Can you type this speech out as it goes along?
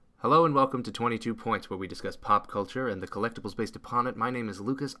Hello and welcome to 22 Points, where we discuss pop culture and the collectibles based upon it. My name is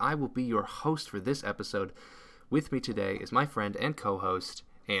Lucas. I will be your host for this episode. With me today is my friend and co-host,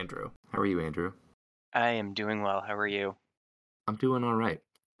 Andrew. How are you, Andrew? I am doing well. How are you? I'm doing all right.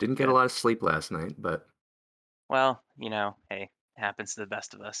 Didn't get a Good. lot of sleep last night, but Well, hey, it happens to the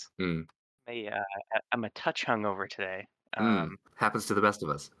best of us. mm, I'm a touch hungover today. happens to the best of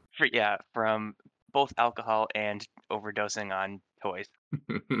us. From both alcohol and overdosing on toys.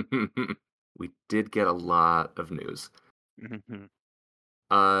 We did get a lot of news. Mhm.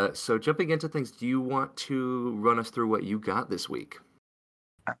 So jumping into things, do you want to run us through what you got this week?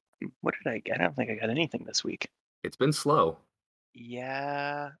 What did I get? I don't think I got anything this week. It's been slow.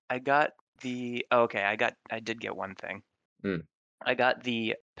 Yeah, I got the okay, I did get one thing. Mm, I got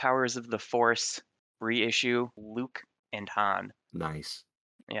the Powers of the Force reissue, Luke and Han. nice.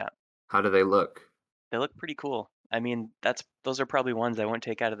 Yeah, How do they look? they look pretty cool. I mean, that's those are probably ones I won't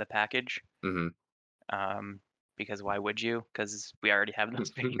take out of the package. Mm-hmm. Um, because why would you? Because we already have those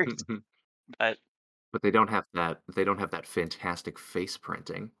figures. But But they don't have that fantastic face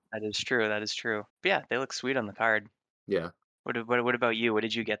printing. that is true. That is true. But yeah, they look sweet on the card. Yeah. What about you? What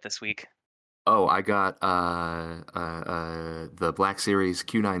did you get this week? Oh, I got the Black Series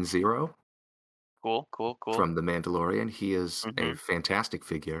Q90 Cool, cool, cool. from The Mandalorian. He is a Mhm. fantastic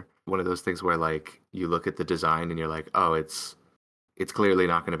figure. One of those things where like you look at the design and you're like, "Oh, it's clearly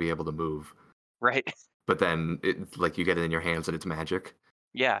not going to be able to move." Right. But then it like you get it in your hands and it's magic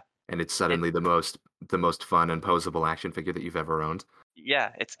Yeah. and it's It suddenly the most fun and posable action figure that you've ever owned.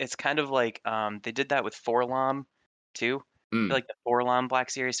 yeah, it's kind of like they did that with Forlom too. I feel Mm. like the Forlom Black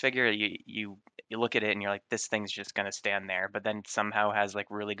Series figure, you look at it and you're like, this thing's just gonna stand there, but then somehow has like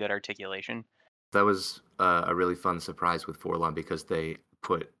really good articulation. That was a really fun surprise with Forlon because they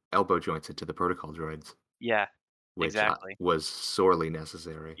put elbow joints into the protocol droids, Yeah, which exactly. was sorely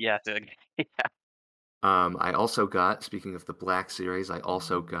necessary. Yeah, yeah. I also got, speaking of the Black Series, I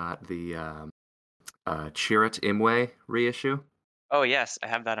also got the Chirrut Imwe reissue. Oh yes, I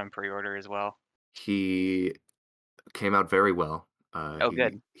have that on pre-order as well. He came out very well. Oh,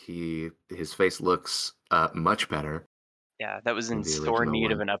 He good. his face looks much better Yeah, that was than in the sore original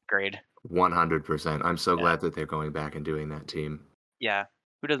need of one. an upgrade. 100%. I'm so Yeah, glad that they're going back and doing that team. yeah.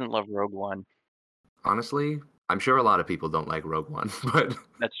 Who doesn't love Rogue One? Honestly, I'm sure a lot of people don't like Rogue One, but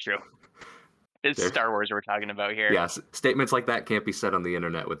That's true. It's there's Star Wars we're talking about here. yes, statements like that can't be said on the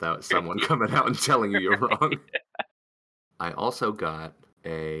internet without someone coming out and telling you you're wrong. I also got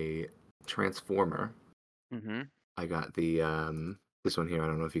a Transformer. Mhm. I got the this one here. I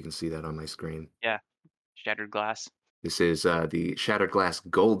don't know if you can see that on my screen. Yeah, Shattered Glass. This is the Shattered Glass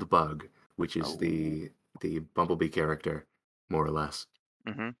Gold Bug, which is Oh. the Bumblebee character, more or less.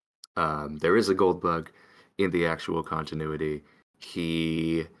 Mhm. There is a Gold Bug in the actual continuity.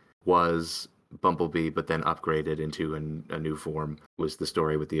 He was Bumblebee, but then upgraded into a new form. Was the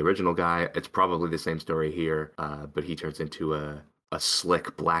story with the original guy? It's probably the same story here, but he turns into a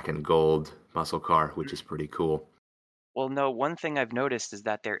slick black and gold muscle car, which is pretty cool. Well, no, one thing I've noticed is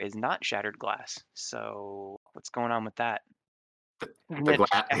that there is not Shattered Glass. So, what's going on with that? Isn't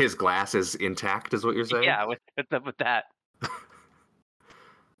it His glass is intact, is what you're saying? yeah, what's up with that?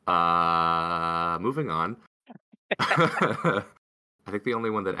 Moving on. I think the only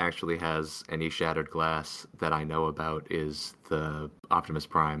one that actually has any shattered glass that I know about is the Optimus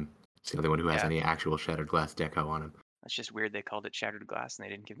Prime. It's the only one who has Yeah, any actual shattered glass deco on him. that's just weird they called it Shattered Glass and they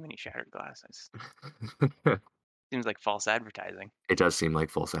didn't give him any Shattered Glass. It Seems like false advertising. does seem like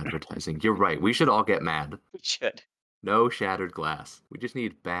false advertising. You're right. We should all get mad. We should. No shattered glass. We just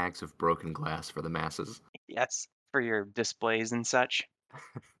need bags of broken glass for the masses. Yes, for your displays and such.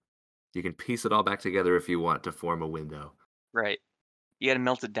 You can piece it all back together if you want to form a window. Right. You gotta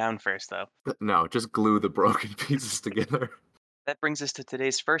melt it down first, though. But no, just glue the broken pieces together. That brings us to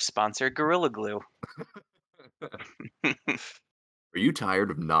today's first sponsor, Gorilla Glue. Are you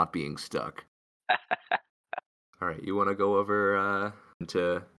tired of not being stuck? All right, you want to go over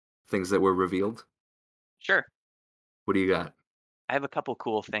into things that were revealed? Sure. What do you got? I have a couple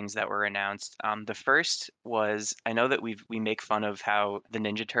cool things that were announced. The first was I know that we make fun of how the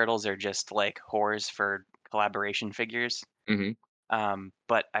Ninja Turtles are just like whores for collaboration figures. Hmm.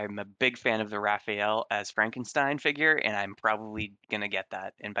 But I'm a big fan of the Raphael as Frankenstein figure, and I'm probably gonna get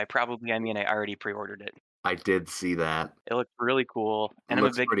that. And by probably, I mean I already pre-ordered it. I did see that. It looks really cool, and I'm a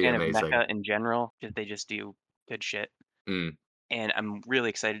Looks big pretty fan of amazing. Mecha in general, 'cause they just do good shit. Mm. And I'm really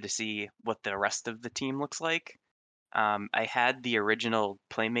excited to see what the rest of the team looks like. I had the original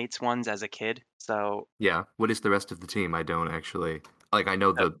Playmates ones as a kid, so Yeah. What is the rest of the team? I don't actually like. I know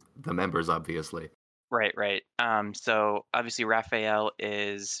uh, the members, obviously. Right, right. So obviously Raphael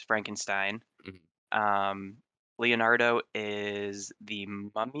is Frankenstein. Mhm. Um, Leonardo is the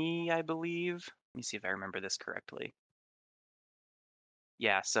mummy, I believe. Let me see if I remember this correctly.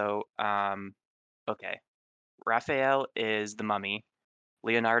 Yeah, so okay. Raphael is the mummy,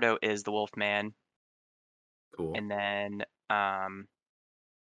 Leonardo is the Wolf Man, Cool. and then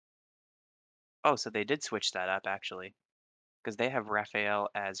oh, so they did switch that up actually, because they have Raphael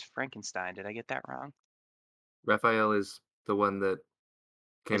as Frankenstein. Did I get that wrong? Raphael is the one that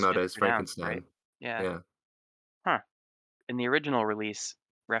came Is out fifth as pronounced, right? Frankenstein. Yeah. Yeah. Huh. In the original release,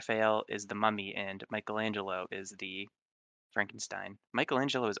 Raphael is the mummy and Michelangelo is the Frankenstein.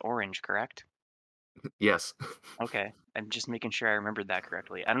 Michelangelo is orange, correct? Yes. Okay. I'm just making sure I remembered that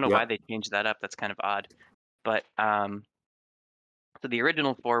correctly. I don't know why Yep. they changed that up. That's kind of odd. But so the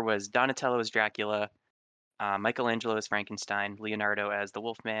original four was Donatello as Dracula, Michelangelo as Frankenstein, Leonardo as the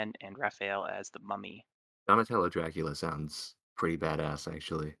Wolfman, and Raphael as the Mummy. Donatello Dracula sounds pretty badass,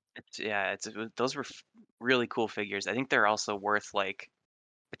 actually. It's yeah, those were really cool figures. I think they're also worth like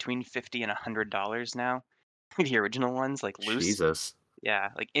between 50 and $100 now. The original ones, like loose. Jesus. Yeah,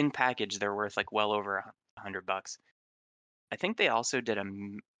 like in package, they're worth like well over $100. I think they also did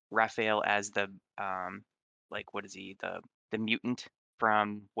Raphael as the like what is he the mutant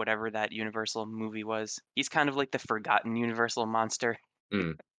from whatever that Universal movie was. He's kind of like the forgotten Universal monster.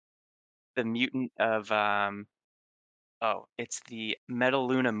 Mm. The mutant of oh, it's the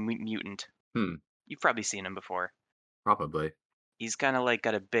Metaluna mutant. Hmm. You've probably seen him before. Probably. He's kind of like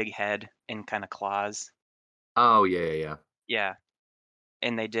got a big head and kind of claws. Oh, yeah, yeah, yeah. Yeah,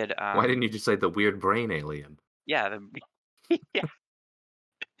 and they did Why didn't you just say the weird brain alien? yeah yeah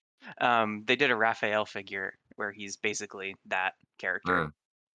they did a Raphael figure where he's basically that character. Uh,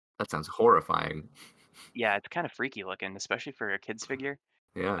 that sounds horrifying. Yeah, it's kind of freaky looking, especially for a kid's figure.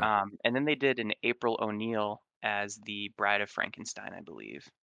 Yeah. And then they did an April O'Neil as the Bride of Frankenstein, I believe.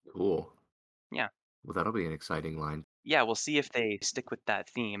 Cool. Yeah. Well, that'll be an exciting line. Yeah, we'll see if they stick with that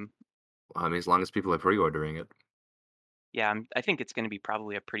theme. I mean, as long as people are pre-ordering it. Yeah, I think it's going to be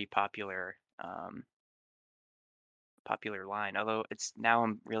probably a pretty popular line. Although it's now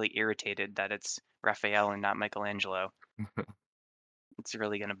I'm really irritated that it's Raphael and not Michelangelo. It's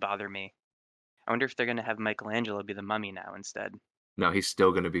really going to bother me. I wonder if they're going to have Michelangelo be the mummy now instead. No, he's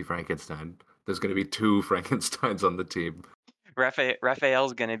still gonna be Frankenstein. There's gonna be 2 Frankensteins on the team.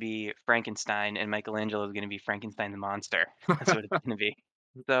 Raphael's going to be Frankenstein and Michelangelo's going to be Frankenstein the monster. That's what it's going to be.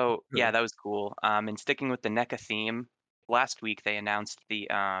 So yeah, that was cool. And sticking with the NECA theme, last week they announced the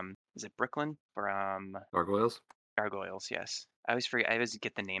is it Brooklyn from Gargoyles? Gargoyles? Yes, I always forget. I always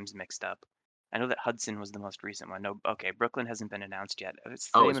get the names mixed up. I know that Hudson was the most recent one. No, okay, Brooklyn hasn't been announced yet. It's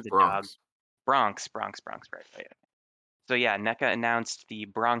the Oh, name it's of the dog. Bronx. Bronx. Right, right. So yeah, NECA announced the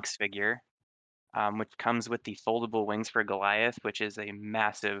Bronx figure, which comes with the foldable wings for Goliath, which is a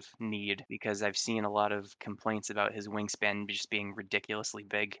massive need because I've seen a lot of complaints about his wingspan just being ridiculously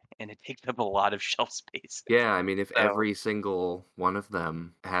big and it takes up a lot of shelf space. Yeah, I mean, if So, every single one of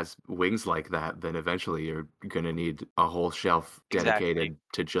them has wings like that, then eventually you're gonna need a whole shelf exactly. dedicated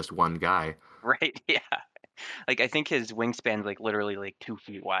to just one guy. Right. Yeah. Like I think his wingspan's like literally like 2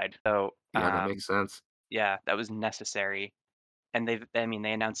 feet wide. So, Yeah, that makes sense. yeah, that was necessary. And I mean,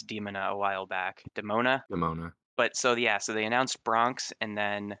 they announced Demona a while back. Demona? Demona. But so yeah, so they announced Bronx and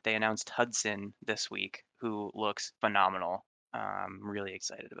then they announced Hudson this week, who looks phenomenal. Really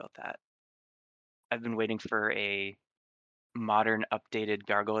excited about that. I've been waiting for a modern, updated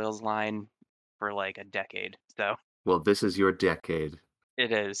Gargoyles line for like a decade. So Well, this is your decade.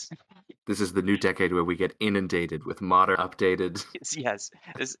 it is. This is the new decade where we get inundated with modern, updated. Yes.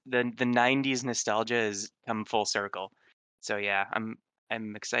 The 90s nostalgia has come full circle. So yeah, I'm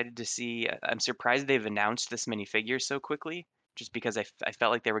excited to see. I'm surprised they've announced this many figures so quickly, just because I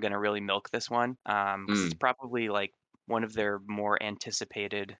felt like they were going to really milk this one. Because it's Mm, probably like one of their more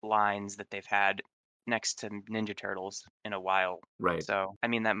anticipated lines that they've had next to Ninja Turtles in a while. right. So I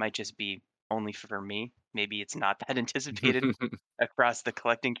mean, that might just be only for me. Maybe it's not that anticipated across the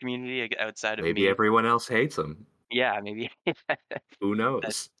collecting community outside of Maybe me. everyone else hates him. Yeah, maybe. Who That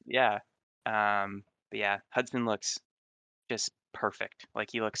knows? yeah. But yeah, Hudson looks just perfect. Like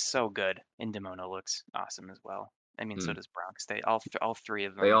he looks so good, and Demona looks awesome as well. I mean, so Mm, does Bronx. All three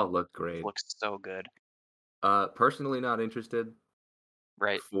of they them all look great. look so good. Personally not interested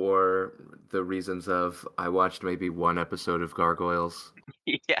Right. for the reasons of I watched maybe one episode of Gargoyles,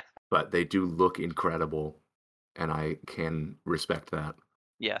 Yeah. but they do look incredible, and I can respect that.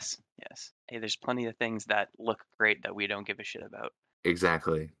 Yes. Yes. Hey, there's plenty of things that look great that we don't give a shit about.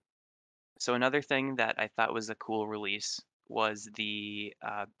 Exactly. So another thing that I thought was a cool release was the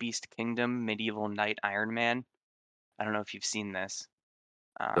Beast Kingdom Medieval Knight Iron Man. I don't know if you've seen this,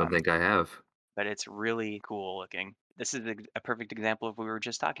 Don't um, think I have. but it's really cool looking. This is a perfect example of what we were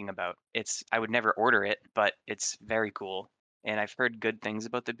just talking about. I would never order it, but it's very cool. And I've heard good things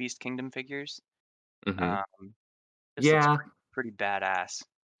about the Beast Kingdom figures. Hmm. Um, this looks Yeah, pretty badass.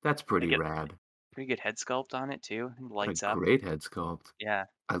 that's Like pretty it rad. pretty good head sculpt on it too. It What a lights up. great head sculpt. Yeah.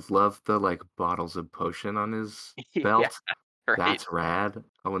 I love the like bottles of potion on his Yeah, belt. right. That's rad.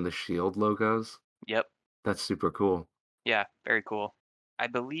 Oh, and the shield logos. Yep. That's super cool. Yeah, very cool. I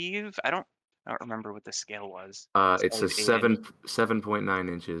don't remember what the scale was. It's It's a always 8 inch. 7.9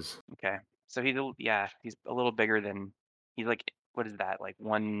 inches. Okay. So he's a little bigger than he's like what is that? Like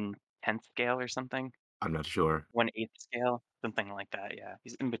 1/10 scale or something? I'm not sure. 1/8 scale? Something like that, yeah.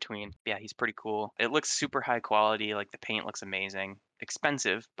 He's in between. Yeah, he's pretty cool. It looks super high quality, like the paint looks amazing.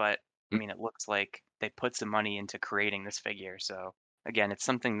 Expensive, but I Mm, mean it looks like they put some money into creating this figure. So again, it's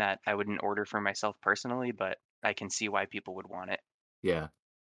something that I wouldn't order for myself personally, but I can see why people would want it. yeah.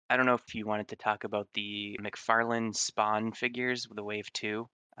 I don't know if you wanted to talk about the McFarlane Spawn figures with the Wave 2,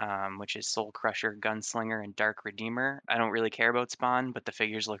 which is Soul Crusher, Gunslinger, and Dark Redeemer. I don't really care about Spawn, but the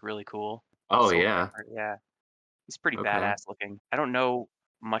figures look really cool. Oh Soul yeah. Crusher, yeah, he's pretty Okay. badass looking. I don't know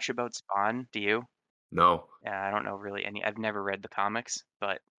much about Spawn. Do you? No. Yeah, I don't know really any. I've never read the comics,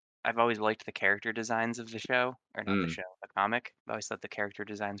 but I've always liked the character designs of the show, or not the Mm, show, the comic. I always thought the character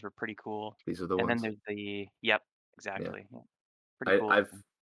designs were pretty cool. these are the And then ones. there's the, yep, Yeah. exactly. Yeah, pretty I, cool I've looking.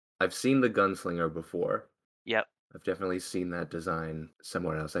 I've seen the gunslinger before. Yep. I've definitely seen that design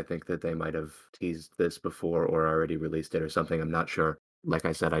somewhere else. I think that they might have teased this before or already released it or something. I'm not sure. Like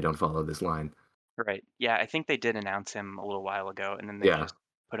I said, I don't follow this line. Right. Yeah, I think they did announce him a little while ago, and then they Yeah. just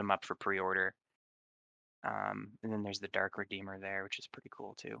put him up for pre-order. And then there's the Dark Redeemer there, which is pretty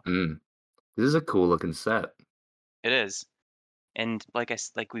cool too. Mm. This is a cool looking set. It is. And like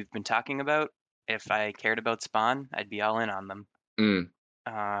we've been talking about, if I cared about Spawn, I'd be all in on them. Mm.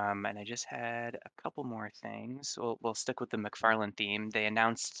 And I just had a couple more things. We'll stick with the McFarlane theme. They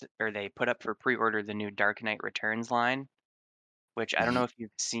announced or they put up for pre-order the new Dark Knight Returns line, which I don't know Ye- if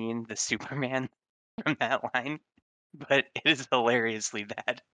you've seen the Superman from that line, but it is hilariously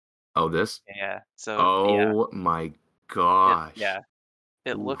bad. Oh, this? Yeah. So yeah, Oh my gosh. yeah.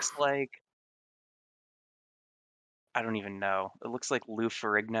 It looks Oof. like I don't even know. It looks like Lou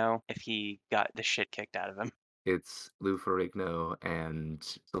Ferrigno if he got the shit kicked out of him. It's Lou Ferrigno and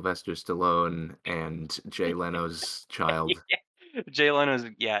Sylvester Stallone and Jay Leno's child. Yeah. Jay Leno's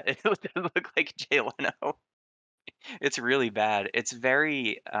yeah, it does look like Jay Leno. It's really bad. It's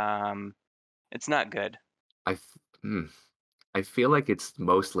very it's not good. I f- hmm. I feel like it's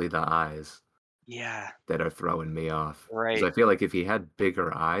mostly the eyes Yeah, that are throwing me off. Because right. I feel like if he had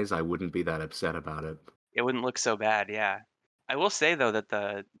bigger eyes, I wouldn't be that upset about it. It wouldn't look so bad, yeah. I will say though that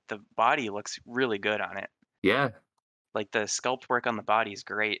the body looks really good on it. Yeah, Like, the sculpt work on the body is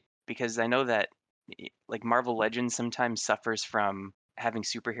great because I know that, like, Marvel Legends sometimes suffers from having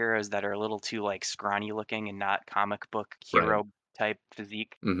superheroes that are a little too, like, scrawny looking and not comic book right. hero type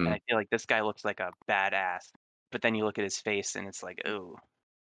physique, and Mhm. I feel like this guy looks like a badass, but then you look at his face and it's like, "Ooh,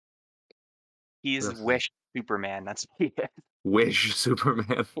 What he's else is Wish Superman." That's what he is. Wish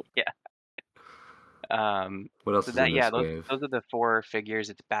Superman. Yeah, um, What else so is in that yeah, this those wave? those are the 4 figures.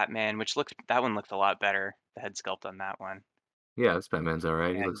 It's Batman, which looks that one looks a lot better, the head sculpt on that one. Yeah, this Batman's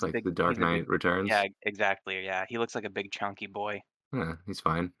alright. He Yeah, looks like the Dark Knight yeah, Returns. exactly, yeah, he looks like a big chunky boy. Yeah, he's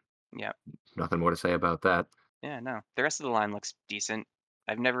fine. Yeah. Nothing more to say about that. Yeah, no. The rest of the line looks decent.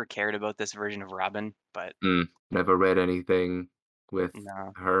 I've never cared about this version of Robin, but Never read anything with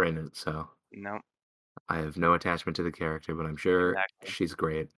no, her in it, so no, I have no attachment to the character, but I'm sure exactly. she's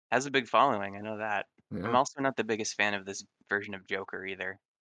great. Has a big following, I know that. I'm Yeah. also not the biggest fan of this version of Joker either.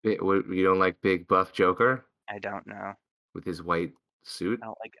 You don't like big buff Joker I don't know. with his white suit?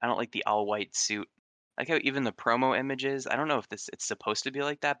 I don't like the all white suit. Like how even the promo images, I don't know if this it's supposed to be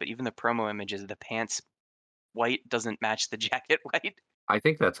like that, but even the promo images, the pants white doesn't match the jacket white. I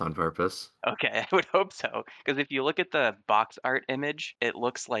think that's on purpose. Okay, I would hope so. Because if you look at the box art image, it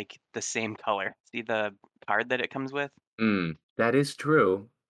looks like the same color. See the card that it comes with? That is true.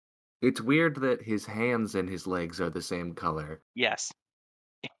 It's weird that his hands and his legs are the same color. Yes.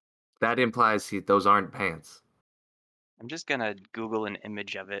 That implies those aren't pants. I'm just gonna Google an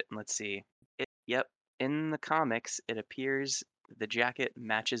image of it and let's see. Yep, in the comics, it appears the jacket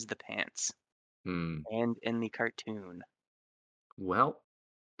matches the pants, Hmm. and in the cartoon. Well,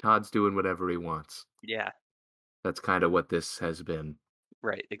 Todd's doing whatever he wants. Yeah, That's kinda what this has been.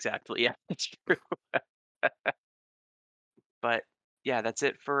 right, exactly. Yeah, it's true. But yeah, that's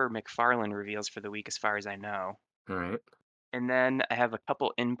it for McFarlane reveals for the week as far as I know. Alright. And then I have a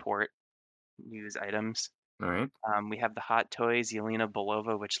couple import news items. All right. We have the Hot Toys Yelena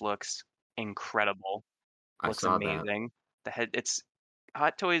Belova, which looks incredible, I looks saw that. amazing. The head, it's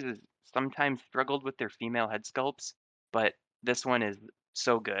Hot Toys has sometimes struggled with their female head sculpts, but this one is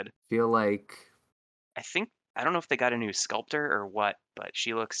so good. Feel like I don't know if they got a new sculptor or what, but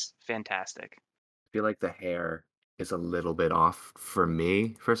she looks fantastic. feel like the hair is a little bit off for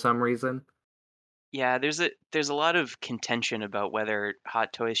me for some reason. Yeah, there's a lot of contention about whether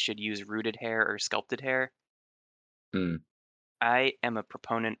Hot Toys should use rooted hair or sculpted hair. Mm. I am a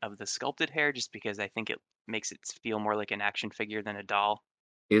proponent of the sculpted hair just because I think it makes it feel more like an action figure than a doll.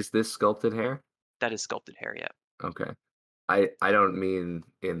 Is this sculpted hair? That is sculpted hair, yeah. Okay. I don't mean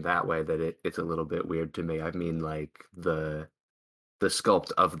in that way that it's a little bit weird to me. I mean like the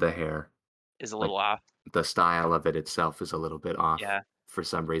sculpt of the hair, Is a like little off. the style of it itself is a little bit off Yeah. for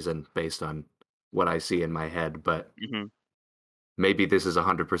some reason based on what I see in my head, but Mhm. maybe this is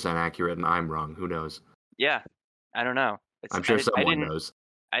 100% accurate and I'm wrong. Who knows? Yeah. I don't know. It's I'm sure I someone didn't knows.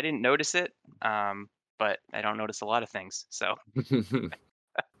 I didn't notice it, but I don't notice a lot of things. So,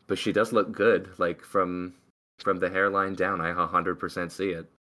 But she does look good, like from the hairline down. I 100% see it.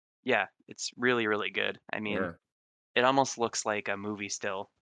 yeah, it's really, really good. I mean, Yeah. it almost looks like a movie still.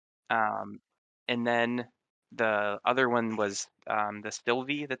 Um, and then the other one was the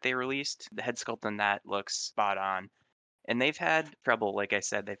Sylvie that they released. The head sculpt on that looks spot on. And they've had trouble, like I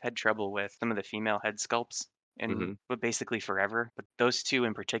said, they've had trouble with some of the female head sculpts and Mhm. but basically forever. But those two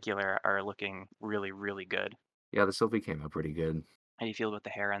in particular are looking really, really good. Yeah, the Sylvie came out pretty good. How do you feel about the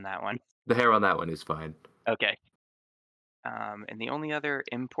hair on that one? The hair on that one is fine. Okay. And the only other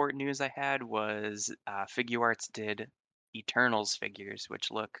import news I had was Figuarts did Eternals figures,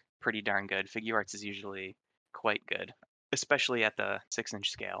 which look pretty darn good. Figuarts is usually quite good, especially at the 6-inch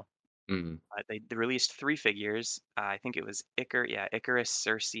scale. Mhm. They released 3 figures. I think it was Icarus,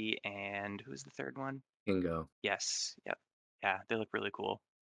 Cersei, and who's the third one? Kingo. Yes, yep. Yeah, they look really cool.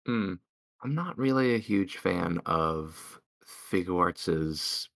 Hmm. I'm not really a huge fan of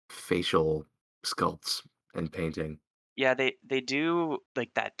Figuarts' facial sculpts and painting. Yeah, they do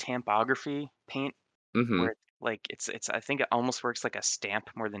like that tampography paint where Mhm. it's I think it almost works like a stamp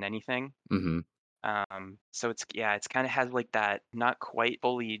more than anything. Mhm. So it's kind of has like that not quite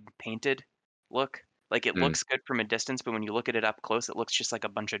fully painted look. Like it Mm. looks good from a distance, but when you look at it up close, it looks just like a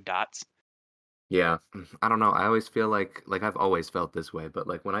bunch of dots. Yeah. I don't know. I always feel like I've always felt this way, but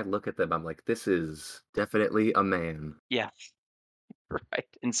like when I look at them, I'm like, this is definitely a man. Yeah, right.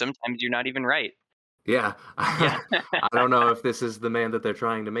 And sometimes you're not even right. Yeah. Yeah. I don't know if this is the man that they're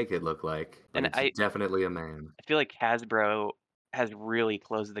trying to make it look like, but And it's definitely a man. I feel like Hasbro has really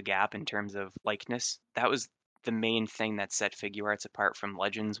closed the gap in terms of likeness. That was the main thing that set Figuarts apart from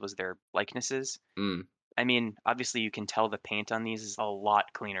Legends was their likenesses. Mm. I mean, obviously you can tell the paint on these is a lot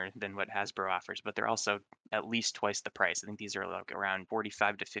cleaner than what Hasbro offers, but they're also at least twice the price. I think these are like around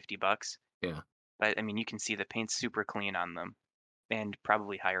 45 to 50 bucks. Yeah. But I mean, you can see the paint's super clean on them and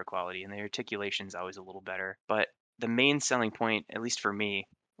probably higher quality, and the articulation's always a little better. But the main selling point, at least for me,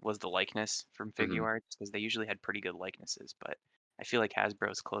 was the likeness from Mhm. Figuarts because they usually had pretty good likenesses. But I feel like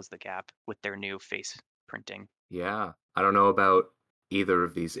Hasbro's closed the gap with their new face printing. Yeah. I don't know about either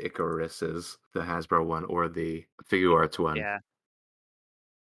of these Icaruses, the Hasbro one or the Figuarts one. Yeah,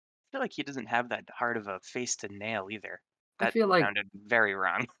 I feel like he doesn't have that hard of a face to nail either. I That feel like sounded very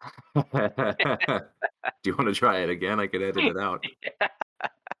wrong. Do you wanna try it again? I could edit it out.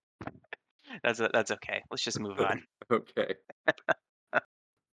 That's okay. Let's just move on. Okay.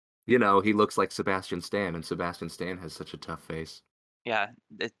 You know, he looks like Sebastian Stan, and Sebastian Stan has such a tough face. Yeah,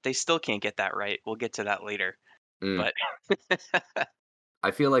 they still can't get that right. We'll get to that later. Mm. But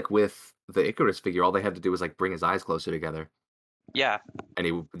I feel like with the Icarus figure, all they had to do was, like, bring his eyes closer together, yeah, and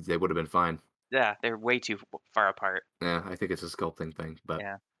they would've been fine. yeah, they're way too far apart. Yeah, I think it's a sculpting thing, but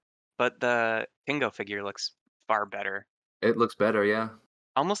Yeah. But the Kingo figure looks far better. it looks better, yeah.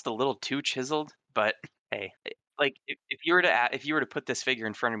 Almost a little too chiseled, but hey, like if you were to if you were to put this figure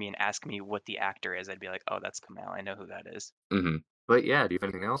in front of me and ask me what the actor is, I'd be like, "Oh, that's Kamel. I know who that is." Mhm. But yeah, do you have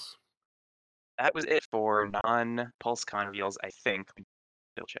anything else? That was it for non-PulseCon reveals, I think. Let me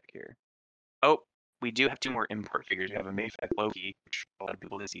double check here. Oh, we do have 2 more import figures. We have a Mayfak Loki, which a lot of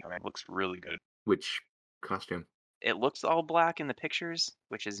people didn't see coming. Looks really good. Which costume? It looks all black in the pictures,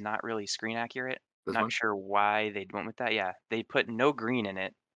 which is not really screen accurate. This Not one? sure why they went with that. Yeah, they put no green in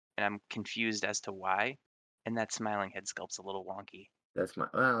it, and I'm confused as to why. And that smiling head sculpt's a little wonky. That's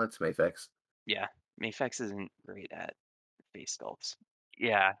Mafex. Yeah, Mafex isn't great at face sculpts.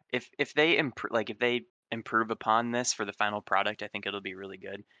 Yeah, if they if they improve upon this for the final product, I think it'll be really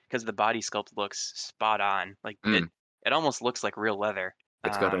good because the body sculpt looks spot on. Like Mm. It almost looks like real leather.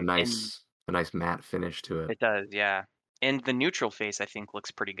 It's got And a nice matte finish to it. it does, yeah. And the neutral face, I think,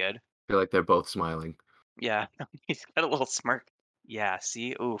 looks pretty good. I feel like they're both smiling. Yeah, he's got a little smirk. Yeah,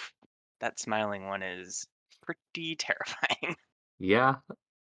 see? Oof. That smiling one is pretty terrifying. Yeah,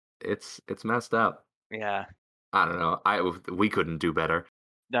 it's messed up. Yeah. I don't know. We couldn't do better.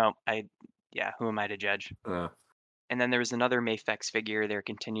 No, yeah, who am I to judge? Uh, And then there was another Mafex figure. They're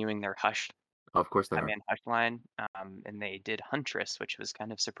continuing their Hush, of course they are. Batman Hush line, and they did Huntress, which was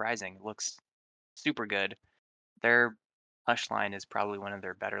kind of surprising. It looks super good. Their Hush line is probably one of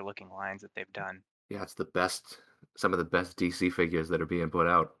their better looking lines that they've done. Yeah, it's the best. Some of the best DC figures that are being put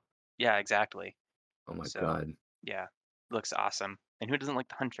out. Yeah, exactly. Oh my So, god. yeah, looks awesome. And who doesn't like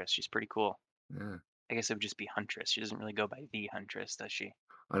the Huntress? She's pretty cool. Yeah, I guess it would just be Huntress. She doesn't really go by the Huntress, does she?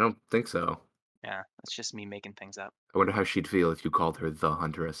 I don't think so. Yeah, that's just me making things up. I wonder how she'd feel if you called her the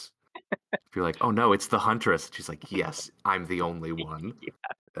Huntress. If you're like, oh no, it's the Huntress. She's like, yes, I'm the only one.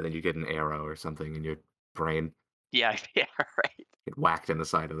 And then you get an arrow or something in your brain, Yeah, yeah, right. get whacked in the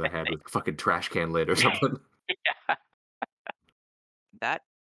side of the head with a fucking trash can lid or something. Yeah. That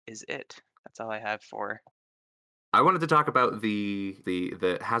is it. That's all I have for. I wanted to talk about the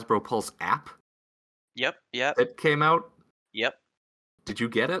Hasbro Pulse app Yep, yep, that came out. yep. Did you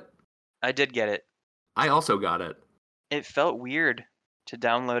get it? I did get it. I also got it. It felt weird to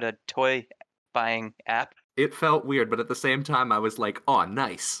download a toy buying app. It felt weird, but at the same time, I was like, oh,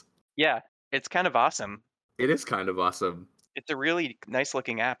 nice. Yeah, it's kind of awesome. It is kind of awesome. It's a really nice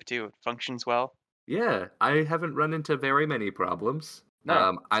looking app too. It functions well. Yeah, I haven't run into very many problems.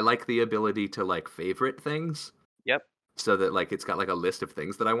 No. I like the ability to like favorite things Yep. so that like it's got like a list of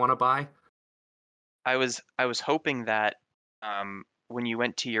things that I want to buy. I was hoping that when you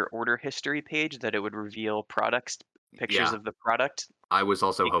went to your order history page that it would reveal products pictures Yeah, of the product I was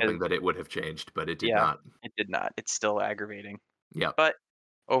also because hoping that it would have changed, but it did yeah, not. it did not. It's still aggravating. Yep. But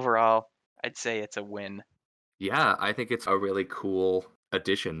overall, I'd say it's a win. Yeah, I think it's a really cool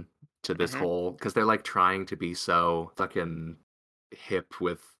addition to this Mhm. whole because they're like trying to be so fucking hip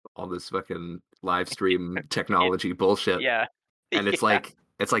with all this fucking live stream technology bullshit. Yeah. And Yeah,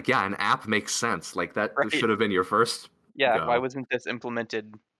 it's like, yeah, an app makes sense. Like that right. should have been your first Yeah, why go. wasn't this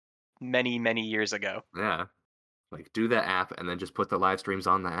implemented many, many years ago? Yeah. Like do the app and then just put the live streams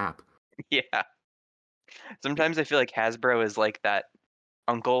on the app. Yeah. Sometimes I feel like Hasbro is like that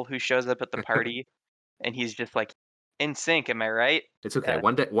uncle who shows up at the party and he's just like, "In sync, am I right?" It's okay.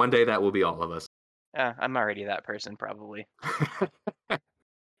 Yeah. One day that will be all of us. I'm already that person probably. I'm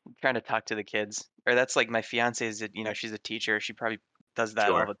trying to talk to the kids. Or that's like my fiance is she's a teacher. She probably does that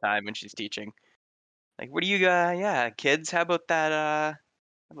all Sure. the time when she's teaching. Like, "What do you yeah, kids, how about that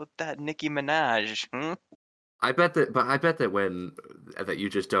Nicki Minaj? Hmm?" I bet that when that you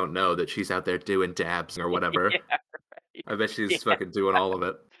just don't know that she's out there doing dabs or whatever. Yeah, I bet yeah. she's fucking doing all of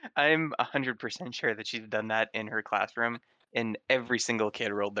it. I'm 100% sure that she's done that in her classroom, and every single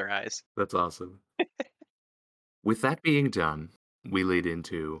kid rolled their eyes. That's awesome. With that being done, we lead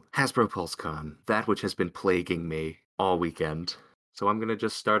into Hasbro PulseCon, that which has been plaguing me all weekend. So I'm gonna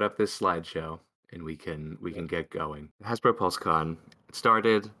just start up this slideshow and we can get going. Hasbro PulseCon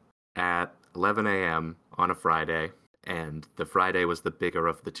started at 11 a.m. on a Friday, and the Friday was the bigger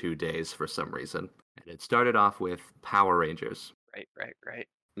of the 2 days for some reason. And it started off with Power Rangers. Right, right, right.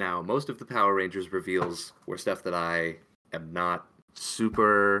 Now, most of the Power Rangers reveals were stuff that I am not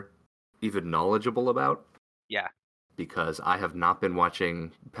super even knowledgeable about Yeah, because I have not been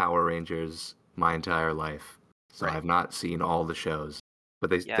watching Power Rangers my entire life. So right. I've not seen all the shows.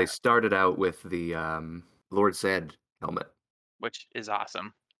 But Yeah, they started out with the Lord Zed helmet. which is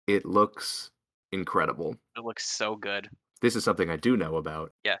awesome. It looks incredible. It looks so good. This is something I do know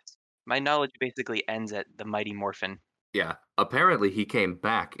about. Yes. My knowledge basically ends at the Mighty Morphin. Yeah, apparently he came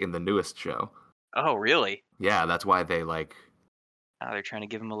back in the newest show. Oh, really? Yeah, that's why they like Oh, they're trying to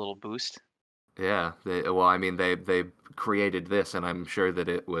give him a little boost? yeah, well, I mean, they created this, and I'm sure that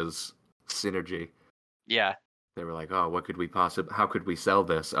it was synergy. Yeah, They were like, "Oh, what could we possibly? How could we sell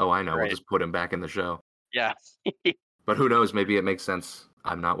this? Oh, I know. We'll right. just put him back in the show." Yeah. But who knows? Maybe it makes sense.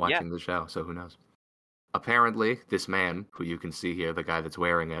 I'm not Yeah. watching the show, so who knows? Apparently, this man, who you can see here, the guy that's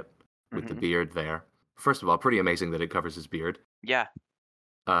wearing it with the Mhm. beard there. First of all, pretty amazing that it covers his beard. Yeah,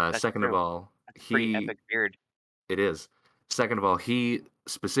 that's Second of true. all, That's a pretty epic beard. it is. Second of all, he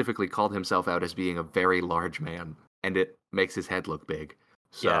specifically called himself out as being a very large man, and it makes his head look big.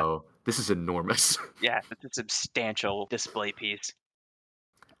 Yeah. So this is enormous. Yeah, it's a substantial display piece.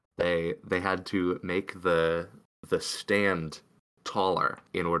 They had to make the stand taller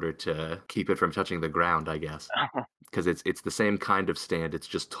in order to keep it from touching the ground, I guess. Because it's the same kind of stand, it's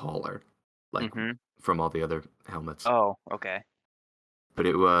just taller. like Mhm. from all the other helmets. Oh, okay. But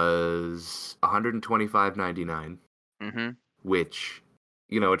it was 125.99, Mhm. which,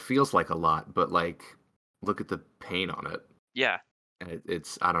 it feels like a lot, but like look at the paint on it. Yeah.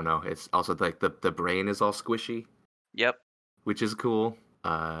 It's I don't know. It's also like the brain is all squishy, Yep. which is cool.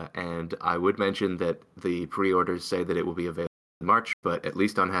 And I would mention that the pre-orders say that it will be available in March, but at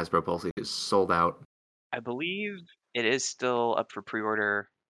least on Hasbro Pulse it is sold out I believe it is still up for pre-order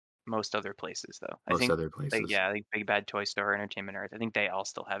most other places, though. I most think, other like, places. yeah, I think Big Bad Toy Store, Entertainment Earth, I think they all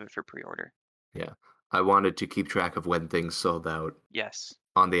still have it for pre-order. Yeah. I wanted to keep track of when things sold out Yes.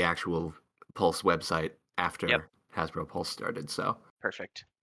 on the actual Pulse website Yep. after Hasbro Pulse started. So Perfect.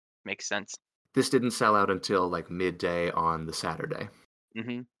 Makes sense. this didn't sell out until like midday on the Saturday,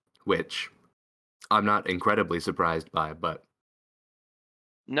 Mhm. which I'm not incredibly surprised by, but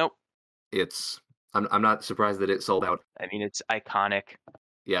Nope. it's I'm not surprised that it sold out. I mean, it's iconic.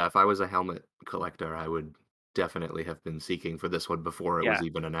 Yeah, if I was a helmet collector, I would definitely have been seeking for this one before it Yeah. was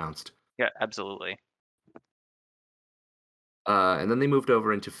even announced. Yeah, absolutely. And then they moved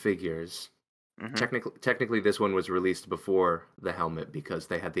over into figures. Mhm. Technically, this one was released before the helmet because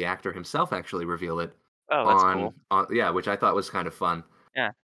they had the actor himself actually reveal it Oh, that's cool. on yeah, which I thought was kind of fun.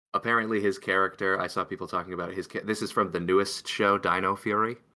 Yeah. Apparently, his character, I saw people talking about this is from the newest show, Dino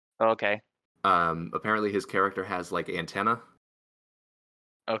Fury. Okay. Apparently, his character has like antenna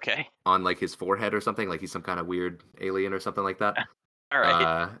Okay. on like his forehead or something, like he's some kind of weird alien or something like that.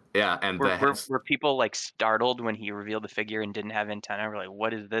 Alright. Yeah, and Were were were people, like, startled when he revealed the figure and didn't have antenna? We're like,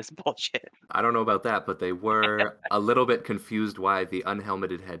 "What is this bullshit?" I don't know about that, but they were a little bit confused why the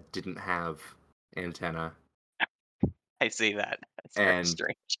unhelmeted head didn't have antenna. I see that. That's very And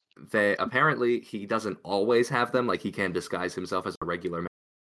strange. they apparently he doesn't always have them, like he can disguise himself as a regular man.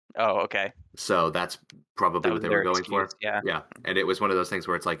 Oh, okay. So that's probably That what was they were their going excuse, for. yeah. Yeah. And it was one of those things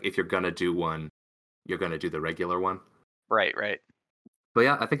where it's like if you're gonna do one, you're gonna do the regular one. Right, right. But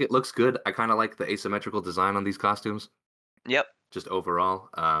yeah, I think it looks good. I kinda like the asymmetrical design on these costumes, Yep. just overall.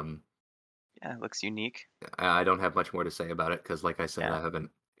 Yeah, it looks unique. I don't have much more to say about it because, like I said, Yeah. I haven't.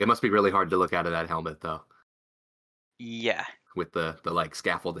 It must be really hard to look out of that helmet though, Yeah. with the like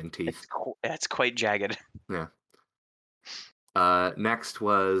scaffolding teeth. It's quite jagged. Yeah. Next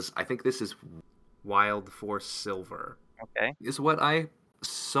was I think this is Wild Force Silver. Okay. Is what I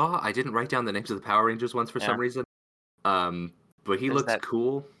saw. I didn't write down the names of the Power Rangers ones for Yeah. some reason. But he There's looks that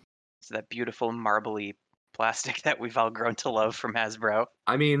cool. it's that beautiful marbly plastic that we've all grown to love from Hasbro.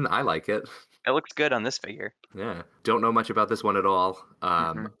 I mean, I like it. It looks good on this figure. Yeah. Don't know much about this one at all.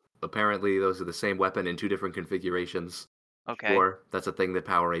 Mhm. Apparently those are the same weapon in two different configurations. Okay. Sure, that's a thing that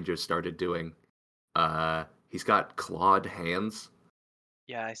Power Rangers started doing. He's got clawed hands,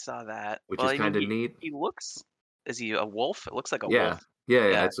 Yeah, I saw that. which Well, is I mean, kind of neat. he looks is he a wolf? It looks like a wolf. Yeah. Yeah,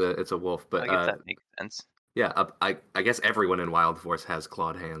 Yeah, it's a wolf, but I guess that makes sense. yeah, I guess everyone in Wild Force has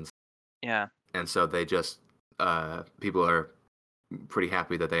clawed hands, Yeah, and so they just people are pretty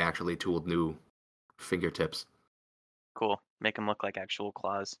happy that they actually tooled new fingertips. cool. Make him look like actual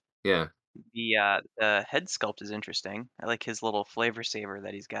claws. Yeah. The head sculpt is interesting. I like his little flavor saver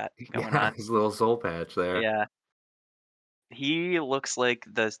that he's got going Yeah, on. his little soul patch there. Yeah. He looks like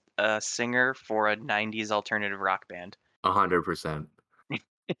the singer for a '90s alternative rock band. 100%.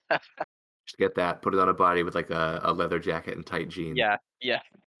 Just get that, put it on a body with like a leather jacket and tight jeans. Yeah, yeah.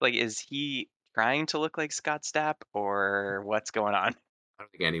 Like, is he trying to look like Scott Stapp or what's going on? I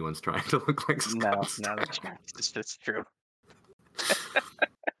don't think anyone's trying to look like Scott No, no, Stapp. that's true.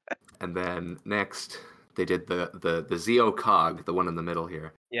 And then next, they did the Zeo Cog, the one in the middle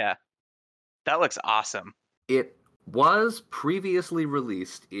here. Yeah, that looks awesome. It was previously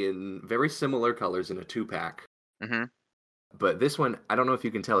released in very similar colors in a two-pack. Mhm. But this one, I don't know if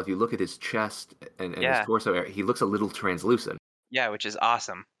you can tell, if you look at his chest and his Yeah, torso area, he looks a little translucent. yeah, which is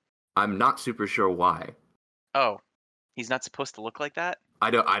awesome. I'm not super sure why. Oh, he's not supposed to look like that?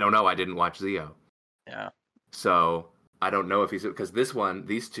 I don't know. I didn't watch Zeo. Yeah. So I don't know if he's because this one,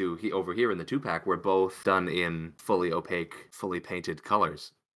 these two, he over here in the two pack were both done in fully opaque, fully painted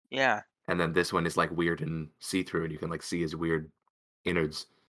colors, Yeah. and then this one is like weird and see through, and you can like see his weird innards.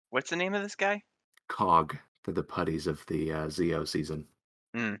 What's the name of this guy? Cog, the putties of the Zeo season.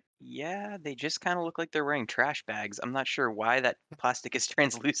 Yeah, they just kinda look like they're wearing trash bags. I'm not sure why that plastic is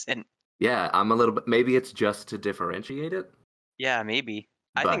translucent. Yeah, I'm a little bit. Maybe it's just to differentiate it, Yeah, maybe.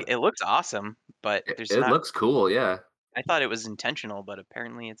 I think but it looks awesome, but there's it not looks cool. Yeah, I thought it was intentional, but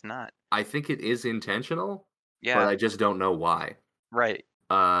apparently it's not. I think it is intentional, but Yeah, I just don't know why. right.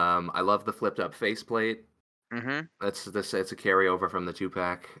 I love the flipped up faceplate. Mhm. That's this. It's a carryover from the two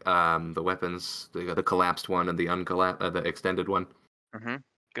pack. The weapons, the collapsed one and the the extended one. Mhm.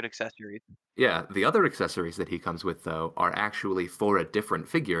 Good accessories. Yeah, the other accessories that he comes with, though, are actually for a different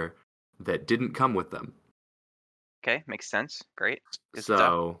figure that didn't come with them. Okay, makes sense. Great. Good stuff.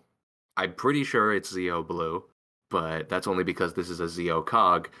 So I'm pretty sure it's Zeo Blue, but that's only because this is a Zeo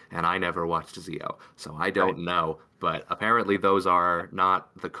cog, and I never watched Zeo, so I Right. don't know. But apparently, those are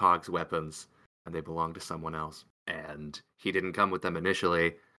not the cog's weapons, and they belong to someone else. And he didn't come with them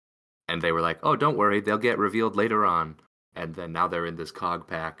initially, and they were like, "Oh, don't worry, they'll get revealed later on." And then now they're in this cog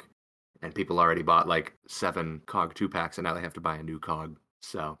pack, and people already bought like 7 cog 2 packs, and now they have to buy a new cog.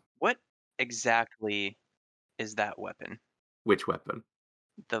 So, What exactly is that weapon? which weapon?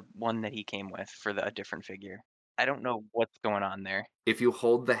 The one that he came with for a different figure. I don't know what's going on there. If you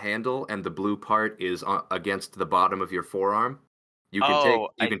hold the handle and the blue part is against the bottom of your forearm, Oh,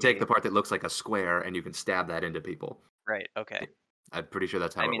 you I can take see. the part that looks like a square and you can stab that into people. Right. Okay. I'm pretty sure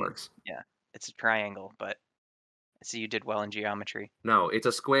that's I how it mean, works. yeah, it's a triangle, but I see you did well in geometry. No, it's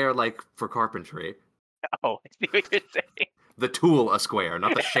a square like for carpentry. Oh, I see what you're saying. The tool a square,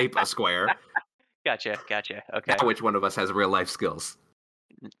 not the shape a square. Gotcha. Gotcha. Okay. Now which one of us has real life skills?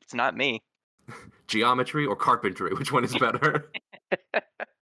 It's not me. Geometry or carpentry? Which one is better?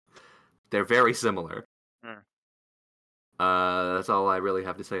 They're very similar. Hmm, That's all I really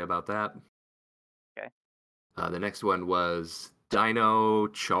have to say about that. okay. The next one was Dino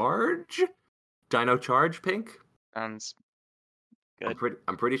Charge? Dino Charge Pink? Sounds good.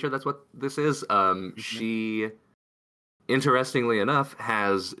 I'm pretty sure that's what this is. Mhm. She interestingly enough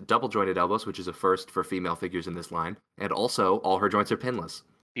has double jointed elbows, which is a first for female figures in this line, and also all her joints are pinless.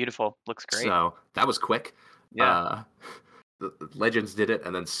 Beautiful. Looks great. So that was quick. Yeah. Uh, the Legends did it,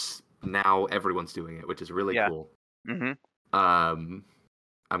 and then now everyone's doing it, which is really Yeah. cool. Mhm. Um,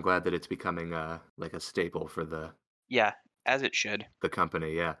 I'm glad that it's becoming like a staple for Yeah, as it should. the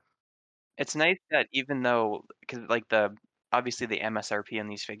company. Yeah. It's nice that even though, because like obviously the MSRP on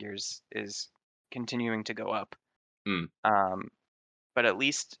these figures is continuing to go up. Mm. Um, but at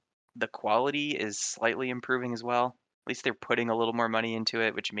least the quality is slightly improving as well. At least they're putting a little more money into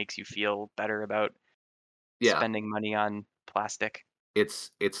it, which makes you feel better about Yeah. spending money on plastic.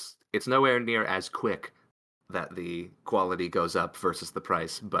 It's nowhere near as quick that the quality goes up versus the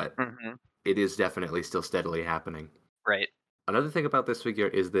price, but Mhm. it is definitely still steadily happening. Right. Another thing about this figure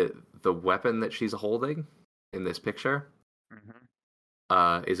is that the weapon that she's holding in this picture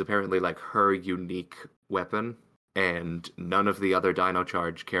Mhm. is apparently like her unique weapon, and none of the other Dino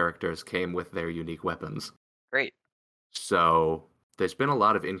Charge characters came with their unique weapons. Great. So there's been a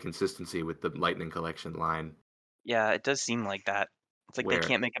lot of inconsistency with the Lightning Collection line, Yeah, it does seem like that. It's like they where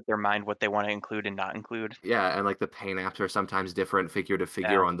can't make up their mind what they wanna include and not include. yeah, and like the paint apps are sometimes different figure to Yeah.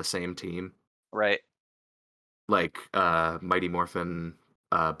 figure on the same team. Right. Like Mighty Morphin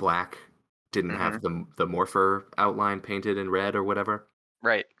Black didn't have Mhm. the Morpher outline painted in red or whatever.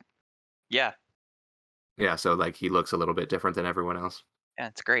 Right. Yeah. Yeah, so like he looks a little bit different than everyone else. Yeah,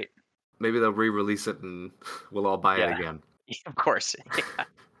 it's great. Maybe they'll re-release it and we'll all buy it Yeah. again. Of course. Yeah.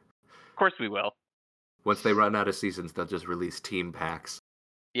 Of course we will. Once they run out of seasons, they'll just release team packs,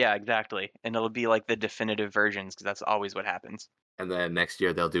 Yeah, exactly, and it'll be like the definitive versions because that's always what happens. and then next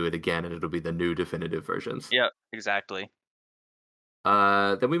year they'll do it again, and it'll be the new definitive versions. Yeah, exactly.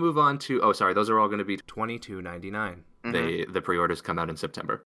 Then we move on to sorry, those are all going to be $22.99. Mhm. The pre-orders come out in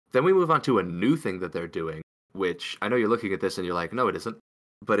September. Then we move on to a new thing that they're doing, which I know you're looking at this and you're like, no, it isn't,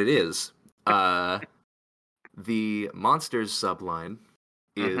 but it is. The Monsters subline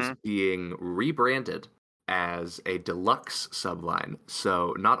is Mhm. being rebranded as a deluxe subline.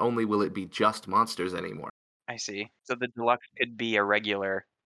 So not only will it be just monsters anymore, I see. So the deluxe could be a regular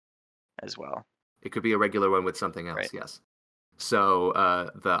as well, it could be a regular one with something right? else, yes. So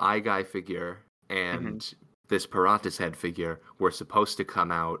the Eye Guy figure Mhm. and this Paratus head figure were supposed to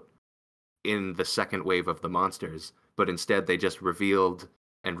come out in the second wave of the monsters, but instead they just revealed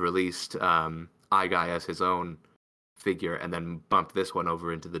and released Eye Guy as his own figure and then bumped this one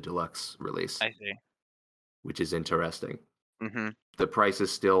over into the deluxe release, I see. which is interesting. Mhm. The price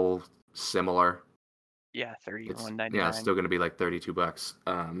is still similar. Yeah, It's 31.99. still going to be like $32.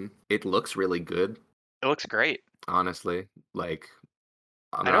 It looks really good, It looks great. honestly. Like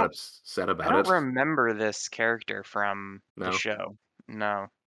I'm I not don't upset I about don't it. remember this character from the No, show. No.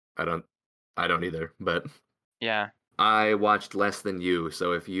 I don't. I don't either. But Yeah. I watched less than you,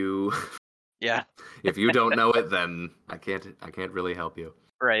 so Yeah. if you don't know it, then I can't really help you.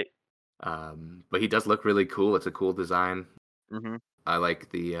 Right. But he does look really cool. It's a cool design. Mhm. I like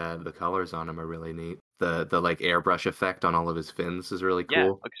the colors on him are really neat. The like airbrush effect on all of his fins is really Yeah,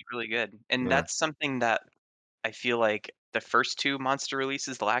 cool. looks really good, and Yeah. that's something that I feel like the first 2 monster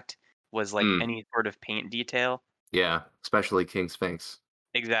releases lacked was, like, Mm, any sort of paint detail. yeah. Especially King Sphinx.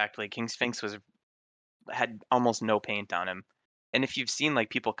 exactly. King Sphinx had almost no paint on him. And if you've seen, like,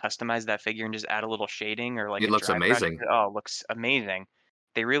 people customize that figure and just add a little shading or, like, It a looks dry brush, amazing. oh, it looks amazing.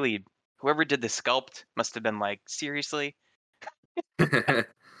 They really whoever did the sculpt must have been like, "Seriously?"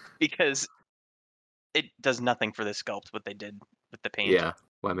 Because it does nothing for the sculpt what they did with the paint. Yeah.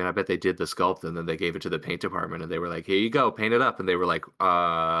 Well, I mean, I bet they did the sculpt and then they gave it to the paint department and they were like, "Here you go, paint it up." And they were like,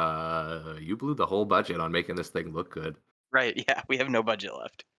 you blew the whole budget on making this thing look good." Right, yeah, we have no budget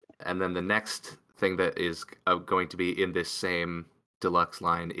left. And then the next thing that is going to be in this same deluxe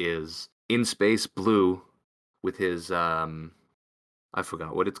line is In Space Blue with his I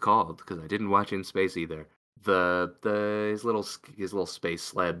forgot what it's called because I didn't watch In Space either. The his little space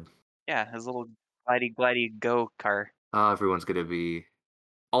sled. Yeah, his little glidey go car. Everyone's gonna be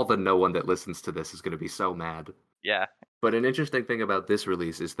all the no one that listens to this is gonna be so mad. Yeah, But an interesting thing about this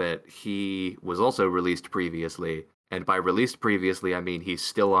release is that he was also released previously, and by released previously, I mean he's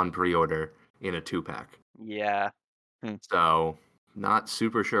still on pre-order in a 2-pack. yeah. Hmm. So, not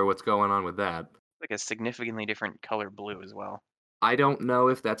super sure what's going on with that. Like a significantly different color blue as well. I don't know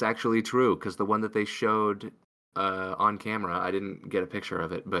if that's actually true because the one that they showed on camera, I didn't get a picture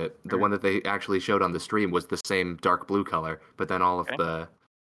of it, but the Mm, one that they actually showed on the stream was the same dark blue color, but then okay.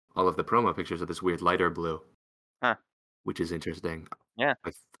 all of the promo pictures are this weird lighter blue, Huh. which is interesting. Yeah.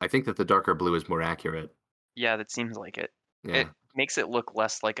 I think that the darker blue is more accurate. Yeah, that seems like it. It Yeah. makes it look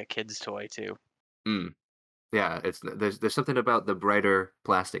less like a kid's toy too. Mm. Yeah, it's there's something about the brighter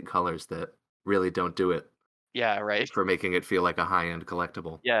plastic colors that really don't do it Yeah, right. for making it feel like a high-end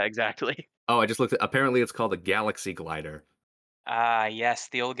collectible. Yeah, exactly. Oh, I just looked at apparently it's called a Galaxy Glider. Ah, yes,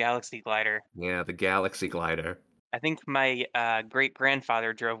 the old Galaxy glider. Yeah, the Galaxy Glider. I think my,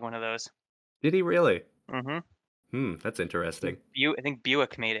 great-grandfather drove one of those. Did he really? Mhm. That's interesting. I think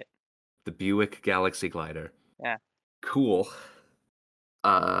Buick made it. The Buick Galaxy Glider. Yeah. Cool.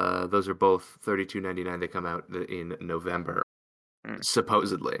 Those are both 32.99. They come out in November, Mm,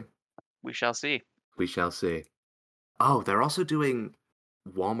 supposedly. we shall see. We shall see. Oh, they're also doing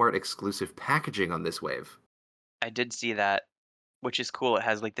Walmart exclusive packaging on this wave. I did see that, which is cool. It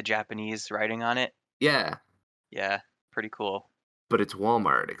has, like, the Japanese writing on it. Yeah, Yeah, pretty cool. but it's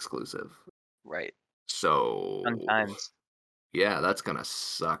Walmart exclusive. Right. Fun So, times. yeah, that's gonna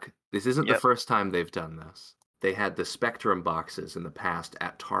suck. This isn't the Yep, first time they've done this. They had the Spectrum boxes in the past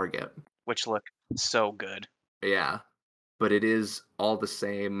at Target. which look so good. Yeah, but it is all the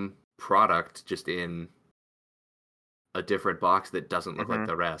same product, just in a different box that doesn't look like Mhm.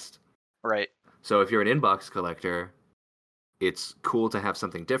 the rest. Right. So if you're an inbox collector, it's cool to have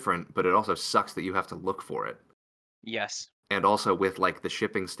something different, but it also sucks that you have to look for it. Yes. And also with like the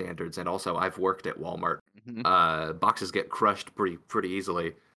shipping standards, and also I've worked at Walmart. Mhm. Boxes get crushed pretty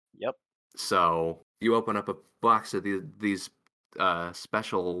easily. Yep. So you open up a box of these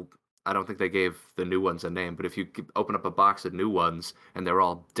special. I don't think they gave the new ones a name, but if you open up a box of new ones and they're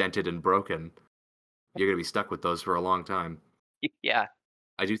all dented and broken, you're gonna be stuck with those for a long time. Yeah.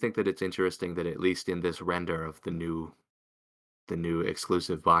 I do think that it's interesting that at least in this render of the new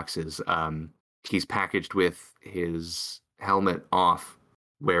exclusive boxes, he's packaged with his helmet off,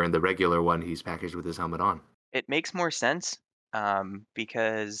 where in the regular one he's packaged with his helmet on. It makes more sense,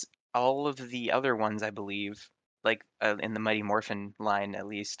 because all of the other ones, I believe, like, in the Mighty Morphin line at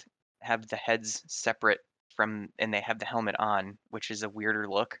least, have the heads separate from and they have the helmet on, which is a weirder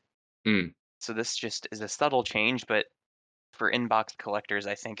look. Mm, So this just is a subtle change, but for inbox collectors,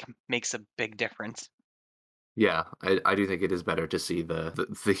 I think makes a big difference. yeah, I do think it is better to see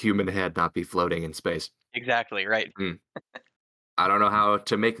the human head not be floating in space. Exactly, right. Mm. I don't know how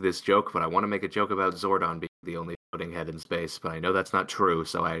to make this joke, but I want to make a joke about Zordon being the only floating head in space, but I know that's not true,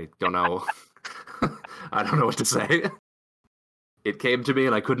 so I don't know. I don't know what to say. It came to me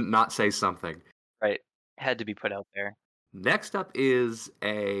and I couldn't not say something. Right. Had to be put out there. Next up is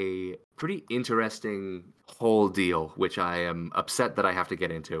a pretty interesting whole deal, which I am upset that I have to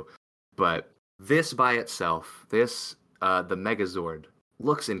get into. But this by itself, the Megazord,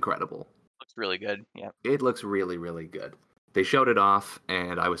 looks incredible. Looks really good. Yeah. It looks really, really good. They showed it off,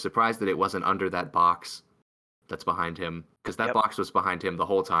 and I was surprised that it wasn't under that box that's behind him, because that Yep. box was behind him the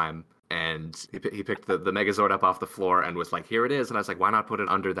whole time. And he picked the Megazord up off the floor and was like, "Here it is." And I was like, "Why not put it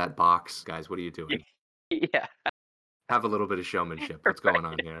under that box, guys? What are you doing? Yeah. Have a little bit of showmanship. What's going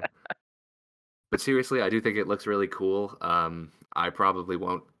on Right. here?" But seriously, I do think it looks really cool. I probably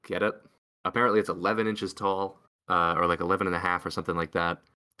won't get it. Apparently, it's 11 inches tall, or like 11 and a half or something like that.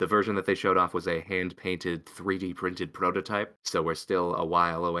 The version that they showed off was a hand painted 3D printed prototype, so we're still a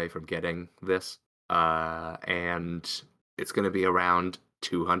while away from getting this. And it's going to be around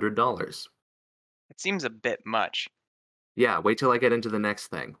 $200. It seems a bit much. Yeah, wait till I get into the next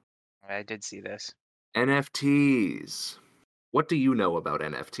thing. I did see this. NFTs. What do you know about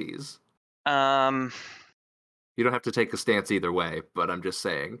NFTs? Um, You don't have to take a stance either way, but I'm just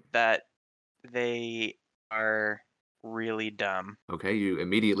saying. that they are really dumb. Okay, you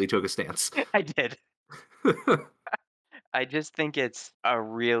immediately took a stance. I did. I just think it's a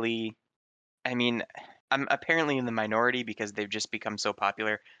really I mean, I'm apparently in the minority because they've just become so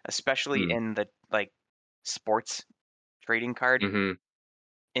popular, especially Hmm. in the, like, sports trading card Mm-hmm.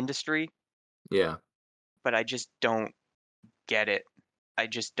 industry, Yeah. but I just don't get it. I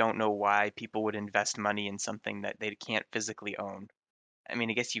just don't know why people would invest money in something that they can't physically own. I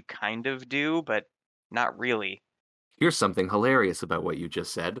mean, I guess you kind of do, but not really. Here's something hilarious about what you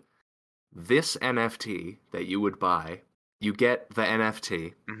just said. This NFT that you would buy, you get the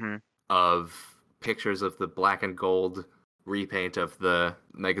NFT Mhm. of pictures of the black and gold repaint of the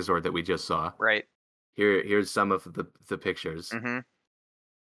Megazord that we just saw. Right. Here's some of the pictures. Mhm.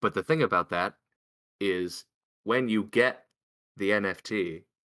 But the thing about that is when you get the NFT,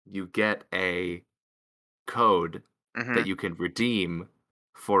 you get a code that Mhm. you can redeem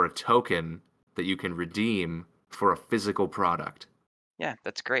for a token that you can redeem for a physical product. Yeah,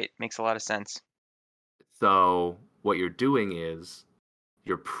 that's great. Makes a lot of sense. So what you're doing is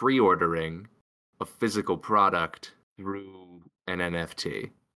you're pre-ordering a physical product through an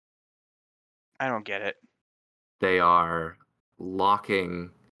NFT. I don't get it. They are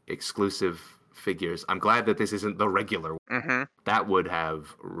locking exclusive figures. I'm glad that this isn't the regular. Mhm. That would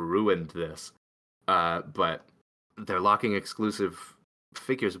have ruined this. But they're locking exclusive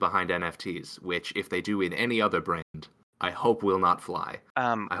figures behind NFTs, which, if they do in any other brand, I hope will not fly.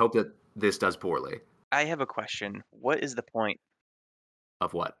 Um, I hope that this does poorly. I have a question. What is the point?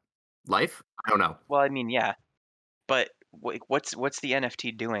 Of what? Life? I don't know. Well, I mean, yeah, but what's the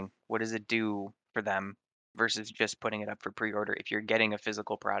NFT doing? What does it do for them versus just putting it up for pre-order if you're getting a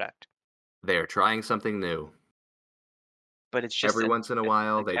physical product? They're trying something new. But it's just Every an once in a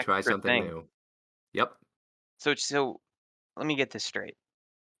while, like, they try extra something thing. new. Yep. So let me get this straight.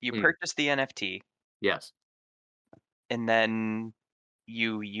 You Mm. purchase the NFT Yes. and then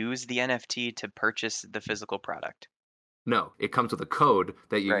you use the NFT to purchase the physical product. No, it comes with a code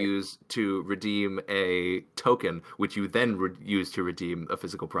that you Right. use to redeem a token, which you then use to redeem a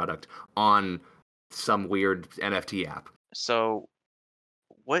physical product on some weird NFT app. So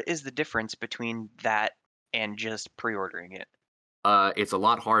what is the difference between that and just pre-ordering it? It's a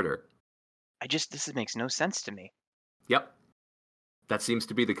lot harder. This makes no sense to me. Yep, that seems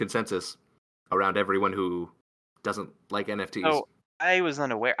to be the consensus around everyone who doesn't like NFTs. So I was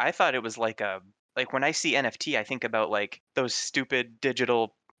unaware. I thought it was like when I see NFT, I think about like those stupid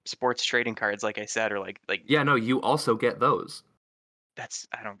digital sports trading cards, like I said, or like Yeah, no, you also get those. that's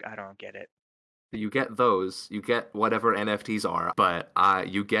I don't get it. You get those, you get whatever NFTs are, but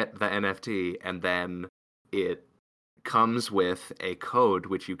you get the NFT, and then it comes with a code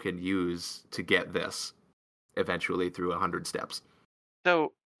which you can use to get this eventually through 100 steps.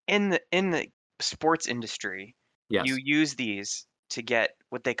 So in the sports industry, you Yes. use these to get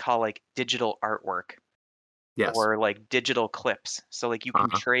what they call like digital artwork Yes. or like digital clips. So like you can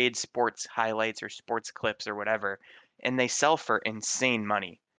Uh-huh. trade sports highlights or sports clips or whatever, and they sell for insane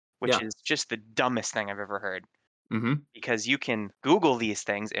money, which Yeah. is just the dumbest thing I've ever heard. Mhm. Because you can Google these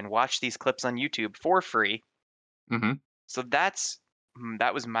things and watch these clips on YouTube for free. Mhm. So that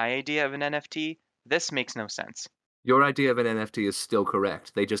was my idea of an NFT. This makes no sense. Your idea of an NFT is still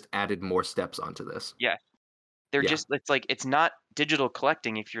correct. They just added more steps onto this. Yeah, they're Yeah. just it's like it's not digital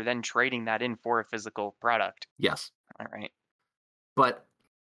collecting if you're then trading that in for a physical product. Yes. All right. But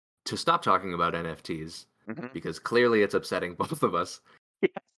to stop talking about NFTs, Mhm. because clearly it's upsetting both of us,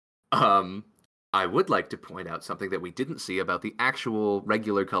 Yes. um, I would like to point out something that we didn't see about the actual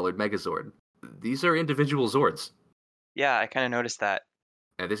regular colored Megazord. These are individual Zords, Yeah, I kinda noticed that.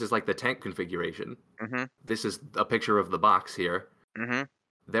 and this is like the tank configuration. Mhm. This is a picture of the box here. Mhm.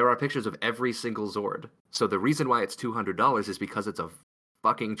 There are pictures of every single Zord. So the reason why it's $200 is because it's a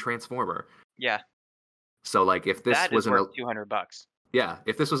fucking transformer. Yeah, So like if this that is was worth 200 bucks. yeah,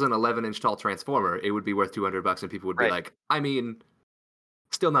 if this was an 11-inch tall transformer, it would be worth $200 and people would be Right. like, I mean,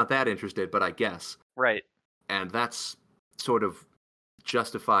 still not that interested, but I guess. Right. And that's sort of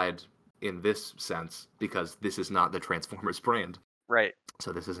justified in this sense because this is not the Transformers brand. Right.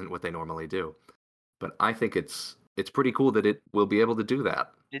 So this isn't what they normally do. But I think it's pretty cool that it will be able to do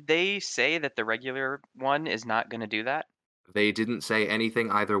that. Did they say that the regular one is not gonna do that? They didn't say anything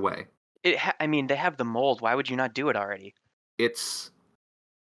either way. I mean, they have the mold, why would you not do it already? It's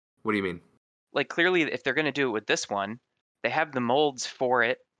what do you mean? Like, clearly, if they're gonna do it with this one, they have the molds for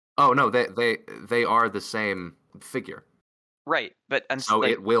it. Oh no, they are the same figure. Right, but So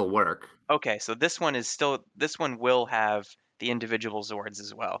like, it will work. okay, so this one will have the individual Zords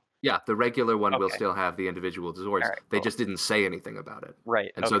as well. Yeah, the regular one will Okay, still have the individual all Zords. right, They cool. just didn't say anything about it.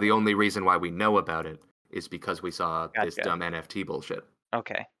 Right, And so okay, the only reason why we know about it is because we saw this gotcha. dumb NFT bullshit.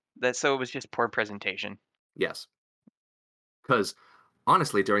 Okay, so it was just poor presentation. Yes. Because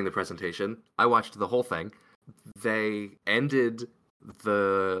honestly, during the presentation, I watched the whole thing. They ended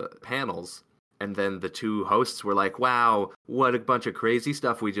the panels, and then the two hosts were like, "Wow, what a bunch of crazy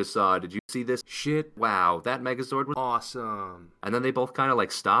stuff we just saw. Did you see this shit? Wow, that Megazord was awesome." And then they both kind of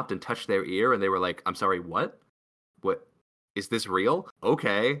like stopped and touched their ear, and they were like, "I'm sorry, what? What? Is this real?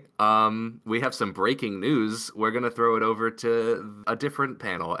 Okay. We have some breaking news. We're gonna throw it over to a different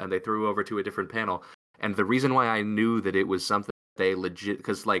panel." And they threw over to a different panel. And the reason why I knew that it was something they legit,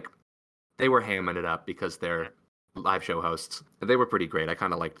 because like they were hamming it up because they're live show hosts. They were pretty great. I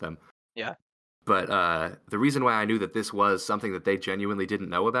kind of liked them. Yeah. But the reason why I knew that this was something that they genuinely didn't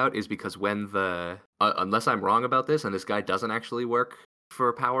know about is because when unless I'm wrong about this, and this guy doesn't actually work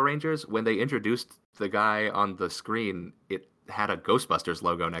for Power Rangers, when they introduced the guy on the screen, it had a Ghostbusters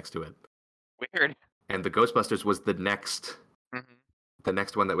logo next to it. Weird. And the Ghostbusters was Mhm. the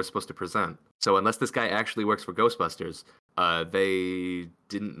next one that was supposed to present. So unless this guy actually works for Ghostbusters, they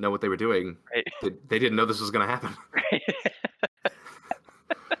didn't know what they were doing. Right. They didn't know this was going to happen. Right.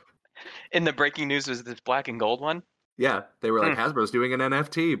 And the breaking news was this black and gold one? Yeah, they were like, Hmm. Hasbro's doing an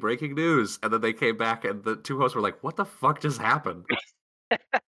NFT, breaking news. And then they came back and the two hosts were like, what the fuck just happened?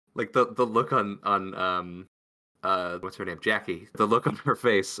 Like the look on what's her name? Jackie. The look on her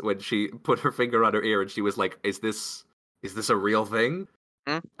face when she put her finger on her ear and she was like, is this a real thing?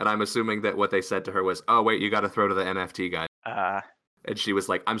 Hmm? And I'm assuming that what they said to her was, oh wait, you gotta throw to the NFT guy. And she was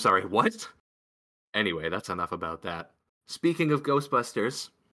like, I'm sorry, what? Anyway, that's enough about that. Speaking of Ghostbusters,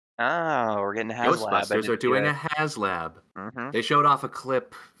 Oh, we're getting a HasLab. I Ghostbusters didn't are see doing that. a HasLab. Mhm. They showed off a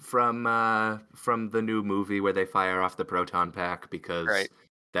clip from the new movie where they fire off the proton pack because Right.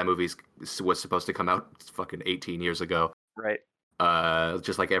 that movie was supposed to come out fucking 18 years ago. Right.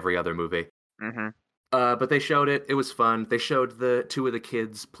 Just like every other movie. Mhm. But they showed it. It was fun. They showed the two of the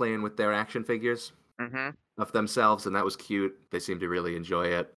kids playing with their action figures Mhm. of themselves, and that was cute. They seemed to really enjoy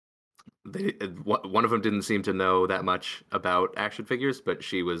it. One of them didn't seem to know that much about action figures, but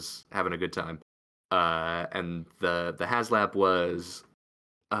she was having a good time. And the HasLab was,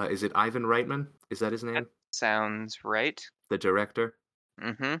 is it Ivan Reitman? Is that his That name? sounds right. The director.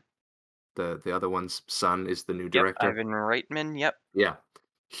 Mhm. The other one's son is the new Yep, director. Ivan Reitman. Yep. Yeah.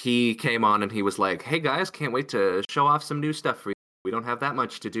 He came on and he was like, "Hey guys, can't wait to show off some new stuff for you. We don't have that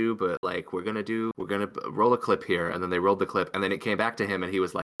much to do, but like we're gonna roll a clip here." And then they rolled the clip, and then it came back to him, and he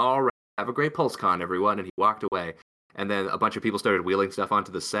was like, "All right, have a great PulseCon, everyone." And he walked away. And then a bunch of people started wheeling stuff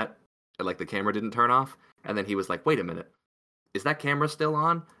onto the set, and like the camera didn't turn off. And then he was like, "Wait a minute, is that camera still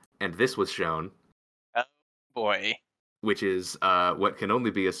on?" And this was shown, Oh boy. which is what can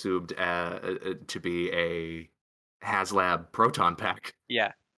only be assumed to be a HasLab proton pack.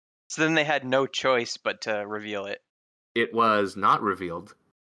 Yeah. So then they had no choice but to reveal it. It was not revealed.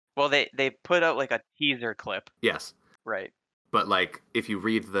 Well, they put out like a teaser clip. Yes. Right. But like if you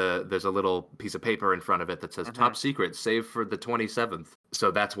read there's a little piece of paper in front of it that says Mhm. top secret, save for the 27th.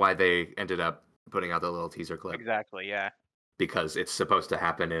 So that's why they ended up putting out the little teaser clip Exactly. Yeah. because it's supposed to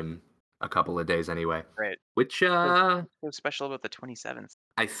happen in a couple of days anyway. Right. Which What's special about the 27th?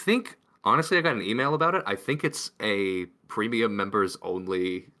 I think honestly I got an email about it. I think it's a premium members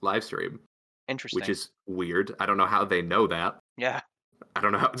only live stream, which Interesting. is weird. I don't know how they know that. Yeah. I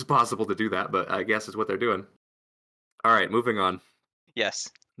don't know how it's possible to do that, but I guess it's what they're doing. All right, moving on. Yes.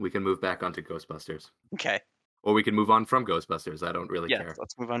 We can move back onto Ghostbusters. Okay. Or we can move on from Ghostbusters. I don't really Yes. care.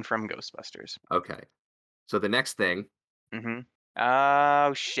 Let's move on from Ghostbusters. Okay. So the next thing, Mhm.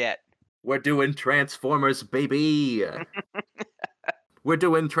 Oh shit. we're doing Transformers, baby. We're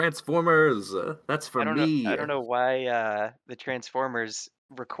doing Transformers. That's for I me. don't know why the Transformers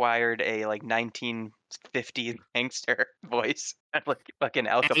required a like 1950s gangster voice, like fucking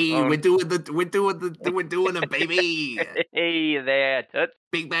Al Hey, Capone. we're doing a baby. Hey there, toots.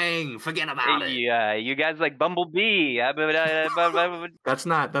 Big Bang. Forget about it. Hey, you guys like Bumblebee? That's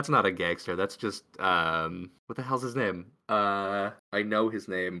not a gangster. That's just what the hell's his name? I know his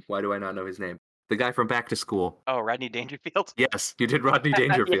name. Why do I not know his name? The guy from Back to School. Oh, Rodney Dangerfield. Yes, you did Rodney Yeah, I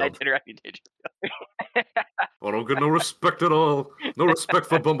Dangerfield. did Rodney Dangerfield. I don't get no respect at all. No respect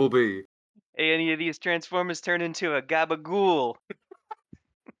for Bumblebee. Hey, any of these Transformers turn into a gabagool?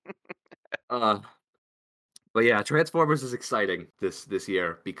 Uh, but yeah, Transformers is exciting this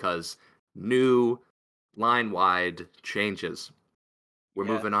year because new line-wide changes. We're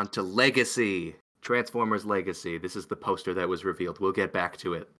Yes. moving on to Legacy. Transformers Legacy. This is the poster that was revealed. We'll get back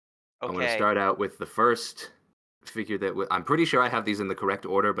to it. I'm going to Okay. start out with the first figure I'm pretty sure I have these in the correct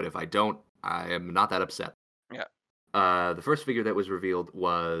order, but if I don't, I am not that upset. Yeah. The first figure that was revealed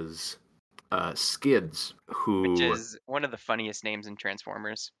was Skids, Which who is one of the funniest names in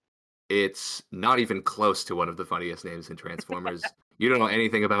Transformers. it's not even close to one of the funniest names in Transformers. You don't know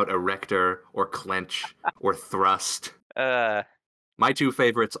anything about Erector or Clench or Thrust. Uh, My two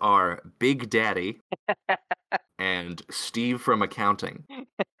favorites are Big Daddy and Steve from Accounting.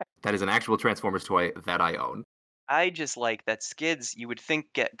 That is an actual Transformers toy that I own. I just like that Skids, you would think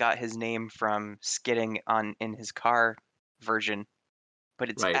got his name from skidding on in his car version, but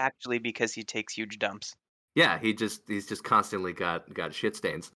it's Right. actually because he takes huge dumps. Yeah, he's just constantly got shit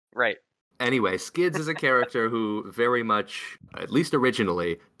stains. Right. Anyway, Skids is a character who very much, at least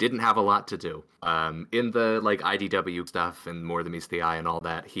originally, didn't have a lot to do. In the like IDW stuff and More Than Meets the Eye and all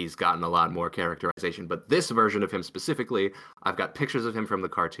that, he's gotten a lot more characterization. But this version of him specifically, I've got pictures of him from the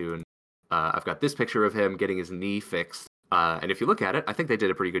cartoon. I've got this picture of him getting his knee fixed. And if you look at it, I think they did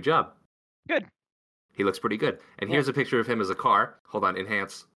a pretty good job. Good. He looks pretty good. And Yeah. here's a picture of him as a car. Hold on,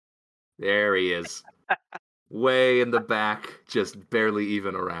 enhance. There he is. Way in the back, just barely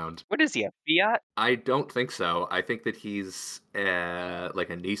even around. What is he, a Fiat? I don't think so. I think that he's like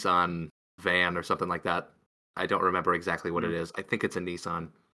a Nissan van or something like that. I don't remember exactly what it is. I think it's a Nissan.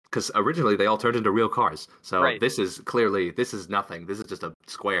 Because originally they all turned into real cars. So Right. this is nothing. This is just a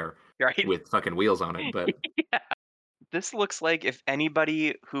square Right. with fucking wheels on it. But Yeah. This looks like if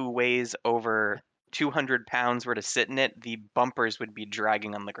anybody who weighs over 200 pounds were to sit in it, the bumpers would be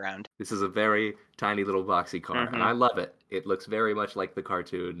dragging on the ground. this is a very tiny little boxy car. And I love it. It looks very much like the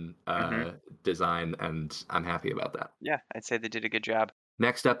cartoon design. And I'm happy about that. Yeah, I'd say they did a good job.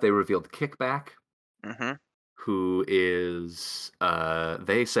 Next up, they revealed Kickback, Mm-hmm. who is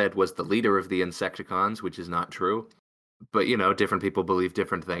they said was the leader of the Insecticons, which is not true. But you know, different people believe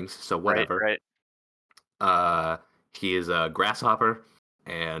different things, so whatever. Right. He is a grasshopper,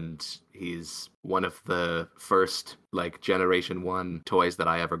 and he's one of the first like Generation 1 toys that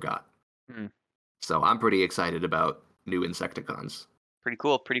I ever got. So I'm pretty excited about new Insecticons. Pretty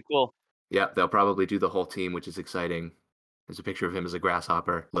cool. Pretty cool. Yeah, they'll probably do the whole team, which is exciting. There's a picture of him as a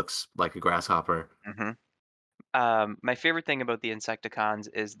grasshopper. Looks like a grasshopper. My favorite thing about the Insecticons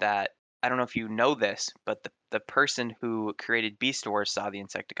is that I don't know if you know this, but the person who created Beast Wars saw the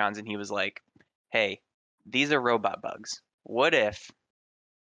Insecticons and he was like, "Hey, these are robot bugs. What if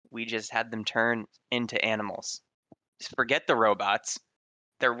we just had them turn into animals? Just forget the robots.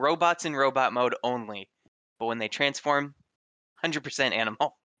 They're robots in robot mode only. But when they transform, 100%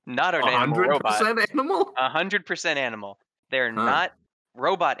 animal, not an animal robot. 100% animal? 100% animal. They're not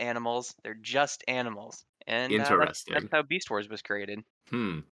robot animals. They're just animals." And that's Interesting. how Beast Wars was created.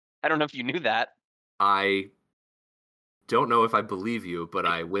 Hmm. I don't know if you knew that. I don't know if I believe you, but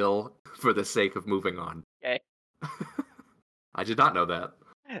I will for the sake of moving on. Okay. I did not know that.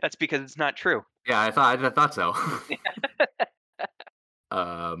 That's because it's not true. Yeah, I thought so.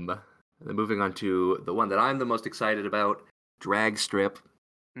 Then moving on to the one that I'm the most excited about, Dragstrip.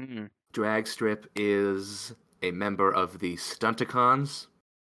 Dragstrip is a member of the Stunticons.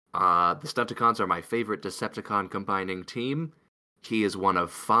 The Stunticons are my favorite Decepticon combining team. He is one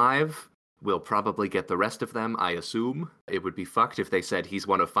of 5. We'll probably get the rest of them, I assume. It would be fucked if they said he's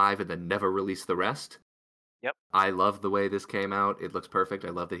one of 5 and then never release the rest. Yep. I love the way this came out. It looks perfect. I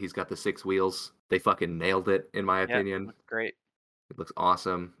love that he's got the 6 wheels. They fucking nailed it, in my opinion. It looks great. It looks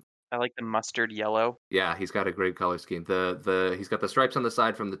awesome. I like the mustard yellow. Yeah, he's got a great color scheme. He's got the stripes on the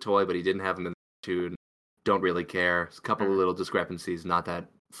side from the toy, but he didn't have them in the cartoon. Don't really care. There's a couple of little discrepancies. Not that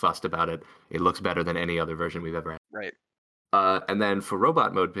fussed about it. It looks better than any other version we've ever had. Right. And then for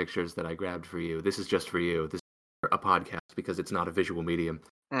robot mode pictures that I grabbed for you, this is just for you. This is a podcast because it's not a visual medium.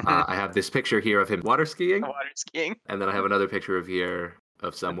 I have this picture here of him water skiing. Water skiing. And then I have another picture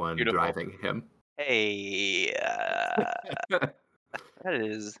of someone driving him. Hey, that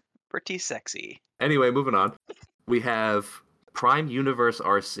is pretty sexy. Anyway, moving on. We have Prime Universe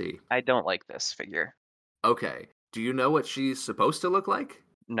RC. I don't like this figure. Okay. Do you know what she's supposed to look like?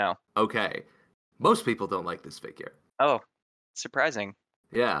 No. Okay. Most people don't like this figure. Oh, surprising.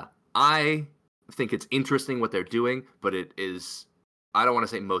 Yeah. I think it's interesting what they're doing, but it is... I don't want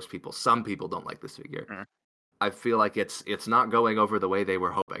to say most people. Some people don't like this figure. I feel like it's not going over the way they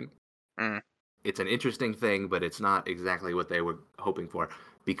were hoping. It's an interesting thing, but it's not exactly what they were hoping for,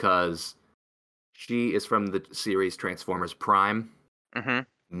 because she is from the series Transformers Prime,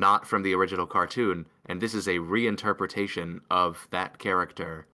 not from the original cartoon, and this is a reinterpretation of that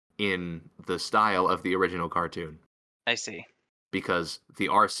character in the style of the original cartoon. I see. because the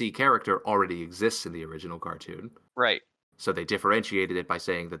RC character already exists in the original cartoon. Right. So they differentiated it by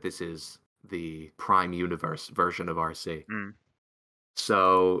saying that this is the Prime Universe version of RC. Mm.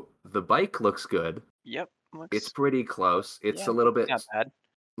 So the bike looks good. Yep. It's Looks. pretty close. It's Yeah. a little Not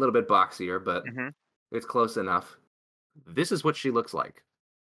bit bad. boxier, but Hmm. it's close enough. This is what she looks like.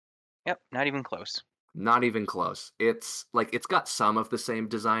 Yep. Not even close. Not even close. It's like it's got some of the same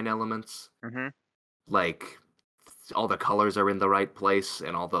design elements. Hmm. Like all the colors are in the right place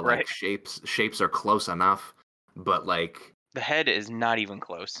and all the like Right. shapes are close enough, but The head is not even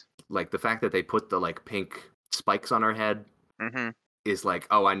close. the fact that they put the like pink spikes on her head Hmm. is like,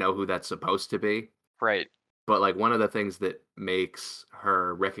 oh, I know who that's supposed to be. Right. But like one of the things that makes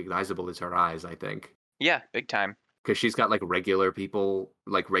her recognizable is her eyes, I think. Yeah. Big time. Because she's got like regular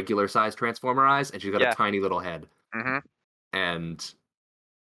size Transformer eyes, and she's got a Yeah. tiny little head. Hmm. And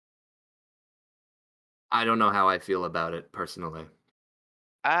I don't know how I feel about it personally.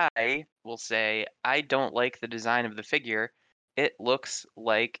 I will say I don't like the design of the figure. It looks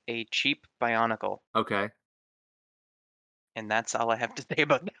like a cheap Bionicle, Okay. and that's all I have to say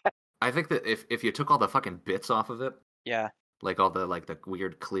about that. I think that if you took all the fucking bits off of it, Yeah. like all the like the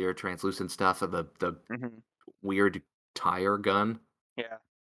weird clear translucent stuff and the Hmm. weird tire gun, Yeah.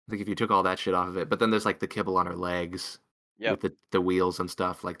 I think if you took all that shit off of it, but then there's like the kibble on her legs Yep. with the wheels and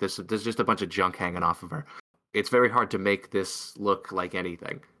stuff. Like there's just a bunch of junk hanging off of her. It's very hard to make this look like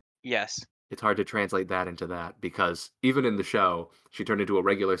anything. Yes. It's hard to translate that into that because even in the show, she turned into a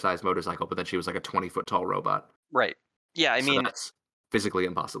regular sized motorcycle, but then she was like a 20-foot tall robot. Right. Yeah. I So mean, that's physically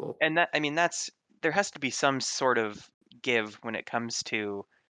impossible. and that I mean that's there has to be some sort of give when it comes to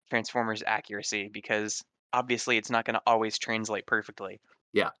Transformers accuracy because obviously it's not going to always translate perfectly.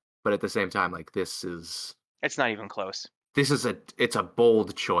 Yeah. But at the same time, like It's not even close. it's a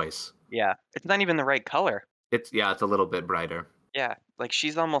bold choice. Yeah. It's not even the right color. It's a little bit brighter. Yeah. Like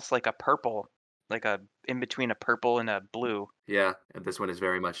she's almost like a purple, like a in between a purple and a blue. Yeah, and this one is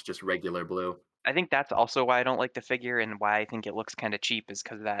very much just regular blue. I think that's also why I don't like the figure and why I think it looks kind of cheap is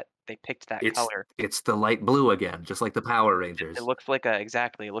because that they picked that It's color. it's the light blue again, just like the Power It Rangers. looks like a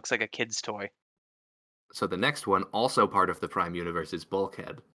exactly. It looks like a kid's toy. So the next one, also part of the Prime universe, is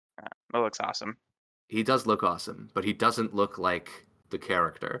Bulkhead. It looks awesome. He does look awesome, but he doesn't look like the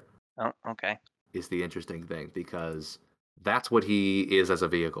character, Oh, okay. is the interesting thing, because that's what he is as a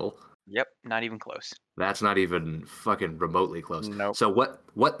vehicle. Yep, not even close. That's not even fucking remotely close. Nope. So what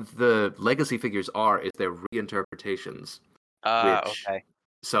the legacy figures are is they're reinterpretations, which Okay.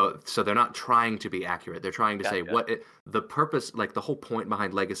 so they're not trying to be accurate. They're trying to say Gotcha. the purpose, like the whole point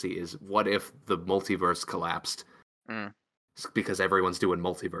behind Legacy is what if the multiverse collapsed Mm, because everyone's doing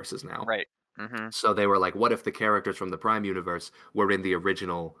multiverses now. right. Mm-hmm. So they were like, what if the characters from the Prime universe were in the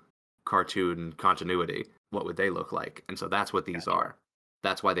original cartoon continuity? What would they look like? And so that's what these Gotcha. are.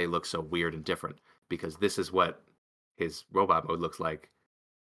 That's why they look so weird and different, because this is what his robot mode looks like,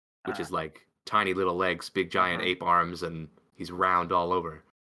 which is like tiny little legs, big giant Mhm. ape arms, and he's round all over.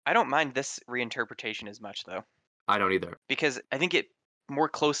 I don't mind this reinterpretation as much though, I don't either. because I think it more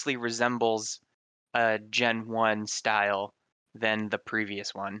closely resembles a Gen 1 style than the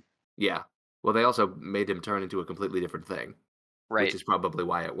previous one. Yeah. Well, they also made him turn into a completely different thing, which Right. is probably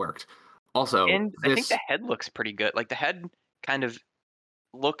why it worked. Also, And I think the head looks pretty good. Like the head kind of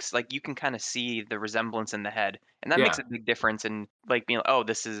looks like you can kind of see the resemblance in the head. And that makes yeah. a big difference in like being, oh,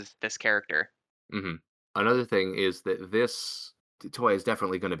 this is this character. hmm Another thing is that this toy is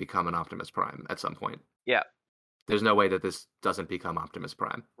definitely going to become an Optimus Prime at some point. Yeah. There's no way that this doesn't become Optimus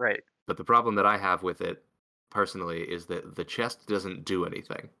Prime. Right. But the problem that I have with it personally is that the chest doesn't do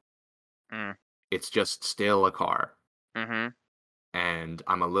anything. Mm. It's just still a car. Mm-hmm. And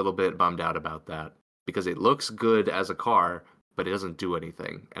I'm a little bit bummed out about that because it looks good as a car, but it doesn't do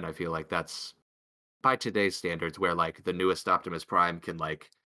anything. And I feel like that's by today's standards where like the newest Optimus Prime can like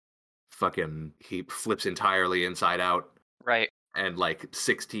fucking he flips entirely inside out Right. and like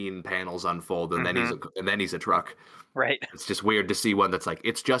 16 panels unfold and Mm-hmm. then he's a truck. Right. It's just weird to see one that's like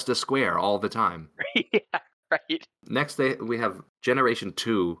it's just a square all the time. Yeah. Right. Next we have Generation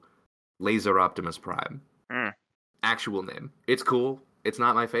 2 Laser Optimus Prime. Mm. Actual name. It's cool. It's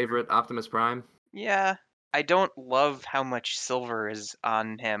not my favorite Optimus Prime. Yeah. I don't love how much silver is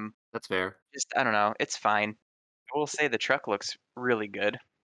on him. That's fair. Just I don't know. It's fine. I will say the truck looks really good.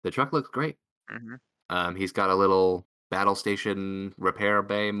 The truck looks great. Mhm. He's got a little battle station repair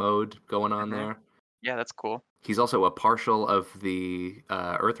bay mode going on Mhm. there. Yeah, that's cool. He's also a partial of the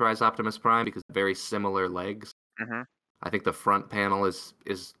Earthrise Optimus Prime because very similar legs. Mhm. I think the front panel is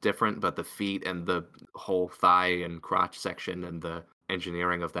different, but the feet and the whole thigh and crotch section and the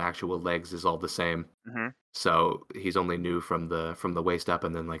engineering of the actual legs is all the same. Mhm. So he's only new from the waist up,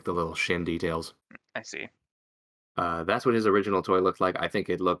 and then like the little shin details. I see. That's what his original toy looked like. I think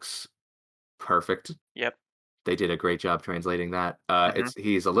it looks perfect. Yep. They did a great job translating that. Mhm.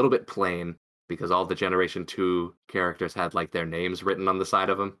 He's a little bit plain because all the Generation 2 characters had like their names written on the side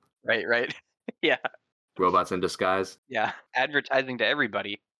of them. Right, right. Yeah, Robots in disguise. yeah. Advertising to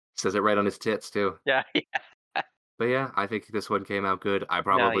everybody. Says it right on his tits too. Yeah, yeah. But yeah, I think this one came out good. I No,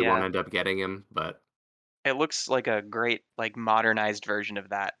 probably won't yeah. end up getting him, but It looks like a great, like, modernized version of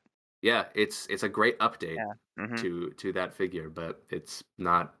that. yeah, it's a great update Yeah. Mhm. to that figure, but it's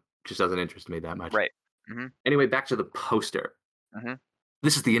not just doesn't interest me that much. Right. Mhm. Anyway, back to the poster. Mhm.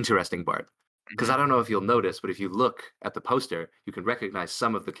 This is the interesting part. Because I Mhm. don't know if you'll notice, but if you look at the poster, you can recognize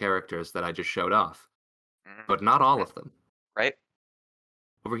some of the characters that I just showed off, Mhm. but not all Mhm. of them. Right?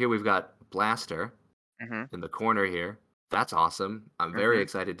 Over here, we've got Blaster Mhm. in the corner here. That's awesome. I'm very Mhm.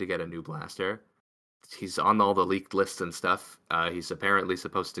 excited to get a new Blaster. He's on all the leaked lists and stuff. He's apparently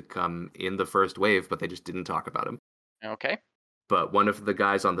supposed to come in the first wave, but they just didn't talk about him. Okay. But one of the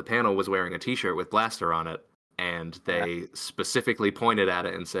guys on the panel was wearing a T-shirt with Blaster on it, and Yeah. they specifically pointed at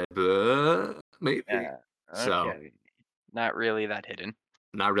it and said, maybe." Yeah. So Okay. Not really that hidden.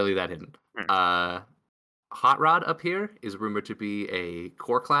 not really that hidden. Hmm. Uh, Hot Rod up here is rumored to be a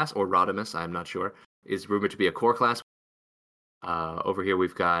core class, or Rodimus, I'm not sure, is rumored to be a core class. Over here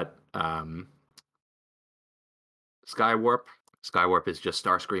we've got Skywarp. Skywarp is just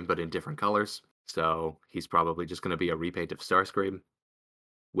Starscream, but in different colors. So he's probably just going to be a repaint of Starscream,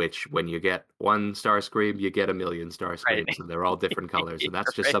 which when you get one Starscream, you get a million Right. Starscreams, and they're all different colors. And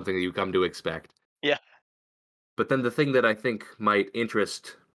that's just Right. something that you come to expect. Yeah. But then the thing that I think might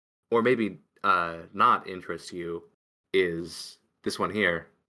interest, or maybe not interest you, is this one here.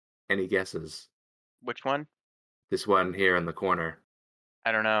 Any guesses? Which one? This one here in the corner.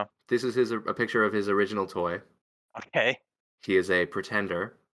 I don't know. This is a picture of his original toy. Okay. He is a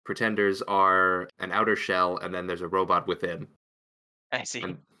pretender. Pretenders are an outer shell, and then there's a robot within, I see.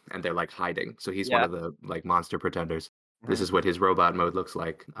 and they're like hiding. So he's one Yeah. of the like monster pretenders. This Mhm. is what his robot mode looks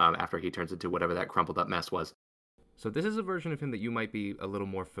like after he turns into whatever that crumpled up mess was. So this is a version of him that you might be a little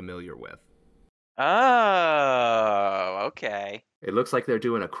more familiar with. Oh, okay. It looks like they're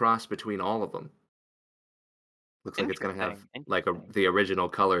doing a cross between all of them. Looks like it's gonna have Interesting. like Interesting. the original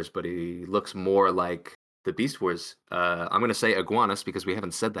colors, but he looks more like the Beast Wars. I'm gonna say Iguanus because we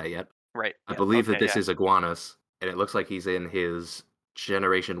haven't said that yet. Right. I Yep. believe that Okay. this Yeah. is Iguanus, and it looks like he's in his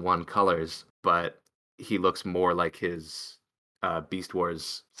Generation 1 colors, but he looks more like his Beast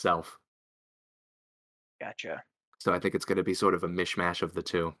Wars self. Gotcha. So I think it's going to be sort of a mishmash of the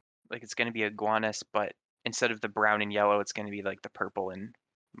two. Like it's gonna be iguanas, but instead of the brown and yellow, it's gonna be like the purple and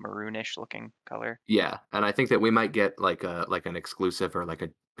maroonish looking color. Yeah, and I think that we might get like an exclusive or like a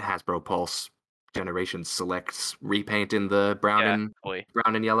Hasbro Pulse Generation Selects repaint in the Yeah. Totally.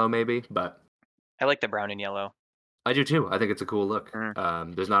 brown and yellow maybe, but I like the brown and yellow. I do too. I think it's a cool look.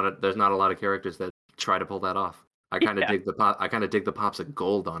 Mm. There's not a lot of characters that try to pull that off. Yeah. I kind of dig the pops of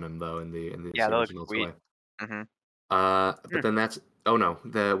gold on him though in this Yeah. That looks original sweet. toy. Mhm. But Mm. then that's oh no,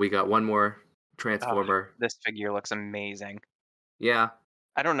 we got one more Oh, Transformer. this figure looks amazing. Yeah,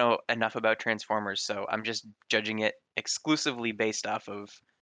 I don't know enough about Transformers, so I'm just judging it exclusively based off of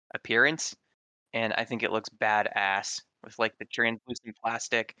appearance, and I think it looks badass with like the translucent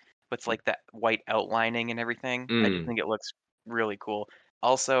plastic, with like that white outlining and everything. I just mm, think it looks really cool.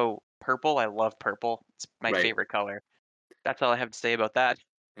 Also, purple, I love purple. It's my right. favorite color. That's all I have to say about that.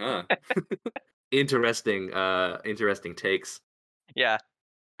 Huh. Interesting. Interesting takes. Yeah,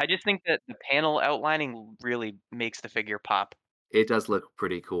 I just think that the panel outlining really makes the figure pop. It does look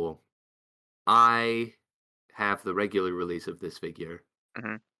pretty cool. I have the regular release of this figure,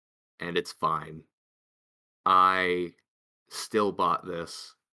 Mhm. and it's fine. I still bought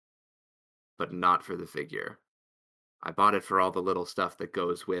this, but not for the figure. I bought it for all the little stuff that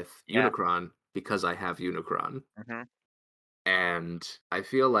goes with Yeah. Unicron because I have Unicron. Mhm. And I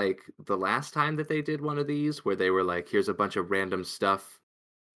feel like the last time that they did one of these, where they were like, here's a bunch of random stuff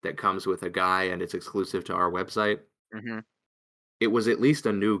that comes with a guy and it's exclusive to our website, Mhm. it was at least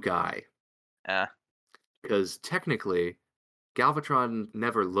a new guy. Yeah, Because technically, Galvatron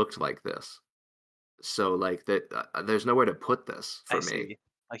never looked like this. So, like, there's nowhere to put this I for me. see.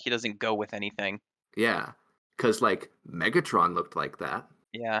 Like, he doesn't go with anything. Yeah. Because, like, Megatron looked like that.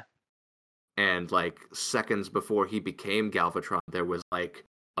 Yeah. And, like, seconds before he became Galvatron, there was, like,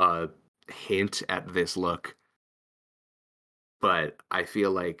 a hint at this look. But I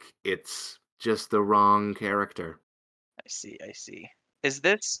feel like it's just the wrong character. I see, I see. Is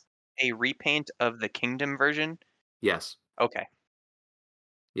this a repaint of the Kingdom version? Yes. Okay.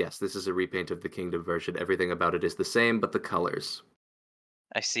 Yes, this is a repaint of the Kingdom version. Everything about it is the same, but the colors.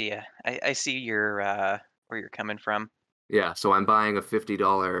 I see. I see your where you're coming from. Yeah, so I'm buying a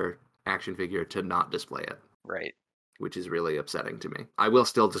 $50 action figure to not display it, Right. which is really upsetting to me. I will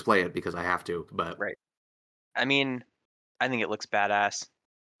still display it because I have to, but Right. I mean, I think it looks badass.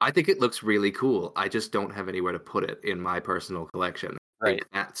 I think it looks really cool. I just don't have anywhere to put it in my personal collection. I Right.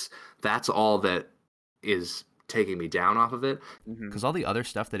 think that's all that is taking me down off of it. Hmm. Because all the other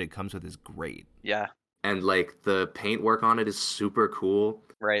stuff that it comes with is great. Yeah. And like the paint work on it is super cool.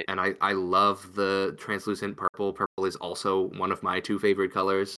 Right. And I love the translucent purple. Purple is also one of my two favorite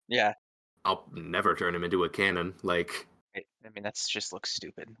colors. Yeah. I'll never turn him into a cannon. Like, I mean, that's just looks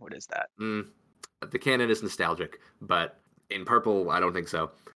stupid. What is that? the cannon is nostalgic, but in purple, I don't think so.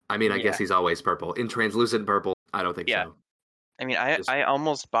 I mean, I Yeah. guess he's always purple. In translucent purple, I don't think Yeah. so. I mean, I Just I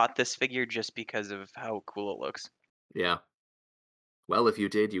almost bought this figure just because of how cool it looks. yeah. Well, if you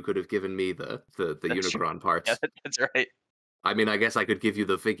did, you could have given me the That's true. Unicron Yeah, parts. that's right. I mean, I guess I could give you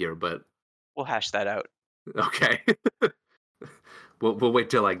the figure, but We'll hash that out. okay. We'll wait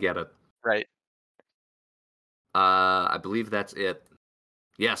till I get it. Right. I believe that's it.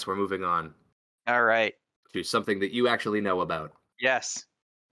 Yes, we're moving on All right. to something that you actually know about. Yes.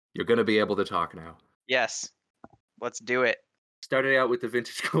 You're gonna be able to talk now. Yes. Let's do it. Started out with the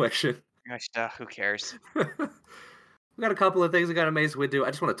vintage collection. Gosh, who cares? We got a couple of things. We got a Mace Windu. I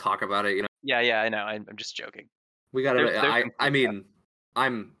just want to talk about it. Yeah, yeah, I know. I'm just joking. We got There's a. some I cool stuff. mean,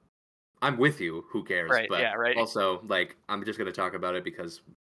 I'm I'm with you. Who cares? Right. But Yeah. Right. also, like, I'm just gonna talk about it because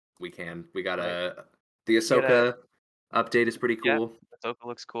we can. We got Right. the You gotta. Ahsoka update is pretty Yeah. cool. Ahsoka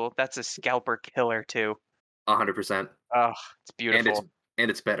looks cool. That's a scalper killer too. 100%, Oh, it's and beautiful.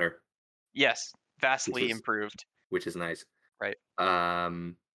 it's better, Yes, which vastly is improved. nice. Right.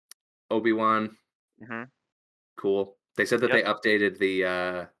 Um, Obi-Wan, Hmm. cool. They said that Yep. they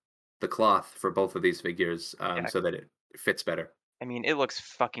updated the cloth for both of these figures Yeah. so that it fits better. I mean, it looks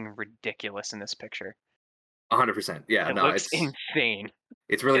fucking ridiculous in this picture. 100%. Yeah, It no, looks insane.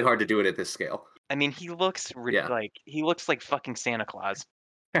 it's really It, hard to do it at this scale. I mean, he looks Yeah. like he looks like fucking Santa Claus.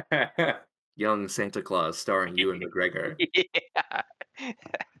 Young Santa Claus starring Ewan McGregor. Yeah.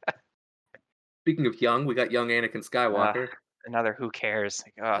 Speaking of young, we got young Anakin Uh, Skywalker. another who cares?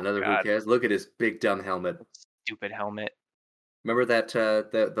 Like, oh Another who god, cares. Look at his big dumb helmet. stupid helmet. Remember that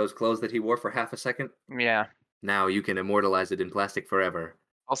those clothes that he wore for half a second? Yeah. Now you can immortalize it in plastic forever.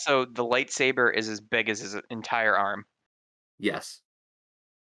 Also, the lightsaber is as big as his entire arm. Yes.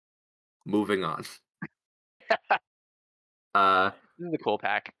 Moving on. Uh, This is a cool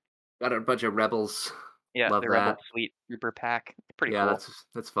pack. got a bunch of rebels. Yeah, Love the that. Rebel Fleet Trooper pack. Pretty Yeah, cool.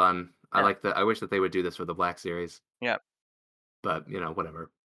 that's fun. I Yeah. like that. I wish that they would do this for the Black Series, Yeah. but whatever.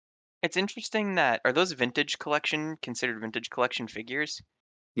 It's interesting that are those vintage collection considered vintage collection figures?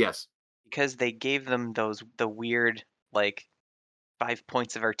 Yes, Because they gave them the weird like 5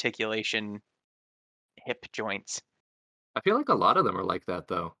 points of articulation hip joints. I feel like a lot of them are like that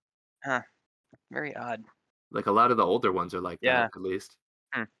though. Huh, very odd. Like a lot of the older ones are like that, Yeah. at least.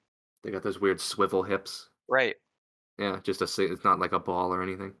 Hmm. They got those weird swivel hips. Right, Yeah, it's not like a ball or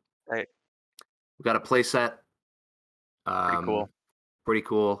anything. right. We got a play set. Pretty cool. Pretty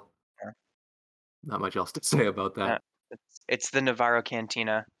cool. Yeah. Not much else to say about Yeah. that. It's the Navarro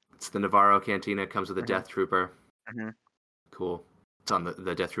Cantina. It's the Navarro Cantina. Comes with a Mhm, Death Trooper. mhm. Cool. It's on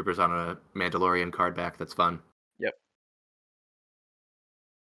the Death Trooper's on a Mandalorian card back. That's fun. Yep.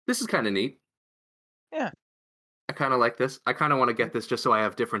 This is kind of neat. Yeah. I kind of like this. I kind of want to get this just so I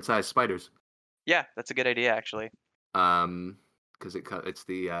have different size spiders. Yeah, that's a good idea actually. Because it's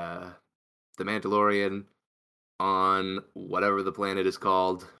the Mandalorian on whatever the planet is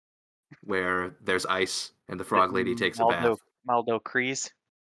called, where there's ice and the frog lady takes a bath. Maldo Kreese?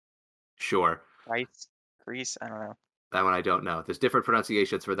 Sure. Kreese? Kreese? I don't know. That one I don't know. There's different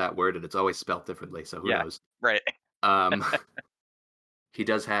pronunciations for that word, and it's always spelt differently, so who Yeah. knows? Right. Um, he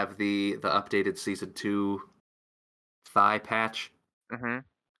does have the updated season 2 thigh patch, Mhm.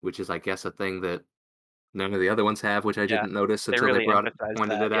 which is, I guess, a thing that none of the other ones have, which I Yeah. didn't notice They until they really emphasized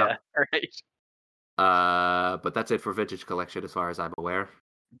pointed that, it yeah. out. Right. But that's it for vintage collection, as far as I'm aware.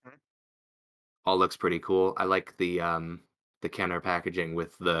 Mhm. All looks pretty cool. I like the Kenner packaging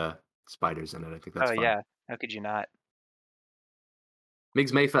with the spiders in it. I think that's Oh, fun. yeah. How could you not?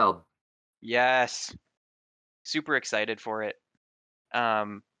 Migs Mayfeld. Yes. Super excited for it.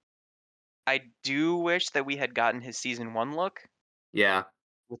 Um, I do wish that we had gotten his season 1 look Yeah.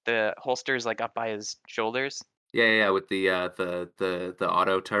 with the holsters, like, up by his shoulders. Yeah, with the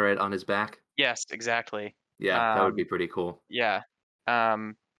auto turret on his back. Yes, exactly. Yeah, that would be pretty cool. Yeah.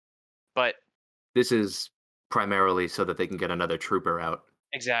 Um, but This is primarily so that they can get another trooper out.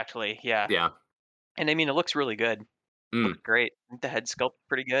 Exactly. Yeah. Yeah. And I mean, it looks really good. Mm. Looks great. The head sculpt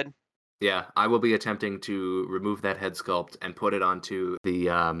pretty good. Yeah, I will be attempting to remove that head sculpt and put it onto the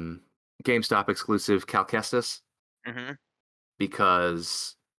GameStop exclusive Cal Kestis Hmm.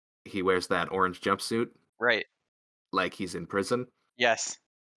 because he wears that orange jumpsuit Right. like he's in prison. Yes.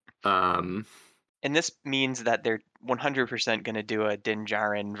 Um, And this means that they're 100% going to do a Din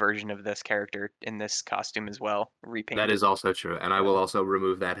Djarin version of this character in this costume as well, that repainted. is also true, and I will So, also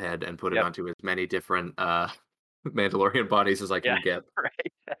remove that head and put it yep. onto as many different Mandalorian bodies as I Yeah. can get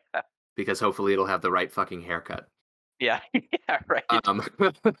Right. because hopefully it'll have the right fucking haircut. Yeah. Yeah. Right. Um,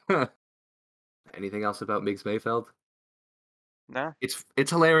 anything else about Migs Mayfeld? No, It's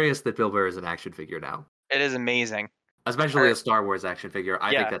hilarious that Bill Burr is an action figure now. it is amazing. Especially a Star Wars action figure. I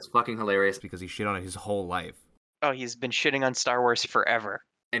think Yeah. that's fucking hilarious. because he shit on it his whole life. Oh, he's been shitting on Star Wars forever.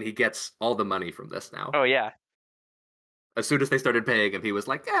 And he gets all the money from this now. Oh, yeah. As soon as they started paying him, he was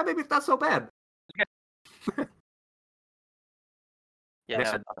like, yeah, maybe it's not so bad. Yeah.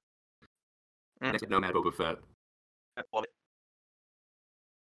 Next, No, Mm. next Nomad Boba Fett. love it.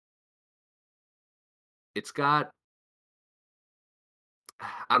 It's got, I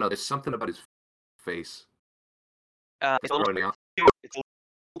don't know, there's something about his face. It's It's a little throwing me off. it's a little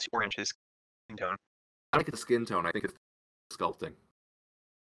too orange, his skin tone. I like the skin tone. I think it's sculpting.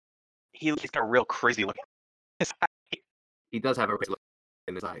 He's got a real crazy look. He does have a great look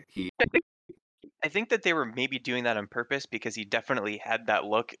in his eye. I think that they were maybe doing that on purpose because he definitely had that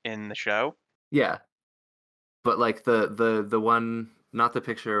look in the show. Yeah. But like the one, not the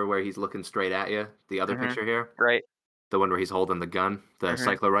picture where he's looking straight at you, the other Mhm. picture here, Right. the one where he's holding the gun, the Mhm.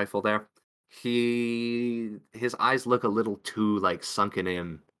 cycler rifle there. His eyes look a little too like sunken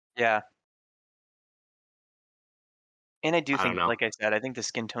in. Yeah. And I do I don't think, know. like I said, I think the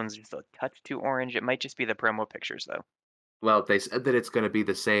skin tone's just a touch too orange. It might just be the promo pictures, though. Well, they said that it's going to be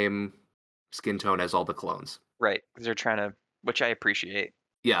the same skin tone as all the clones. Right. Because they're trying to, which I appreciate.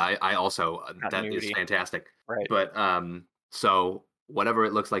 Yeah, I also that is Continuity. fantastic. Right. But so whatever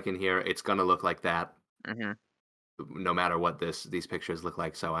it looks like in here, it's gonna look like that, Hmm. no matter what these pictures look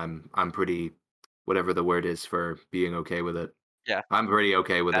like. So I'm pretty, whatever the word is for being okay with it. Yeah. I'm pretty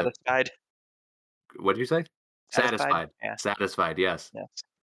okay with it. Satisfied. What did you say? Satisfied. Yeah. Satisfied. Yes. Yes.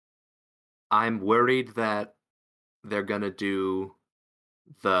 I'm worried that they're gonna do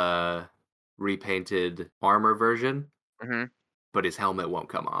the repainted armor version, Hmm. but his helmet won't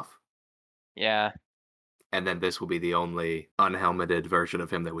come off. Yeah. And then this will be the only unhelmeted version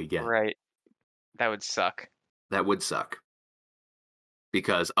of him that we get. Right. That would suck. That would suck.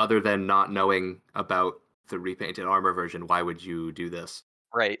 Because other than not knowing about the repainted armor version, why would you do this?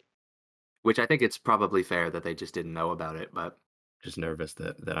 Right. Which I think it's probably fair that they just didn't know about it, but just nervous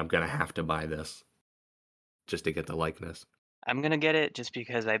that I'm gonna have to buy this just to get the likeness. I'm gonna get it just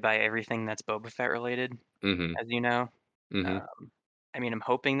because I buy everything that's Boba Fett related, Mm-hmm. as you know. Mm-hmm. I mean, I'm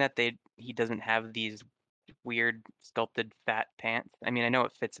hoping that he doesn't have these weird sculpted fat pants. I mean, I know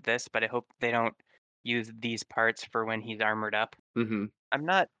it fits this, but I hope they don't use these parts for when he's armored up. Mm-hmm. I'm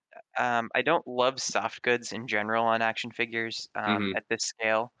not. I don't love soft goods in general on action figures Mm-hmm. at this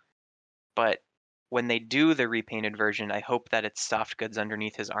scale, but when they do the repainted version, I hope that it's soft goods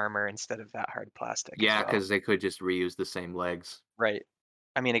underneath his armor instead of that hard plastic as Yeah, well. because they could just reuse the same legs. Right.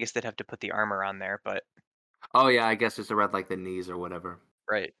 I mean, I guess they'd have to put the armor on there, but Oh yeah, I guess just around like the knees or whatever.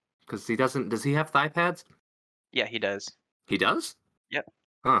 right. Because he doesn't. Does he have thigh pads? Yeah, he does. He does. Yep.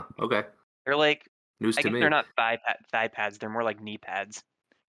 Huh. Okay. They're like, News I to guess me. they're not thigh pads. They're more like knee pads.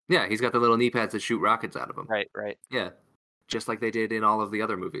 Yeah, he's got the little knee pads that shoot rockets out of him. Right. Right. Yeah, just like they did in all of the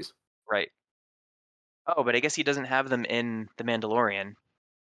other movies. Right. Oh, but I guess he doesn't have them in The Mandalorian.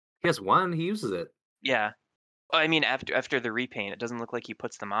 He has one. He uses it. Yeah. Well, I mean, after the repaint, it doesn't look like he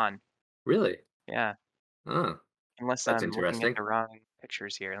puts them on. Really? Yeah. Oh, Unless that's I'm looking at interesting. the wrong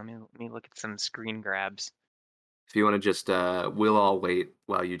pictures here. Let me look at some screen grabs. If you want to just, we'll all wait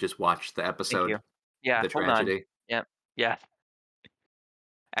while you just watch the Thank episode, you. Yeah, The hold on. Tragedy. Yep. Yeah.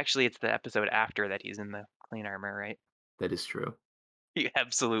 Actually, it's the episode after that he's in the clean armor, right? That is true. You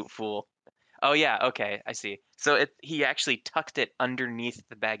absolute fool. Oh yeah, okay, I see. So he actually tucked it underneath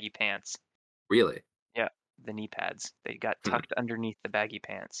the baggy pants. Really? Yeah, the knee pads. They got Hmm. tucked underneath the baggy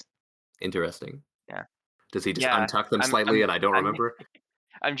pants. Interesting. Yeah. Does he just Yeah, untuck them I'm slightly and I don't I'm remember?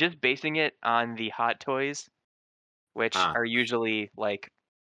 I'm just basing it on the Hot Toys, which Ah, are usually like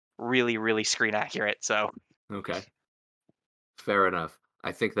really, really screen accurate. So okay. Fair enough.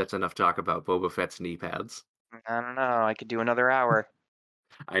 I think that's enough talk about Boba Fett's knee pads. I don't know. I could do another hour.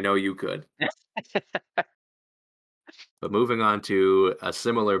 I know you could. But moving on to a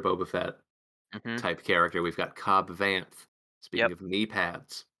similar Boba Fett Hmm. type character, we've got Cobb Vanth. Speaking Yep. of knee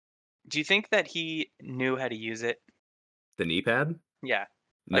pads, Do you think that he knew how to use it? the knee pad? Yeah.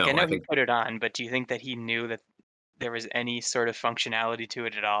 Like, I No, know I he think put it on, but do you think that he knew that there was any sort of functionality to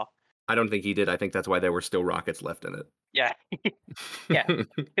it at all? I don't think he did. I think that's why there were still rockets left in Yeah. Yeah. it.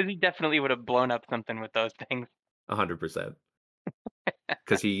 'Cause he definitely would have blown up something with those things. 100%.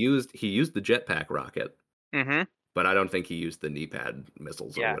 Because he used the jetpack rocket, Mhm. but I don't think he used the knee pad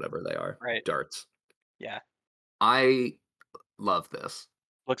missiles or Yeah. whatever they are, Right. darts. Yeah. I love this.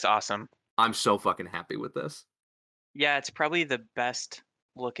 Looks awesome. I'm so fucking happy with this. Yeah, it's probably the best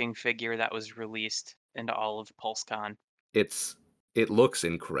looking figure that was released into all of PulseCon. It looks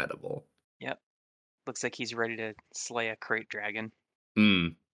incredible. Yep. Looks like he's ready to slay a crate dragon.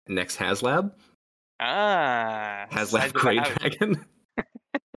 Next HasLab? Ah, size HasLab of a Great house. Dragon?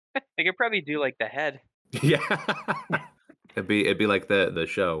 They could probably do like the head. Yeah. It'd be like the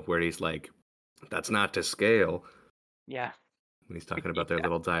show where he's like, that's not to scale. Yeah. When he's talking about their Yeah,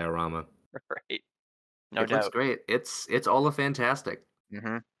 little diorama. right. No It looks doubt. great. It's all a fantastic.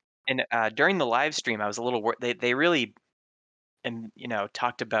 Hmm. And during the live stream, I was a little they really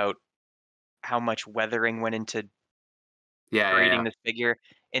talked about how much weathering went into Yeah, yeah, creating yeah. this figure.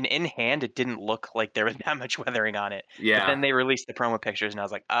 And in hand, it didn't look like there was that much weathering on it. But Yeah. then they released the promo pictures, and I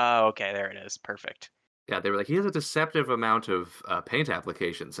was like, oh, okay, there it is, perfect. Yeah, they were like, he has a deceptive amount of paint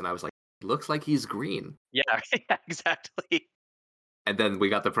applications, and I was like, looks like he's green. Yeah, yeah, exactly. And then we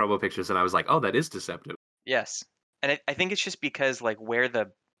got the promo pictures, and I was like, oh, that is deceptive. Yes. And I think it's just because like where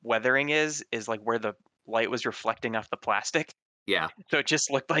the weathering is like where the light was reflecting off the plastic. Yeah, So it just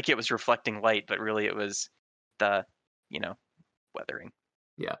looked like it was reflecting light, but really it was the, you know, weathering.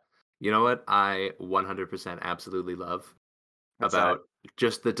 yeah. You know what I 100% absolutely love What's that? about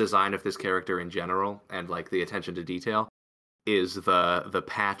just the design of this character in general and like the attention to detail is the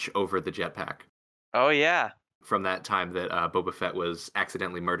patch over the jetpack Oh yeah. from that time that Boba Fett was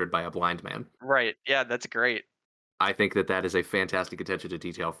accidentally murdered by a blind man. Right. Yeah, that's great. I think that is a fantastic attention to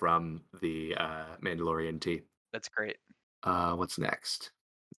detail from the Mandalorian tee. That's great. What's next?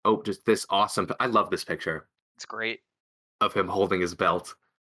 Oh, just this awesome. I love this picture It's great. of him holding his belt.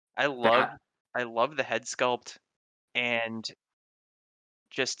 I love That I love the head sculpt, and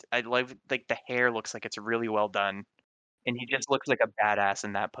just I love like the hair looks like it's really well done, and he just looks like a badass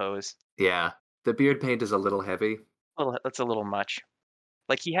in that pose. yeah. The beard paint is a little heavy. That's a little much.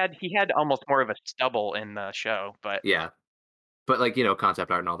 Like he had almost more of a stubble in the show, but Yeah. But like, concept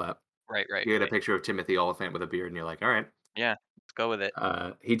art and all that. right, right, You get a right. picture of Timothy Oliphant with a beard and you're like, all right. Yeah, let's go with it.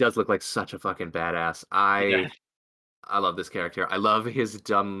 He does look like such a fucking badass. He does. I love this character. I love his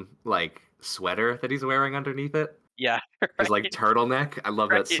dumb like sweater that he's wearing underneath it. Yeah, His like right, turtleneck. I love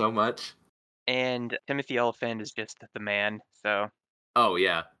that right. so much. And Timothy Oliphant is just the man, so Oh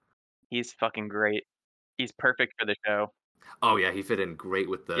yeah. he's fucking great. He's perfect for the show. Oh yeah, he fit in great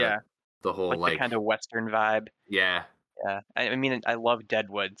with the Yeah, the whole like the kind of Western vibe. yeah. Yeah, I mean, I love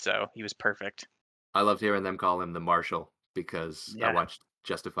Deadwood, so he was perfect. I loved hearing them call him the Marshal because I Yeah, watched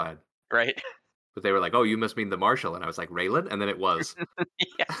Justified. right. But they were like, "Oh, you must mean the Marshal," and I was like, "Raylan," and then it was.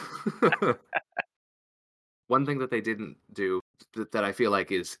 Yeah, One thing that they didn't do that I feel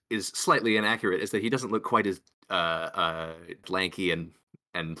like is slightly inaccurate is that he doesn't look quite as lanky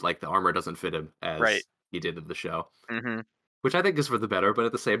and like the armor doesn't fit him right. as he did in the show, Mhm. which I think is for the better. But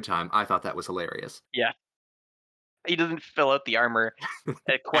at the same time, I thought that was hilarious Yeah, he doesn't fill out the armor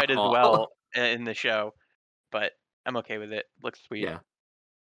at quite as all. well in the show, but I'm okay with it. Looks sweet. Yeah.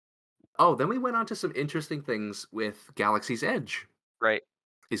 Oh, then we went on to some interesting things with Galaxy's Edge. Right.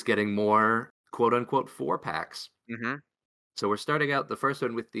 He's getting more quote unquote 4-packs. Mhm. So we're starting out the first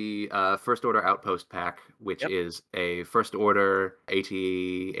one with the First Order Outpost pack, which Yep. is a First Order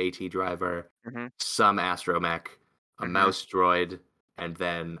AT driver, Mhm. some astromech, a Mhm. mouse droid, and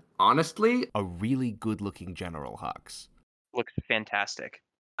then honestly, A really good looking General Hux. Looks fantastic,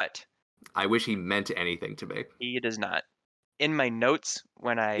 but I wish he meant anything to me. he does not. In my notes,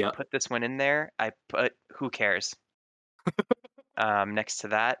 when I Yep. put this one in there, I put "Who cares?" Next to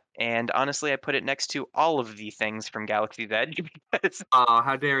that, and honestly, I put it next to all of the things from Galaxy's Edge because Oh,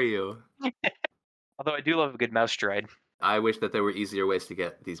 how dare you! although I do love a good mouse droid. I wish that there were easier ways to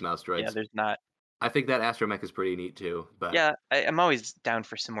get these mouse Yeah, droids. there's not. I think that astromech is pretty neat too, but Yeah, I'm always down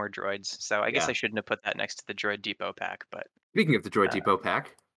for some more droids, so I guess I yeah. shouldn't have put that next to the Droid Depot pack, but Speaking of the Droid uh, Depot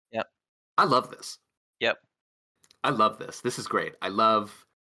pack, yep, I love this. yep, I love this. This is great. I love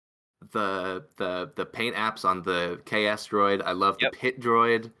the paint apps on the KS droid. I love the yep, pit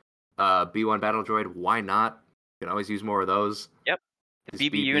droid, B1 battle droid. Why not? You can always use more of those. yep. The This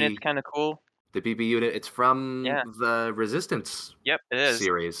BB unit's BB, kind of cool. the BB unit. It's from Yeah, the Resistance yep, it is.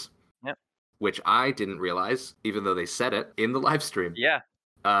 series. Yep, which I didn't realize, even though they said it in the live stream. Yeah.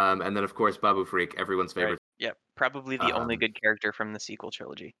 And then, of course, Babu Freak, everyone's favorite. Right. Yep. Probably the only Um, good character from the sequel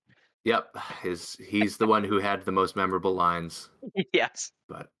trilogy. Yep, he's the one who had the most memorable lines. Yes.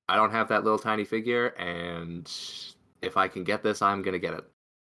 But I don't have that little tiny figure, and if I can get this, I'm gonna get it.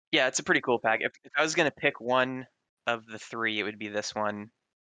 Yeah, it's a pretty cool pack. If I was gonna pick one of the three, it would be this one,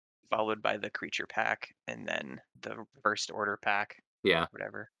 followed by the creature pack, and then the first order pack, Yeah,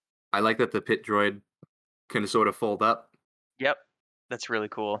 whatever. I like that the pit droid can sort of fold up. Yep. That's really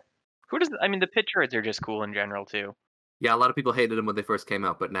cool. Who does I mean the pit droids are just cool in general too. Yeah, a lot of people hated them when they first came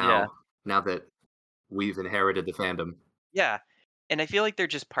out, but Yeah. now that we've inherited the fandom, Yeah. And I feel like they're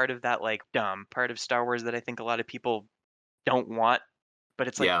just part of that like dumb part of Star Wars that I think a lot of people don't want, but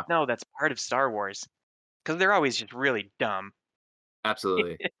it's like, yeah, no, that's part of Star Wars. Because they're always just really dumb.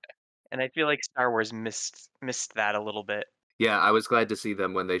 absolutely. And I feel like Star Wars missed that a little bit. Yeah, I was glad to see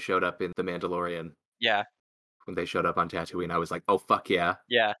them when they showed up in The Mandalorian. Yeah. When they showed up on Tatooine, I was like, oh, fuck yeah.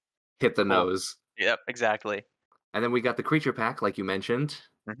 Yeah. Hit the Cool. nose. Yep, exactly. And then we got the creature pack, like you mentioned.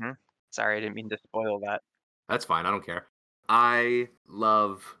 Mhm. Sorry, I didn't mean to spoil that. That's fine, I don't care. I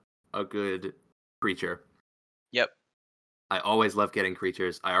love a good creature. Yep. I always love getting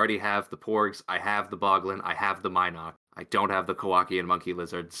creatures. I already have the Porgs, I have the Boglin, I have the Minok. I don't have the Kowakian monkey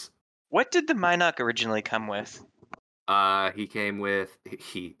lizards. What did the Minok originally come with? It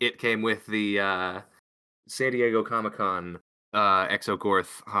came with the San Diego Comic-Con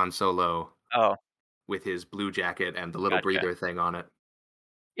Exogorth Han Solo Oh, with his blue jacket and the little gotcha. breather thing on it.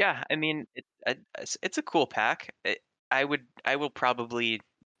 Yeah, I mean, it's a cool pack. I will probably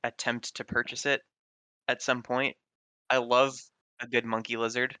attempt to purchase it at some point. I love a good monkey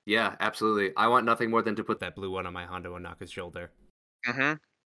lizard. Yeah, absolutely. I want nothing more than to put That blue one on my Hondo Onaka's shoulder. Mhm.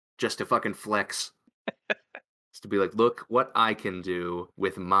 just to fucking flex. Just to be like, look what I can do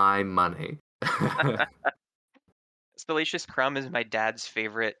with my money. Salacious Crumb is my dad's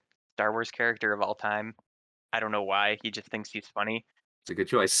favorite Star Wars character of all time. I don't know why. He just thinks he's funny. It's a good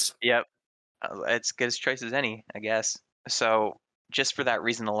choice. Yep. It's good as choice as any, I guess. So just for that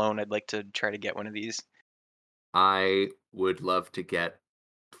reason alone, I'd like to try to get one of these. I would love to get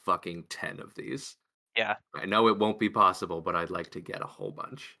fucking 10 of these. Yeah. I know it won't be possible, but I'd like to get a whole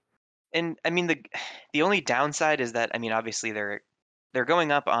bunch. And I mean the only downside is that I mean obviously they're going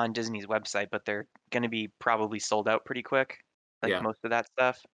up on Disney's website, but they're going to be probably sold out pretty quick, like Yeah. most of that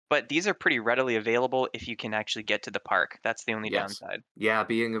stuff. But these are pretty readily available if you can actually get to the park. That's the only Yes. downside. Yeah,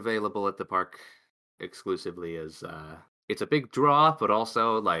 being available at the park exclusively is it's a big draw, but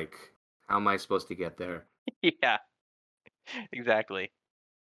also like how am I supposed to get there? Yeah, exactly.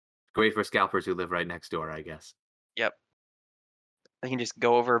 Great for scalpers who live right next door, I guess. Yep. They can just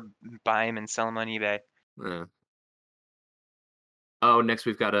go over, buy them, and sell them on eBay. Yeah. Oh, next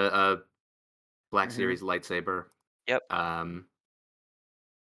we've got a Black Mhm. Series lightsaber. Yep.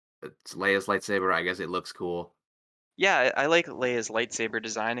 It's Leia's lightsaber. I guess it looks cool. Yeah, I like Leia's lightsaber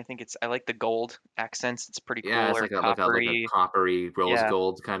design. I like the gold accents. It's pretty Yeah, cool. it's Or like a coppery. coppery rose Yeah.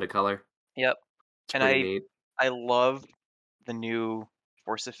 gold kind of color. Yep. It's And pretty neat. I love the new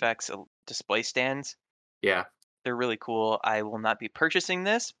Force Effects display stands. Yeah, They're really cool. I will not be purchasing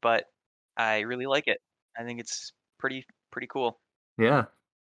this, but I really like it. I think it's pretty cool. yeah.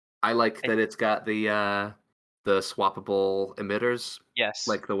 I like I, that it's got the swappable emitters, yes.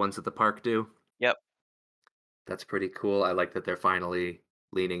 like the ones at the park do. Yep. That's pretty cool. I like that they're finally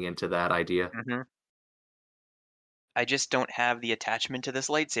leaning into that idea. Hmm. I just don't have the attachment to this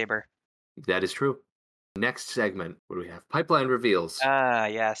lightsaber. That is true. Next segment, what do we have? Pipeline reveals. Ah,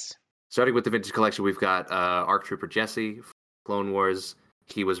 yes. Starting with the vintage collection, we've got ARC Trooper Jesse, Clone Wars.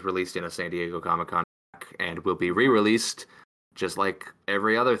 He was released in a San Diego Comic-Con and will be re-released just like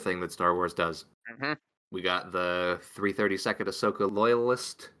every other thing that Star Wars does. Hmm. We got the 332nd Ahsoka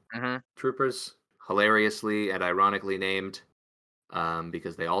Loyalist Hmm. troopers, hilariously and ironically named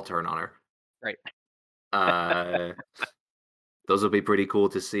because they all turn on her. Right. Uh, those will be pretty cool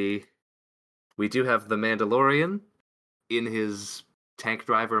to see. We do have the Mandalorian in his tank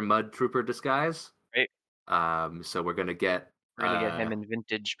driver mud trooper disguise. Right. So we're gonna get We're gonna get him in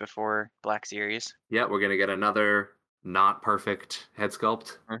vintage before Black Series. yeah, we're gonna get another not perfect head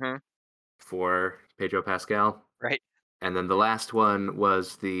sculpt Hmm. for Pedro Pascal. Right. And then the last one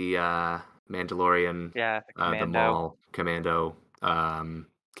was the Mandalorian, Yeah, the the Commando, Maul Commando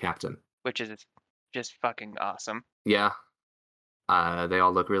captain. which is just fucking awesome. Yeah, they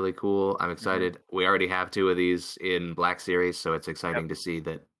all look really cool. I'm Hmm. excited. We already have two of these in Black Series, so it's exciting to see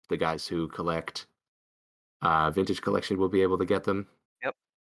that the guys who collect vintage collection will be able to get them. Yep.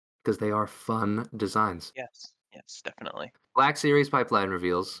 Because they are fun designs. Yes. Yes, definitely. Black Series pipeline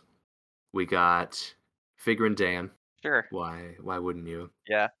reveals. We got Figrin Dan. Sure. Why wouldn't you?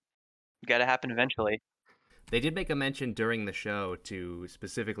 Yeah. Got to happen eventually. They did make a mention during the show to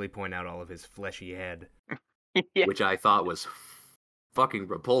specifically point out all of his fleshy head. Yeah. Which I thought was fucking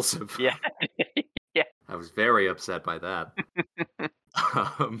repulsive. Yeah. Yeah. I was very upset by that.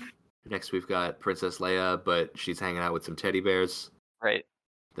 Next, we've got Princess Leia, but she's hanging out with some teddy bears. Right.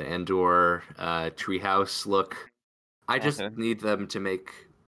 The Endor treehouse look. I just Uh-huh. need them to make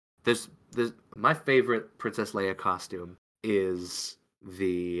this. My favorite Princess Leia costume is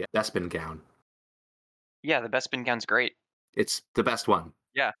the Bespin gown. Yeah, the Bespin gown's great. It's the best one.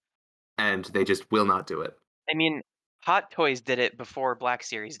 Yeah. And they just will not do it. I mean, Hot Toys did it before Black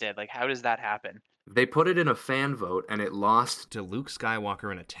Series did. Like, how does that happen? They put it in a fan vote and it lost. To Luke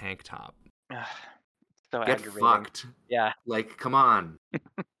Skywalker in a tank top. Ugh, so Get aggravating. fucked. Yeah. Like, come on.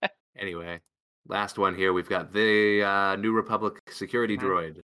 Anyway, last one here. We've got the New Republic security Mhm.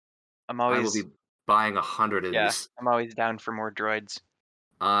 droid. I'm I will always be buying 100 of yeah. these. I'm always down for more droids.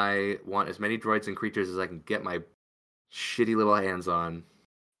 I want as many droids and creatures as I can get my shitty little hands on.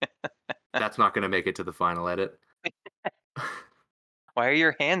 That's not going to make it to the final edit. Why are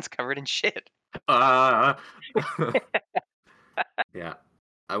your hands covered in shit? Yeah.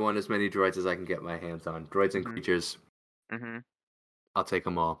 I want as many droids as I can get my hands on. Droids and Mhm. creatures. Mm-hmm. I'll take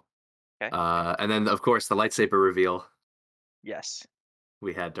them all. Okay. And then, of course, the lightsaber reveal. Yes.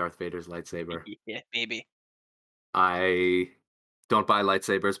 We had Darth Vader's lightsaber. Yeah, maybe. I don't buy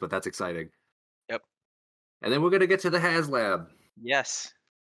lightsabers, but that's exciting. Yep. And then we're going to get to the HasLab. Yes.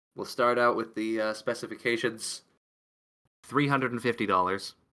 We'll start out with the specifications.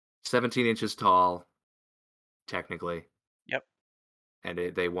 $350, 17 inches tall, technically. Yep.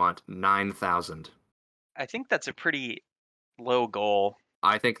 And they want 9,000. I think that's a pretty low goal.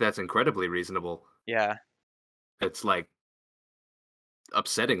 I think that's incredibly reasonable. Yeah. It's like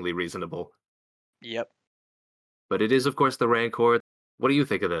upsettingly reasonable. Yep. But it is, of course, the Rancor. What do you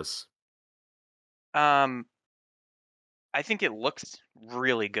think of this? I think it looks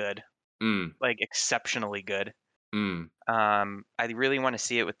really good. Mm, Like exceptionally good. mm, I really want to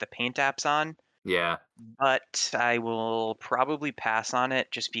see it with the paint apps on, yeah. but I will probably pass on it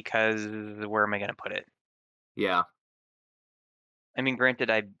just because where am I going to put it? Yeah. I mean,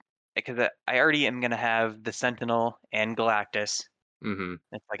 granted, because I already am going to have the Sentinel and Galactus. Mm-hmm.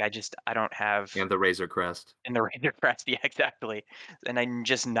 It's like I don't have And the Razor Crest. in the Razor Crest, yeah, exactly. And I'm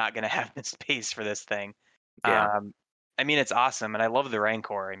just not going to have the space for this thing. Yeah. I mean, it's awesome, and I love the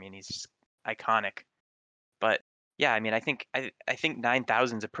Rancor. I mean, he's just iconic. But yeah, I mean, I think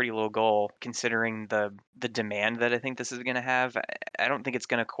 9,000 is a pretty low goal considering the demand that I think this is going to have. I don't think it's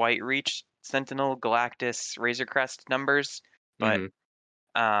going to quite reach Sentinel, Galactus, Razor Crest numbers, but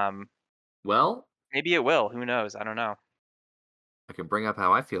Mm-hmm. Well, maybe it will. Who knows? I don't know. I can bring up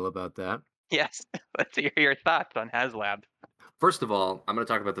how I feel about that. Yes, let's hear your thoughts on HasLab. First of all, I'm going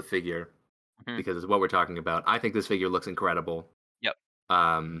to talk about the figure Mhm. because it's what we're talking about. I think this figure looks incredible. Yep.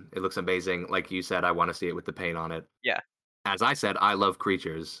 It looks amazing. Like you said, I want to see it with the paint on it. Yeah. As I said, I love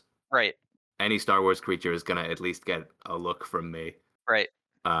creatures. Right. Any Star Wars creature is gonna at least get a look from me. Right.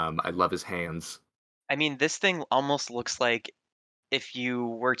 I love his hands. I mean, this thing almost looks like if you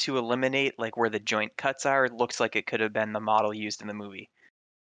were to eliminate like where the joint cuts are, it looks like it could have been the model used in the movie.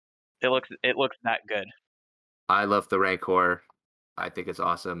 It looks that good. I love the Rancor. I think it's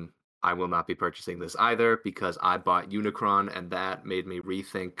awesome. I will not be purchasing this either because I bought Unicron and that made me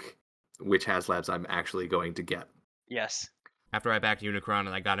rethink which HasLabs I'm actually going to get. Yes. After I backed Unicron and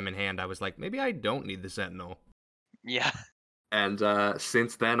I got him in hand, I was like, maybe I don't need the Sentinel. Yeah. And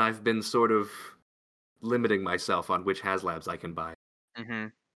since then, I've been sort of limiting myself on which HasLabs I can buy. Mm-hmm.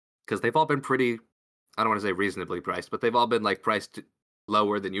 Because they've all been pretty, I don't want to say reasonably priced, but they've all been like priced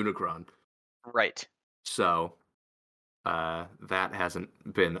lower than Unicron. Right. So that hasn't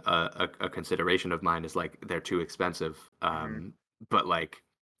been a consideration of mine. Is like they're too expensive. But like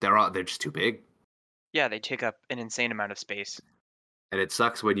they're just too big. Yeah, they take up an insane amount of space. And it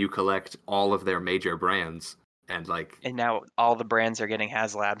sucks when you collect all of their major brands and like And now all the brands are getting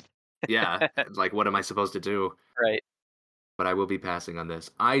HasLab. yeah, like what am I supposed to do? Right. But I will be passing on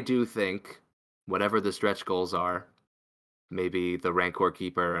this. I do think whatever the stretch goals are, maybe the Rancor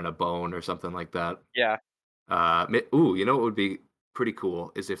Keeper and a bone or something like that. Yeah. You know what would be pretty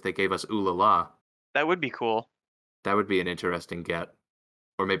cool is if they gave us Ooh La La. That would be cool. That would be an interesting get.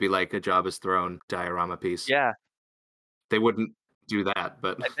 Or maybe like a Jabba's Throne diorama piece. Yeah. They wouldn't do that,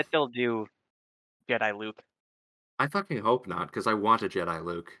 but I bet they'll do Jedi Luke. I fucking hope not, because I want a Jedi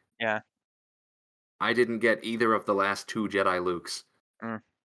Luke. Yeah. I didn't get either of the last two Jedi Lukes. Mm.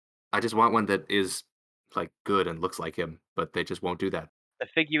 I just want one that is like good and looks like him, but they just won't do that.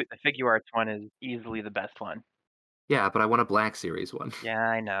 the Figuarts one is easily the best one. Yeah, but I want a Black Series one. Yeah,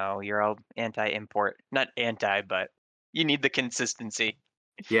 I know. You're all anti-import. Not anti, but you need the consistency.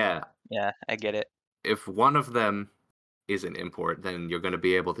 Yeah, Yeah, I get it. if one of them is an import, then you're going to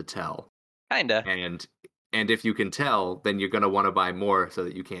be able to tell. Kinda. And if you can tell, then you're going to want to buy more so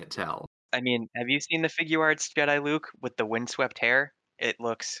that you can't tell. I mean, have you seen the Figuarts Jedi Luke with the windswept hair? It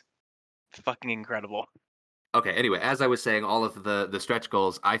looks fucking incredible. Okay, anyway, as I was saying, all of the stretch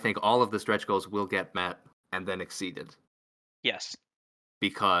goals, I think all of the stretch goals will get met and then exceeded. Yes.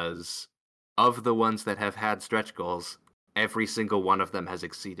 Because of the ones that have had stretch goals, every single one of them has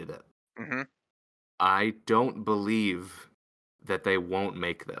exceeded it. Mm-hmm. I don't believe that they won't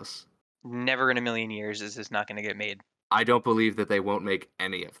make this. Never in a million years is this not going to get made. I don't believe that they won't make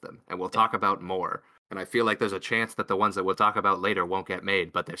any of them, and we'll talk about more. And I feel like there's a chance that the ones that we'll talk about later won't get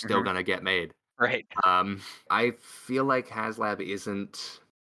made, but they're still Mhm. gonna get made. Right. I feel like HasLab isn't.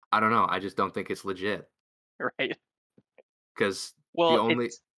 I don't know. I just don't think it's legit Right. because the Well, only.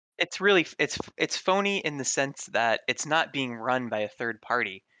 it's really it's phony in the sense that it's not being run by a third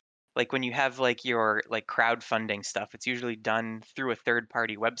party. Like when you have like your like crowdfunding stuff, it's usually done through a third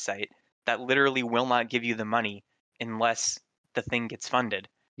party website that literally will not give you the money unless the thing gets funded.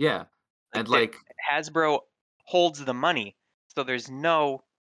 Yeah, Like and like Hasbro holds the money, so there's no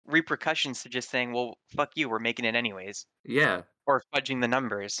repercussions to just saying, "Well, fuck you, we're making it anyways," yeah, or fudging the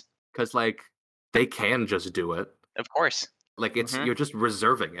numbers. because like they can just do it. Of course. Like it's Mhm. you're just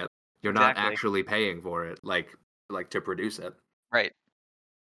reserving it. You're not Exactly. actually paying for it. Like to produce it. Right.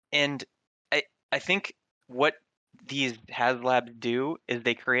 And I I think what these HasLabs do is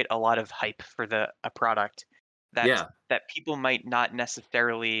they create a lot of hype for a product that Yeah, that people might not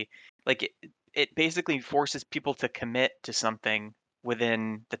necessarily like it basically forces people to commit to something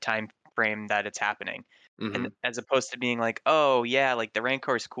within the time frame that it's happening. And hmm as opposed to being like, "Oh, yeah, like the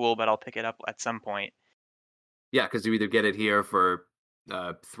Rancor is cool, but I'll pick it up at some point." yeah, because you either get it here for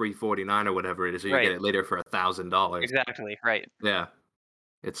 $349 or whatever it is, or you get Right. it later for $1,000. Exactly. Right. Yeah,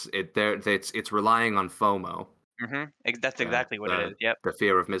 it's relying on FOMO, Mhm. That's the exactly what it the is. Yep. the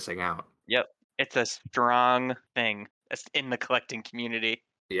fear of missing out. Yep. It's a strong thing in the collecting community.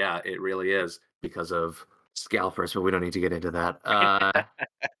 Yeah, it really is because of scalpers, but we don't need to get into that.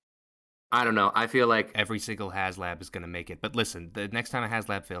 I don't know. I feel like, Every single HasLab is going to make it. But listen, the next time a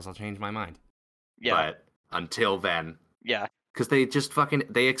HasLab fails, I'll change my mind. Yeah. but until then, Yeah. because they just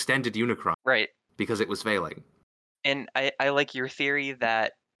they extended Unicron Right. because it was failing. And I like your theory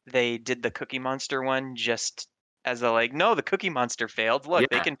that they did the Cookie Monster one just as a like, no, the Cookie Monster failed. Look,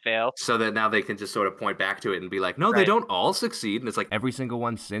 they Yeah, can fail. so that now they can just sort of point back to it and be like, no, they Right. don't all succeed, and it's like, Every single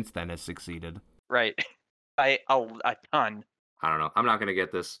one since then has succeeded. Right. A ton. I don't know. I'm not gonna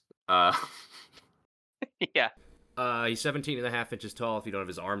get this. Yeah. He's 17 and a half inches tall if you don't have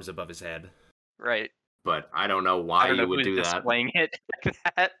his arms above his head. Right. But I don't know I why don't know you would who's do that displaying it like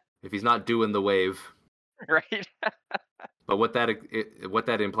that. if he's not doing the wave. Right. But what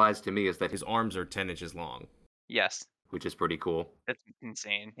that implies to me is that His arms are 10 inches long. Yes. which is pretty cool. That's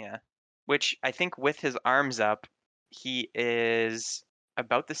insane. Yeah. Which I think with his arms up, he is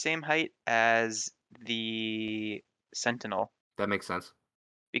about the same height as the Sentinel. That makes sense.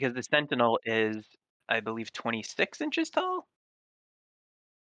 Because the Sentinel is, I believe, 26 inches tall?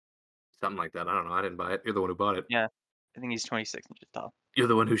 Something like that. I don't know. I didn't buy it. You're the one who bought it. Yeah, I think he's 26 inches tall. You're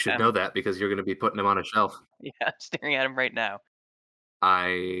the one who should Um, know that because you're going to be putting him on a shelf. yeah, I'm staring at him right now.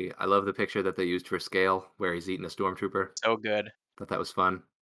 I love the picture that they used for scale where he's eating a stormtrooper. So good. Thought that was fun.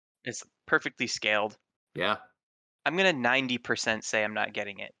 It's perfectly scaled. Yeah. I'm gonna 90% say I'm not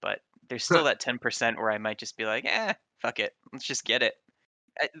getting it, but there's still that 10% where I might just be like, fuck it, let's just get it.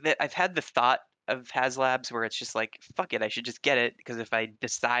 I've had the thought of HasLabs where it's just like, fuck it, I should just get it because if I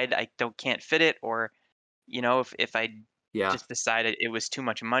decide I can't fit it, or if I Yeah. just decided it was too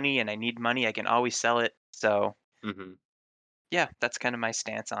much money and I need money, I can always sell it. So hmm yeah, that's kind of my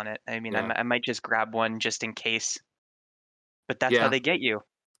stance on it. I mean, Yeah. I might just grab one just in case, but that's how Yeah. they get you.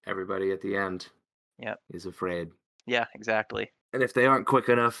 Everybody at the end Yep. is afraid. Yeah, exactly. And if they aren't quick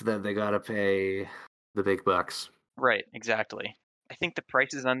enough, then they got to pay the big bucks. Right, exactly. I think the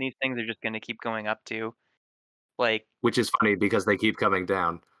prices on these things are just going to keep going up too. Like Which is funny because they keep coming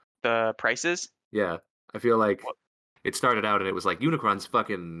down. the prices. Yeah. I feel like What- it started out and it was like Unicron's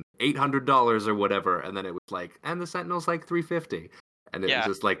fucking $800 or whatever, and then it was like, and the Sentinel's like $350, and it was Yeah,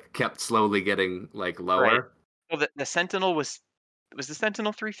 just like kept slowly getting like right. lower. Well, the Sentinel was the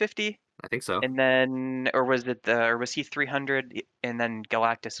Sentinel 350, I think so. and then or was it or was he 300, and then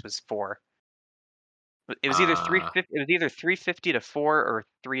Galactus was 4. It was either Uh, 350. It was either 350 to 4 or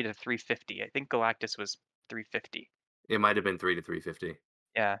 3 to 350. I think Galactus was 350. it might have been 3 to 350.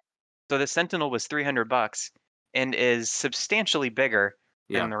 Yeah. So the Sentinel was $300 and is substantially bigger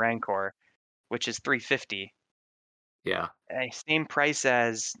Yeah. than the Rancor, which is $350. Yeah. Same price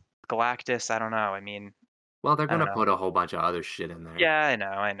as Galactus. I don't know. I mean, Well, they're I don't gonna know. put a whole bunch of other shit in there. Yeah,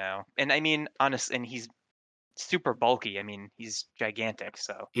 I know. And I mean, honest, and he's super bulky. I mean, he's gigantic.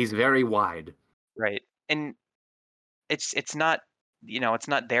 So He's very wide. right, and it's not it's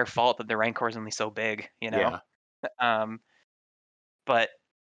not their fault that the Rancor is only so big. Yeah. Um, but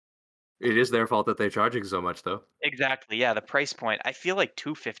It is their fault that they're charging so much, though. exactly, yeah, the price point. I feel like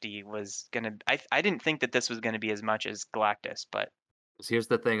 250 was gonna. I didn't think that this was gonna be as much as Galactus, but 'Cause here's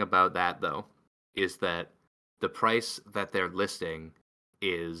the thing about that, though, is that the price that they're listing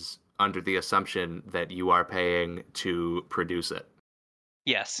is under the assumption that you are paying to produce it.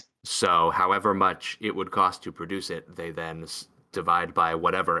 yes, So, however much it would cost to produce it, they then divide by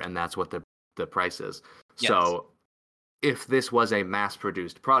whatever, and that's what the price is. yes, So, if this was a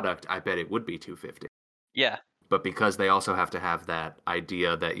mass-produced product, I bet it would be 250. yeah, But because they also have to have that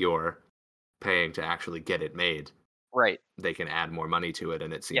idea that you're paying to actually get it made, right, they can add more money to it,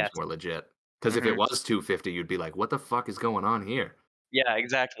 and it seems yes, more legit. Because if it hmm was 250, you'd be like, "What the fuck is going on here?" yeah,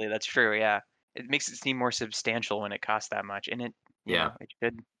 exactly. That's true. Yeah, it makes it seem more substantial when it costs that much, and Yeah,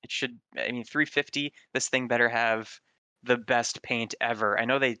 it should. I mean, 350. This thing better have the best paint ever. I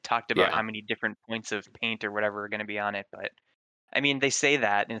know they talked about yeah, how many different points of paint or whatever are going to be on it, but I mean, they say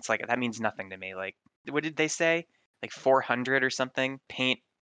that, and it's like that means nothing to me. Like, what did they say? Like 400 or something paint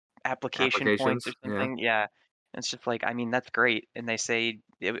application points or applications. Yeah, something. Yeah, and it's just like I mean that's great, and they say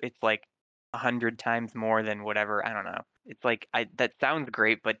it's like 100 times more than whatever. I don't know. It's like I that sounds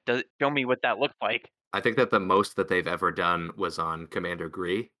great, but show me what that looks like. I think that the most that they've ever done was on Commander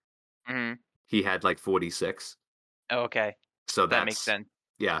Gree. Hmm. He had like 46. Oh, okay, So that makes that's sense.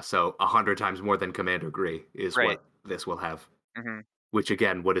 yeah. So 100 times more than Commander Gree is Right. what this will have. Hmm. Which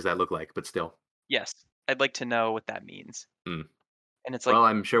again, what does that look like? But still, Yes, I'd like to know what that means. mm. And it's like, Well,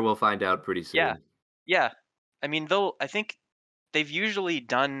 I'm sure we'll find out pretty yeah, soon. yeah. I mean, they'll. I think they've usually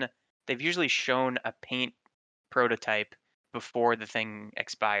done. They've usually shown a paint prototype before the thing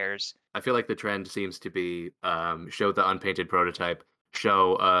expires. I feel like the trend seems to be show the unpainted prototype,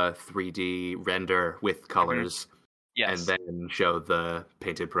 show a 3D render with Hmm. colors, and Yes. then show the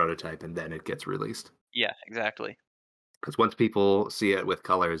painted prototype, and then it gets released. Yeah. Exactly. Because once people see it with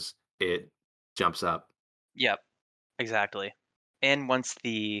colors, it jumps up. Yep. Exactly. And once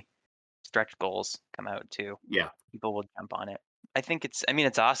the stretch goals come out too, Yeah. people will jump on it. I mean,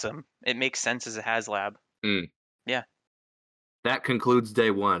 it's awesome. It makes sense as a HasLab. Mm. Yeah. That concludes day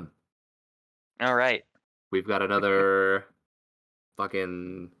one. All right. We've got another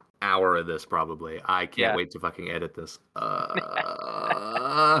fucking hour of this probably. I can't Yeah. wait to fucking edit this.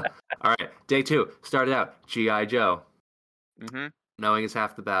 All right, day two started out GI Joe. Mm-hmm. Knowing is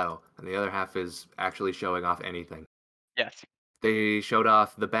half the battle, and the other half is actually showing off anything. Yes. They showed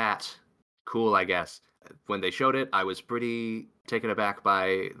off the bat. Cool, I guess. When they showed it, I was pretty taken aback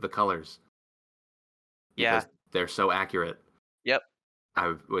by the colors Yeah. because they're so accurate. Yep.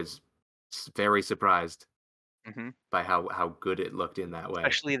 I was very surprised Mm-hmm. by how good it looked in that way.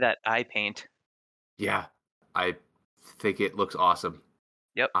 Especially that eye paint. Yeah, I think it looks awesome.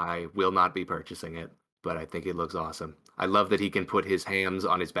 Yep. I will not be purchasing it, but I think it looks awesome. I love that he can put his hands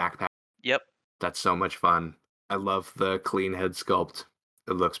on his backpack. Yep. That's so much fun. I love the clean head sculpt.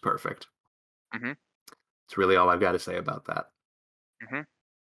 It looks perfect. Mm-hmm. It's really all I've got to say about that. Mm-hmm.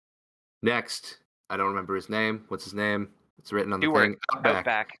 Next, I don't remember his name. What's his name? It's written on the Stewart. thing.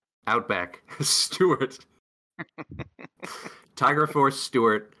 Outback. Outback. Stewart. Tiger Force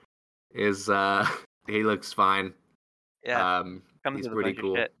Stewart is he looks fine. Yeah. Comes He's with a pretty bunch of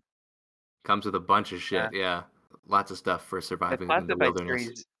cool. shit. Comes with a bunch of shit, yeah. Lots of stuff for The surviving in the classified wilderness.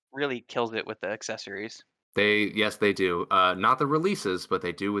 series really kills it with the accessories. Yes, they do. Not the releases, but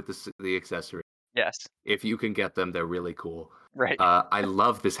they do with the accessories. Yes. If you can get them, they're really cool. Right. I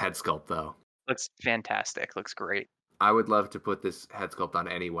love this head sculpt though. Looks fantastic. Looks great. I would love to put this head sculpt on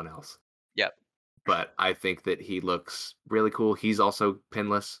anyone else. Yep. But I think that he looks really cool. He's also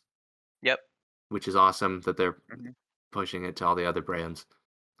pinless. Yep. Which is awesome that they're Mhm. pushing it to all the other brands.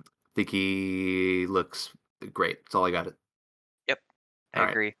 I think he looks great. That's all I got. Yep. I All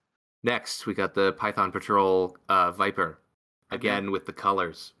right. agree. Next, we got the Python Patrol Viper. Mhm. Again with the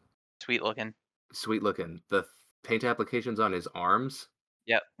colors. Sweet looking. Sweet looking. The paint applications on his arms,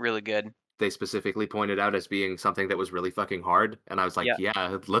 Yep. Really good. they specifically pointed out as being something that was really fucking hard. And I was like, Yep.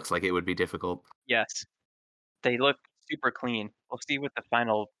 yeah, it looks like it would be difficult. Yes. They look super clean. We'll see what the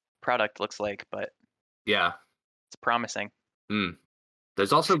final product looks like, but Yeah. it's promising. Mm.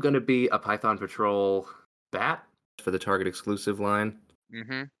 There's also going to be a Python Patrol bat for the Target exclusive line.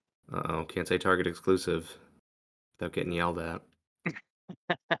 Mm-hmm. Uh-oh, can't say Target exclusive without getting yelled at.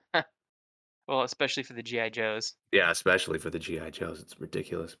 Well, especially for the GI Joes. Yeah, especially for the GI Joes, it's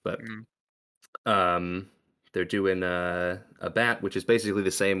ridiculous. But Mm, they're doing a bat, which is basically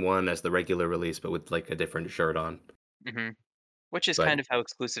the same one as the regular release, but with like a different shirt on. mm-hmm. Which is But kind of how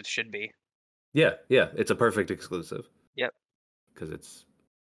exclusives should be. yeah, it's a perfect exclusive Yep. because it's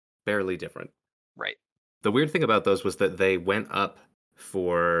barely different. Right. The weird thing about those was that they went up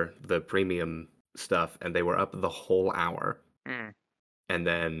for the premium stuff, and they were up the whole hour. Mm. And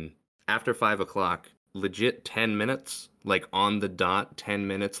then after 5 o'clock, legit 10 minutes, like on the dot, 10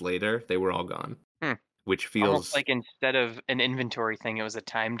 minutes later, they were all gone. Hmm. Which Almost feels, like instead of an inventory thing, it was a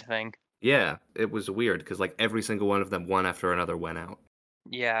timed thing. yeah, it was weird because like every single one of them, one after another, went out.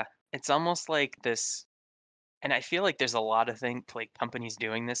 Yeah. It's almost like this, and I feel like there's a lot of like companies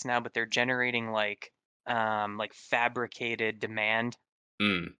doing this now, but they're generating like fabricated demand.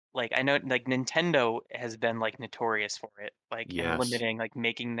 Mm, Like I know like Nintendo has been like notorious for it, like and yes. limiting like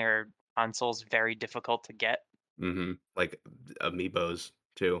making their consoles very difficult to get. Like amiibos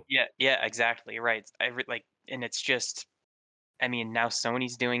too. Yeah, yeah, exactly. Right. Like and it's just I mean, now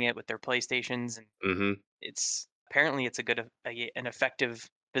Sony's doing it with their PlayStations and Mm-hmm. it's apparently it's a good an effective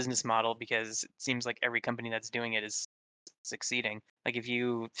business model because it seems like every company that's doing it is succeeding. Like if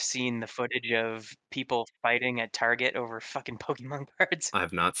you've seen the footage of people fighting at Target over fucking Pokemon cards, I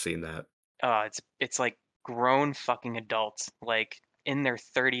have not seen that. it's like grown fucking adults, like in their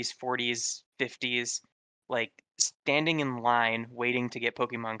 30s, 40s, 50s, like standing in line waiting to get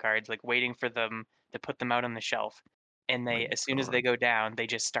Pokemon cards, like waiting for them to put them out on the shelf. And My they, as soon as they God. go down, they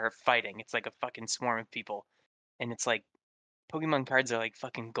just start fighting. It's like a fucking swarm of people. And it's like Pokemon cards are like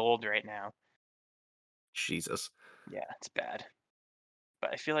fucking gold right now. Jesus. Yeah, it's bad.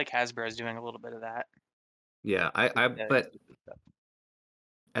 But I feel like Hasbro is doing a little bit of that. Yeah, With the but exclusive stuff.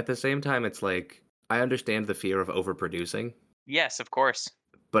 at the same time, it's like, I understand the fear of overproducing, Yes, of course.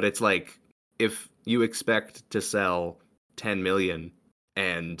 but it's like, if you expect to sell 10 million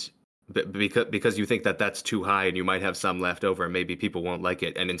and because you think that that's too high and you might have some left over and maybe people won't like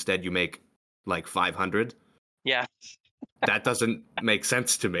it, and instead you make like 500, Yeah, that doesn't make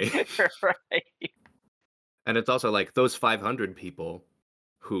sense to me. right. And it's also like those 500 people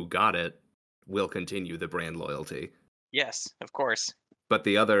who got it will continue the brand loyalty. Yes, of course. But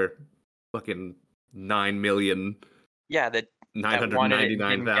the other fucking 9 million Yeah, nine that hundred wanted it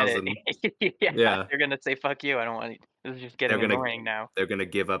ninety and nine didn't get it. thousand. Yeah, Yeah, they're gonna say, "Fuck you, I don't want it. This is just getting they're gonna annoying now." they're gonna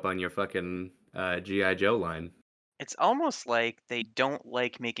give up on your fucking GI Joe line. It's almost like they don't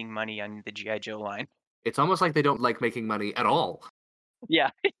like making money on the G.I. Joe line. It's almost like they don't like making money at all. Yeah,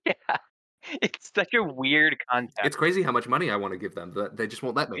 yeah. It's such a weird It's concept. crazy how much money I want to give them, but they just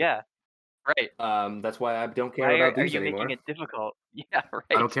won't let me. Yeah, right. That's why I don't care Why about are these you making anymore. it difficult? Yeah, I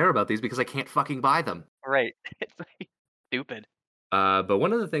don't right, care about these because I can't fucking buy them. right. It's, like, stupid. But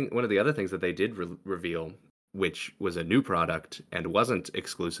one of the other things that they did reveal, which was a new product and wasn't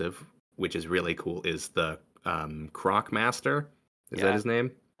exclusive, which is really cool, is the Croc Master. Is that Yeah, his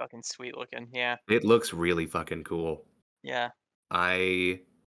name? fucking sweet looking. Yeah, It looks really fucking cool. yeah. I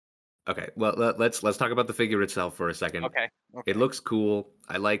Okay, well let's talk about the figure itself for a second. Okay, It okay. looks cool.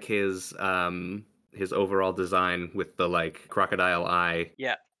 I like his overall design with the like crocodile eye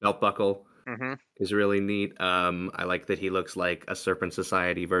Yeah. belt buckle Mhm. is really neat. I like that he looks like a Serpent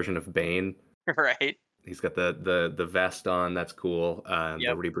Society version of Bane. Right. He's got the vest on. That's cool. The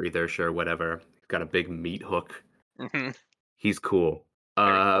Yep. rebreather, sure, whatever. He's got a big meat hook. Mhm. He's cool. Very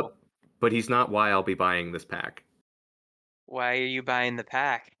Uh, cool. but he's not why I'll be buying this pack. Why are you buying the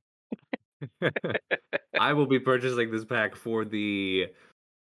pack? I will be purchasing this pack for the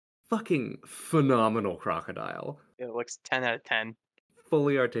fucking phenomenal crocodile. It looks 10 out of 10.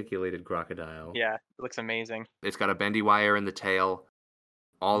 Fully articulated crocodile. Yeah, it looks amazing. It's got a bendy wire in the tail.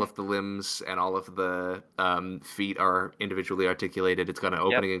 All Mhm. of the limbs and all of the feet are individually articulated. It's got an Yep.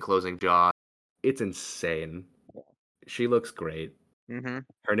 opening and closing jaw. It's insane. She looks great. Mhm.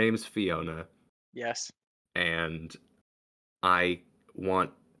 Her name's Fiona, Yes. and I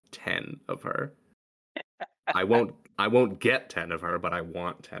want 10 of her. I won't get 10 of her, but I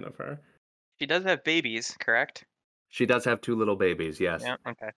want 10 of her. She does have babies, correct? She does have two little babies, yes. Yeah,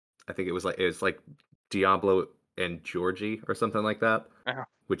 okay. I think it was like Diablo and Georgie or something like that, Uh-huh.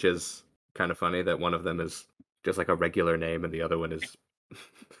 which is kind of funny that one of them is just like a regular name and the other one is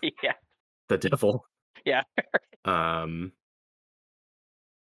Yeah. the devil. Yeah. Um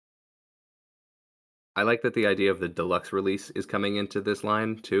I like that the idea of the deluxe release is coming into this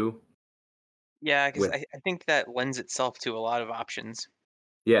line too. Yeah, 'cause With I think that lends itself to a lot of options.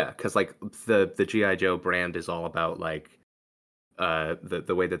 Yeah, because like the GI Joe brand is all about like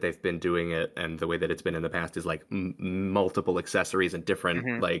the way that they've been doing it and the way that it's been in the past is like multiple accessories and different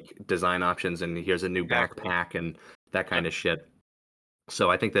Mhm. like design options, and here's a new Exactly. backpack and that kind Yep. of shit. So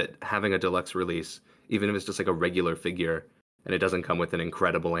I think that having a deluxe release, even if it's just like a regular figure and it doesn't come with an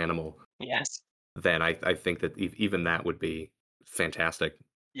incredible animal, Yes. then I think that even that would be fantastic.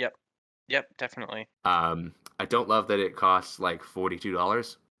 Yep. Yep. Definitely. I don't love that it costs like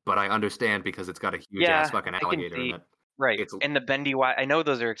 $42, but I understand because it's got a huge ass Yeah, fucking I can alligator in see. it. Right, It's and the bendy wire. I know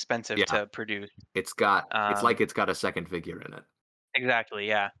those are expensive yeah, to produce. it's like Um, it's got a second figure in it. exactly.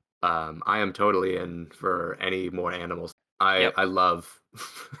 Yeah. I am totally in for any more animals. I Yep. I love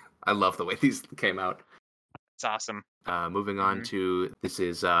I love the way these came out. It's awesome. Moving on Hmm. to this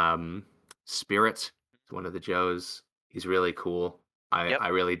is Spirit. It's one of the Joes. He's really cool. Yep. I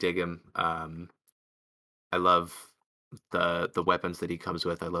really dig him. I love the weapons that he comes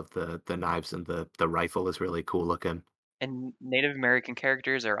with. I love the knives, and the rifle is really cool looking. And Native American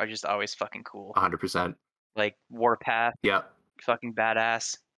characters are just always fucking cool. 100%. Like Warpath, Yep. fucking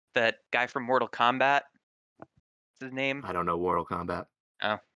badass. That guy from Mortal Kombat. What's his name? I don't know Mortal Kombat.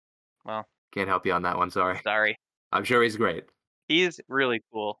 Oh, well, Can't help you on that one. Sorry. sorry. I'm sure he's great. He's really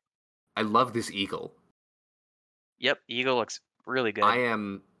cool. I love this eagle. Yep, Eagle looks really I good.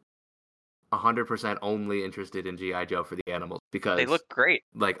 am 100% only interested in GI Joe for the animals They because look great.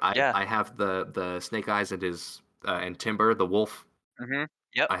 like Yeah. I have the Snake Eyes and his and Timber the wolf. Mhm.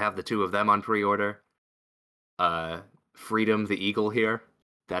 Yep. I have the two of them on pre-order. Freedom the eagle here.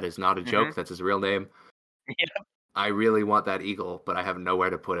 That is not a Mhm. joke. That's his real name. Yep. I really want that eagle, but I have nowhere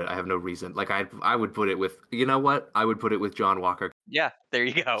to put it. I have no reason. Like I would put it with, you know what? I would put it with John Walker Yeah. There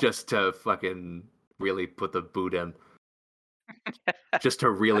you go. just to fucking really put the boot in, just to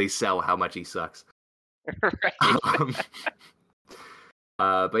really sell how much he sucks. Right.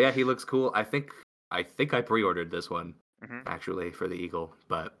 Um, but yeah, he looks cool. I think I pre-ordered this one Mhm. actually for the eagle,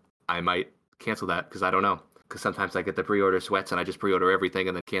 but I might cancel that because I don't know. Because sometimes I get the pre-order sweats and I just pre-order everything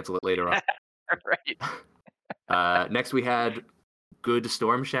and then cancel it later on. Right. Next we had Good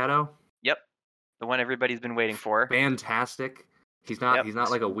Storm Shadow. Yep. The one everybody's been waiting for. Fantastic. He's Yep.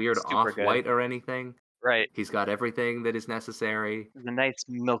 not like a weird Super good. off-white or anything. Right. He's got everything that is necessary. It's a nice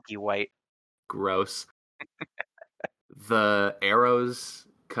milky white. Gross. The arrows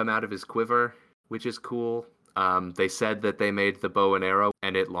come out of his quiver, which is cool. They said that they made the bow and arrow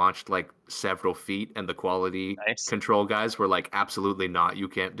and it launched like several feet, and the quality Nice. control guys were like, absolutely not, you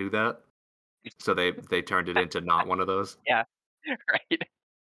can't do that. So they turned it into not one of those. Yeah. Right.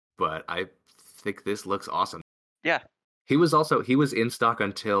 But I think this looks awesome. Yeah. He was in stock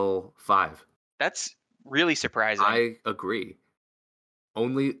until 5. That's really surprising. I agree.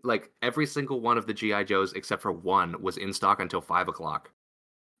 Only like every single one of the GI Joes except for one was in stock until 5 o'clock.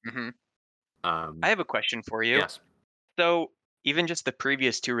 Hmm. I I have a question for you. Yes. So even just the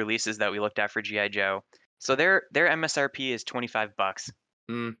previous two releases that we looked at for GI Joe, so their MSRP is $25.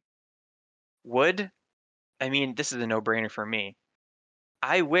 Mm, Would I mean this is a no-brainer for me.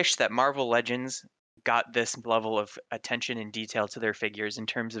 I wish that Marvel Legends got this level of attention and detail to their figures in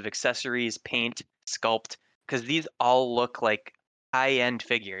terms of accessories, paint, sculpt, because these all look like high-end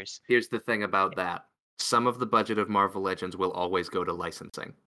figures. here's the thing about that. Some of the budget of Marvel Legends will always go to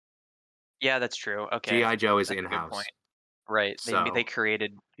licensing. Yeah, that's true. Okay, GI Joe is that's a good in-house. point. Right, So they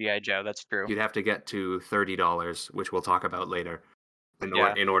created GI Joe. That's true. you'd have to get to $30, which we'll talk about later,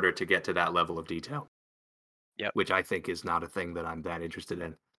 Yeah. in order to get to that level of detail. Yep. Which I think is not a thing that I'm that interested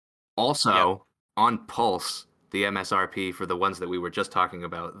in. Also, on Pulse, the MSRP for the ones that we were just talking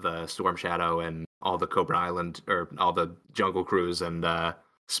about, the Storm Shadow and all the Cobra Island, or all the Jungle Cruise and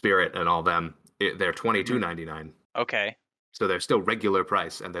Spirit and all them, they're $22.99. Okay. So they're still regular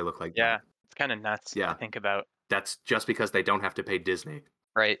price, and they look like Yeah, that. it's kind of nuts Yeah. to think about. That's just because they don't have to pay Disney.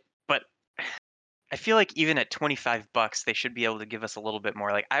 Right, but I feel like even at $25, they should be able to give us a little bit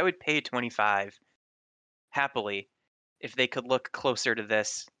more. Like I would pay 25 happily if they could look closer to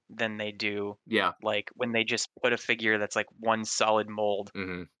this than they do. Yeah. Like when they just put a figure that's like one solid mold.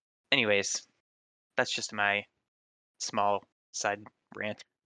 Hmm. Anyways, that's just my small side rant.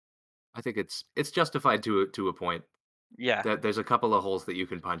 I think it's justified to a point. Yeah. There's a couple of holes that you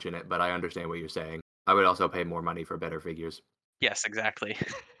can punch in it, but I understand what you're saying. I would also pay more money for better figures. Yes, exactly.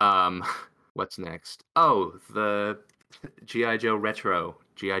 What's next? Oh, the GI Joe Retro,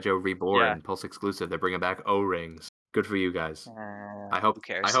 GI Joe Reborn, Yeah. Pulse exclusive. They're bringing back O-rings. Good for you guys. I Who hope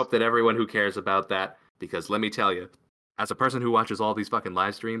cares? I hope that everyone who cares about that, because let me tell you, as a person who watches all these fucking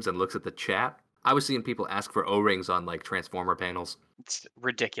live streams and looks at the chat, I was seeing people ask for O-rings on like Transformer panels. It's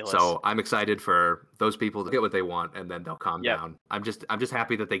ridiculous. So I'm excited for those people to get what they want, and then they'll calm Yep. down. I'm just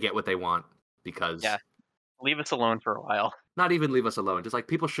happy that they get what they want because Yeah. Leave us alone for a while. Not even leave us alone. Just like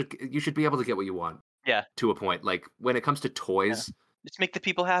you should be able to get what you want Yeah, to a point. Like when it comes to yeah. toys, Just make the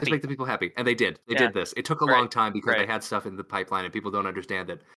people just happy. make the people happy, and they did. They Yeah, did this. It took a right, long time because they right, had stuff in the pipeline, and people don't understand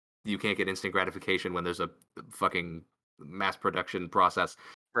that you can't get instant gratification when there's a fucking mass production process.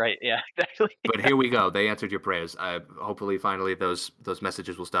 right. Yeah, exactly. But here we go. They answered your prayers. Hopefully, finally, those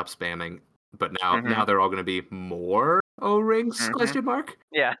messages will stop spamming. But now Mhm, they're all going to be more O-rings? mhm. Question mark.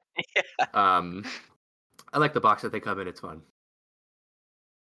 Yeah. Um, I like the box that they come in. It's fun.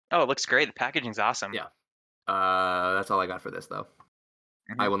 Oh, it looks great. The packaging's awesome. Yeah. That's all I got for this though.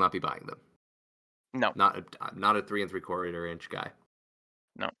 I Mhm. will not be buying them. No, I'm not a 3 3/4 inch guy.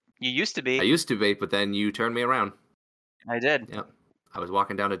 no. You used to I be. used to be, but then you turned me around. I did. Yep. I was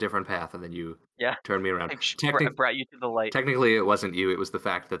walking down a different path, and then you Yeah. turned me around. I brought you to the light. Technically, it wasn't you. It was the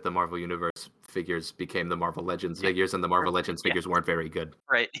fact that the Marvel Universe figures became the Marvel Legends figures, and the Marvel Legends Yeah, figures weren't very good.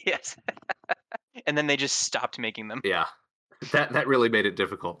 right. Yes. And then they just stopped making them. Yeah, that really made it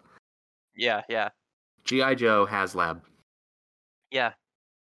difficult. Yeah, yeah. GI Joe HasLab, Yeah,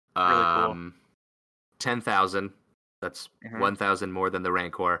 really cool. 10,000. That's Mhm. 1,000 more than the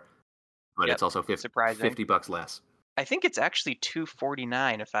Rancor, but Yep. it's also Surprising. $50 less. I think it's actually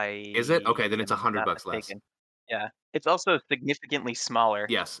 249 if I Is it? Okay, then it's am not $100 less. mistaken. Yeah. It's also significantly smaller.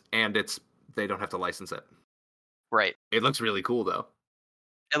 Yes, and they don't have to license it. Right. It looks really cool though.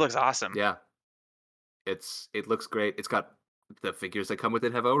 It looks awesome. Yeah, it looks great. It's got the figures that come with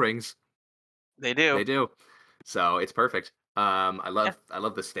it have O-rings. They do. They do. So it's perfect. Yeah. I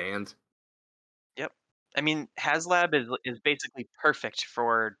love the stand. Yep. I mean, HasLab is basically perfect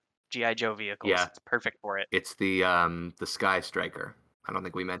for GI Joe vehicles. Yeah, It's perfect for it. it's the Sky Striker. I don't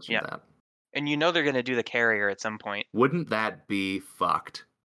think we mentioned Yeah. that. And you know they're gonna do the carrier at some point. Wouldn't that be fucked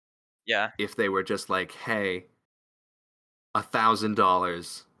Yeah. if they were just like, hey,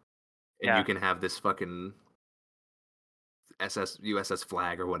 $1,000 and you Yeah. can have this fucking USS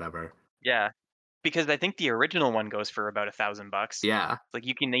flag or whatever. Yeah. Because I think the original one goes for about $1,000. Yeah, Like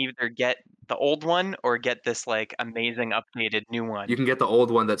you can either get the old one or get this like amazing updated new you one. can get the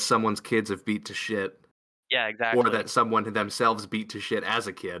old one that someone's kids have beat to shit, Yeah, or exactly. that someone themselves beat to shit as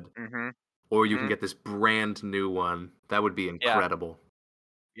a kid, Mhm. or you can Mhm. get this brand new one. That would be Yeah. incredible.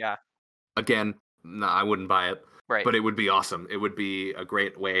 Yeah. Again, no, I wouldn't buy it, Right. but it would be awesome. It would be a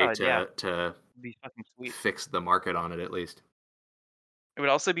great way Oh, yeah. to It'd be fucking sweet. fix the market on it at least. It would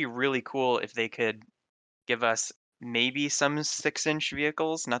also be really cool if they could give us maybe some 6-inch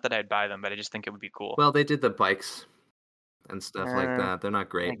vehicles. Not that I'd buy them, but I just think it would be cool. Well, they did the bikes and stuff like Uh, that. They're not I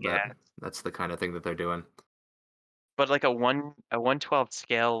great, but guess. that's the kind of thing that they're doing. But like a 1/12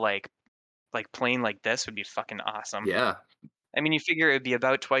 scale like plane like this would be fucking awesome. Yeah, I mean, you figure it'd be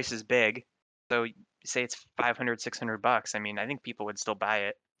about twice as big. So say it's 500, $600. I mean, I think people would still buy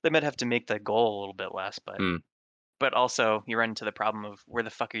it. They might have to make the goal a little bit less, Hmm. but also you run into the problem of where the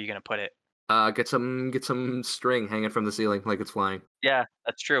fuck are you gonna put it? Get some string hanging from the ceiling like it's flying. Yeah,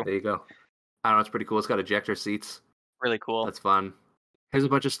 that's true. There you go. I don't know. It's pretty cool. It's got ejector seats. Really cool. That's fun. Here's a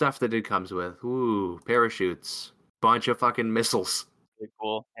bunch of stuff that it comes with. Ooh, parachutes. Bunch of fucking missiles. Really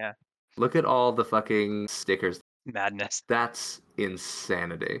cool. Yeah. Look at all the fucking stickers. Madness. That's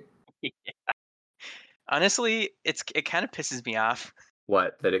insanity. Honestly, it kind of pisses me off.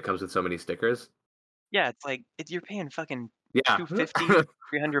 What? That it comes with so many stickers? Yeah, it's like you're paying fucking Yeah. 250,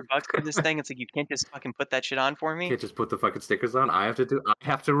 $300 for this thing. It's like you can't just fucking put that shit on for me. Can't just put the fucking stickers on. I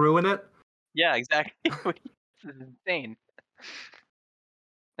have to ruin it. Yeah, exactly. This is insane.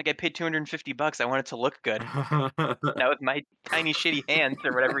 Like I paid $250. I want it to look good. Now with my tiny shitty hands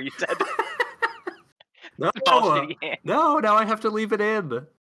or whatever you said. No, Small shitty hands. no, now I have to leave it in.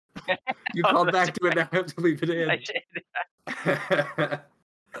 You Oh, called that's back to it, now I have to leave it in. I did.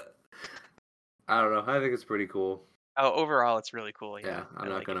 I don't know. I think it's pretty cool. Oh, overall, it's really cool. Yeah, Yeah, I'm I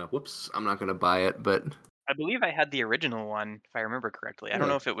not like it. gonna. Whoops, I'm not gonna buy it, but I believe I had the original one, if I remember correctly. I don't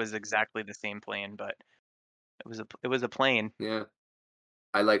Really? know if it was exactly the same plane, but it was a plane. yeah,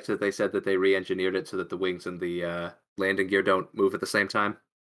 I liked that they said that they re-engineered it so that the wings and the landing gear don't move at the same time.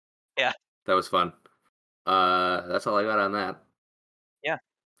 Yeah. That was fun. That's all I got on that. Yeah.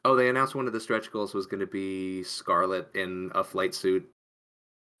 Oh, they announced one of the stretch goals was going to be Scarlet in a flight suit.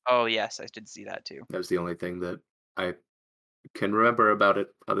 Oh yes, I did see that too. That was the only thing that I can remember about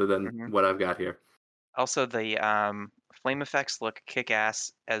it, other than Mhm. what I've got here. Also, the flame effects look kick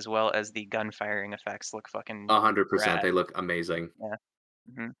ass, as well as the gun firing effects look fucking 100%, rad. they look amazing. Yeah.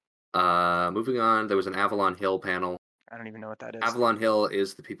 hmm Moving on, there was an Avalon Hill panel. I don't even know what that is. Avalon Hill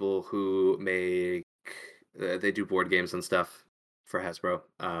is the people who make they do board games and stuff for Hasbro.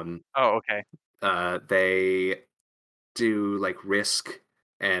 Oh, okay. They do like Risk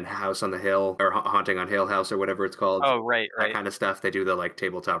and House on the Hill, or Haunting on Hill House, or whatever it's called. Oh, right, That right. kind of stuff. They do the like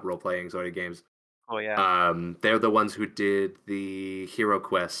tabletop role playing sort of games. Oh, yeah. They're the ones who did the Hero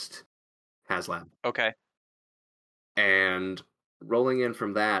Quest HasLab. Okay. And rolling in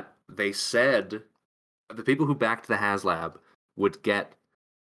from that, they said the people who backed the HasLab would get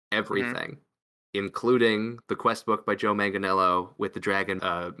everything, including the quest book by Joe Manganiello with the dragon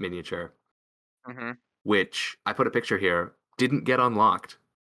miniature, Mm-hmm. which I put a picture here, didn't get unlocked.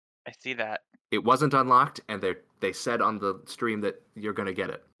 I see that. It wasn't unlocked, and they said on the stream that you're going to get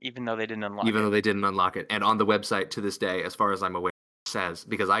it. Even though they didn't unlock Even it. though they didn't unlock it. And on the website to this day, as far as I'm aware, it says,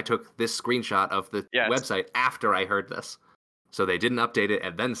 because I took this screenshot of the website after I heard this. So they didn't update it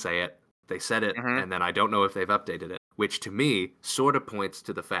and then say it. They said it, and then I don't know if they've updated it, which to me sort of points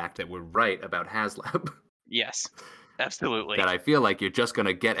to the fact that we're right about HasLab. Yes, absolutely. That I feel like you're just going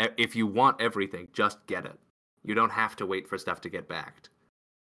to get, if you want everything, just get it. You don't have to wait for stuff to get backed,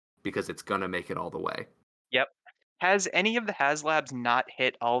 because it's going to make it all the way. Yep. Has any of the HasLabs not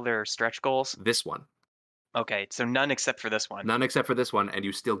hit all their stretch goals? This one. Okay, so none except for this one. None except for this one, and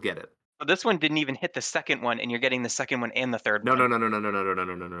you still get it. So this one didn't even hit the second one, and you're getting the second one and the third No, one.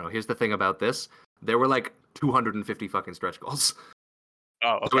 No. Here's the thing about this. There were like 250 fucking stretch goals.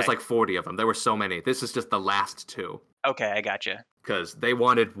 Oh, okay. There was like 40 of them. There were so many. This is just the last two. Okay, I gotcha. Because they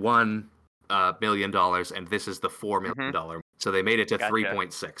wanted $1 million, and this is the $4 million. So they made it to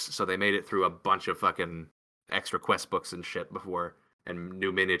 3.6. So they made it through a bunch of fucking extra quest books and shit before, and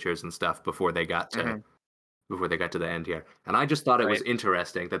new miniatures and stuff before they got to the end here. And I just thought it was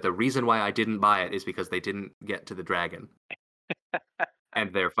interesting that the reason why I didn't buy it is because they didn't get to the dragon.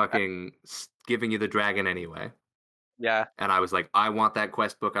 And they're fucking giving you the dragon anyway. Yeah. And I was like, I want that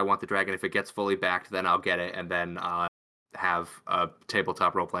quest book. I want the dragon. If it gets fully backed, then I'll get it. And then have a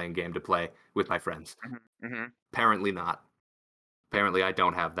tabletop role-playing game to play with my friends. Apparently not. Apparently I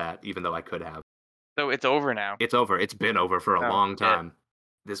don't have that, even though I could have. So it's over now. It's over. It's been over for a long time.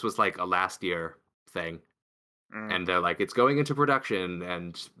 This was like a last year thing. And they're like, it's going into production.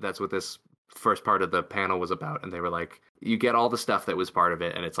 And that's what this first part of the panel was about. And they were like, you get all the stuff that was part of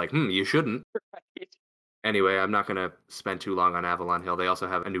it. And it's like, you shouldn't. Right. Anyway, I'm not going to spend too long on Avalon Hill. They also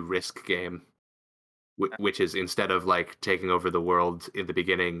have a new Risk game, which is instead of like taking over the world in the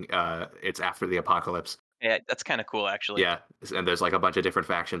beginning, it's after the apocalypse. Yeah, that's kind of cool, actually. Yeah, and there's like a bunch of different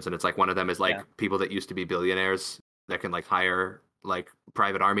factions, and it's like one of them is like people that used to be billionaires that can like hire like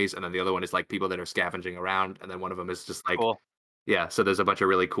private armies, and then the other one is like people that are scavenging around, and then one of them is just like, yeah. So there's a bunch of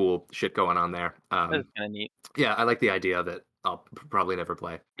really cool shit going on there. That's kind of neat. Yeah, I like the idea of it. I'll probably never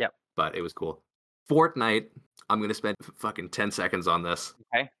play. Yep. But it was cool. Fortnite. I'm gonna spend fucking 10 seconds on this.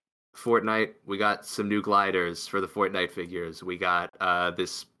 Okay. Fortnite. We got some new gliders for the Fortnite figures. We got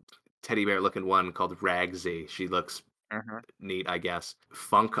this teddy bear looking one called Ragsy. She looks neat, I guess.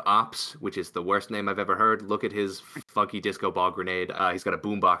 Funk Ops, which is the worst name I've ever heard. Look at his funky disco ball grenade. He's got a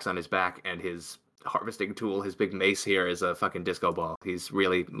boombox on his back, and his harvesting tool, his big mace here, is a fucking disco ball. He's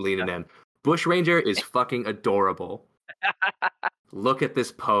really leaning in. Bush Ranger is fucking adorable. Look at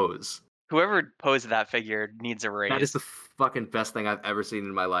this pose. Whoever posed that figure needs a raise. That is the fucking best thing I've ever seen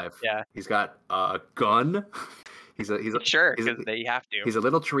in my life. Yeah. He's got a gun. He's sure, because they have to. He's a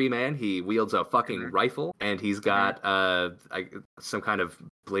little tree man. He wields a fucking rifle, and he's got some kind of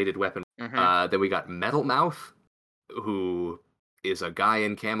bladed weapon. Then we got Metal Mouth, who is a guy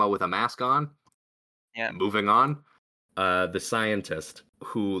in camo with a mask on. Yeah. Moving on, the Scientist,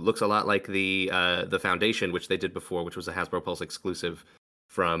 who looks a lot like the Foundation, which they did before, which was a Hasbro Pulse exclusive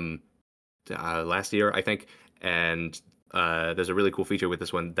from last year, I think. And there's a really cool feature with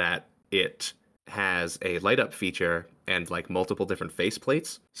this one that it has a light up feature and like multiple different face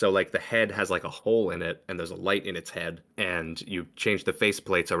plates. So like the head has like a hole in it, and there's a light in its head, and you change the face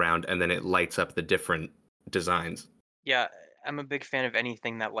plates around, and then it lights up the different designs. Yeah, I'm a big fan of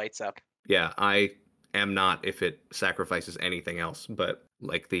anything that lights up. Yeah, I am not if it sacrifices anything else, but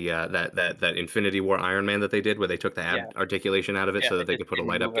like the that Infinity War Iron Man that they did, where they took the articulation out of it so that they could put a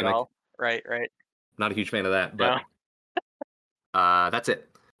light up gimmick. Right. Not a huge fan of that, but that's it.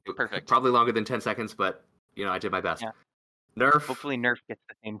 Perfect. Probably longer than 10 seconds, but you know, I did my best. Yeah. Nerf. Hopefully Nerf gets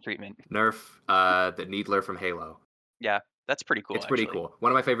the same treatment. Nerf, the Needler from Halo. Yeah, that's pretty cool. It's pretty cool.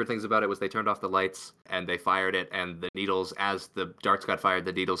 One of my favorite things about it was they turned off the lights and they fired it, and the needles, as the darts got fired,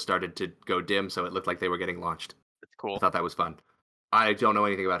 the needles started to go dim, so it looked like they were getting launched. That's cool. I thought that was fun. I don't know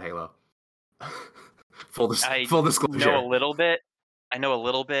anything about Halo. Full disclosure. I know a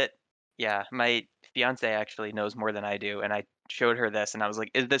little bit. Yeah, my fiance actually knows more than I do, and I showed her this, and I was like,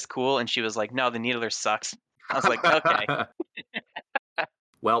 "Is this cool?" And she was like, "No, the Needler sucks." I was like, "Okay."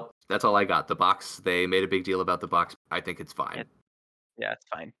 Well, that's all I got. The box, they made a big deal about the box. I think it's fine. Yeah, it's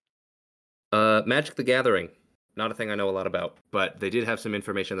fine. Magic the Gathering. Not a thing I know a lot about, but they did have some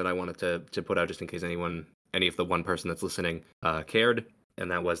information that I wanted to put out just in case any of the one person that's listening, cared,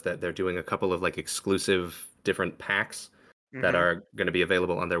 and that was that they're doing a couple of like exclusive different packs that Hmm. are going to be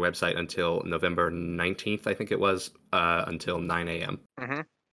available on their website until November 19th, I think it was, until 9 a.m. Hmm.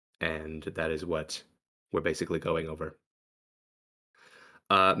 And that is what we're basically going over.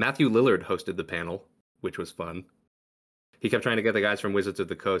 Matthew Lillard hosted the panel, which was fun. He kept trying to get the guys from Wizards of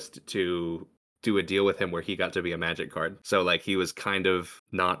the Coast to do a deal with him where he got to be a Magic card. So like he was kind of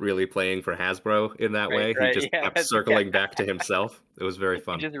not really playing for Hasbro in that Right, way. He right. just Yeah, kept yeah. circling back to himself. It was very He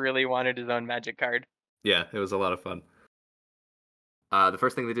fun. just really wanted his own Magic card. Yeah, it was a lot of fun. The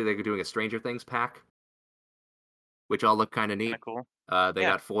first thing they did, they were doing a Stranger Things pack, which all look kind of Kind neat. of cool. They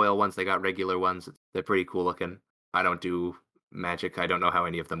Yeah. got foil ones, they got regular ones. They're pretty cool looking. I don't do Magic. I don't know how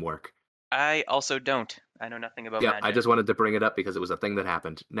any of them work. I also don't. I know nothing about Yeah, I Magic. just wanted to bring it up because it was a thing that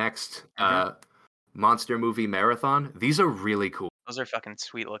happened. Next, Hmm. Monster Movie Marathon. These are really cool Those are fucking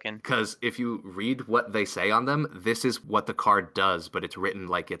sweet looking. because if you read what they say on them, this is what the card does, but it's written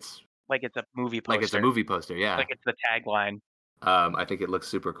like it's Like it's a movie poster. like it's a movie poster. Yeah, Like it's the tagline. I think it looks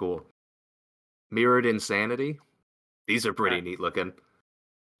super cool. Mirrored Insanity. These are pretty Huh. neat looking.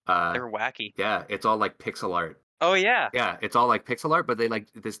 They're wacky. Yeah, it's all like pixel art. Oh yeah. Yeah, it's all like pixel art, but they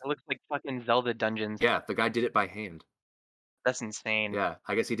like this. It looks like fucking Zelda dungeons. Yeah, the guy did it by hand. That's insane. Yeah,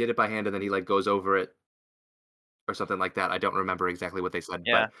 I guess he did it by hand, and then he like goes over it or something like that. I don't remember exactly what they said,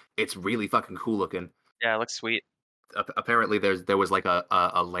 Yeah. but it's really fucking cool looking. Yeah, it looks sweet. Apparently, there was like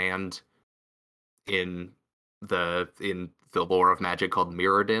a land in the lore of Magic called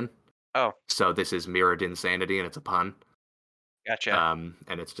Mirrodin. Oh, So this is Mirrored Insanity, and it's a pun. gotcha.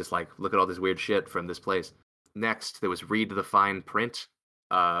 And it's just like, look at all this weird shit from this place. Next, there was Read the Fine Print,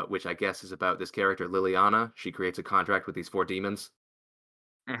 which I guess is about this character, Liliana. She creates a contract with these 4 demons,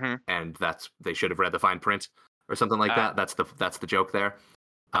 Hmm. and they should have read the fine print or something like that. That's the joke there.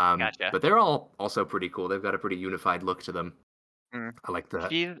 Gotcha. But they're all also pretty cool. They've got a pretty unified look to them. Mm. I like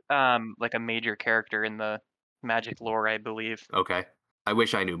that. She's like a major character in the Magic lore, I believe. Okay. I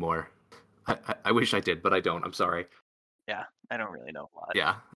wish I knew more. I wish I did, but I don't. I'm sorry. Yeah, I don't really know a lot.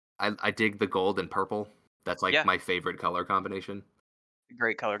 Yeah. I dig the gold and purple. That's like Yeah. my favorite color combination.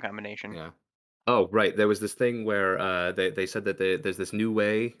 Great color combination. Yeah. Oh, right. There was this thing where they said that there's this new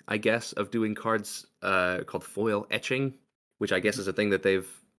way, I guess, of doing cards called foil etching, which I guess is a thing that they've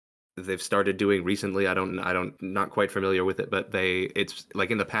started doing recently. I don't not quite familiar with it, but it's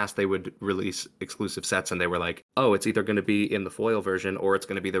like in the past they would release exclusive sets and they were like, oh, it's either going to be in the foil version or it's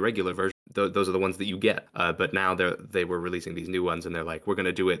going to be the regular version. Those are the ones that you get. But now they were releasing these new ones and they're like, we're going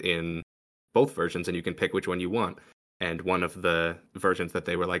to do it in both versions and you can pick which one you want. And one of the versions that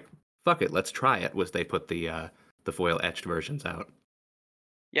they were like, fuck it, let's try it, was they put the foil etched versions out.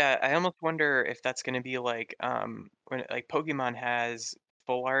 Yeah, I almost wonder if that's going to be like when like Pokemon has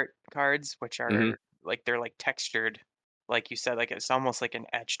full art cards, which are Mhm. like they're like textured, like you said, like it's almost like an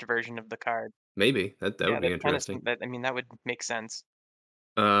etched version of the card. Maybe that Yeah, would be that's kind of interesting. that. I mean, that would make sense.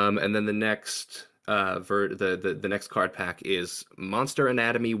 And then the next the next card pack is Monster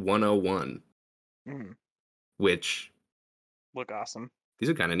Anatomy 101, Mm, which look awesome. these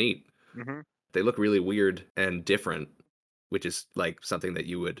are kind of neat. Hmm. They look really weird and different, which is like something that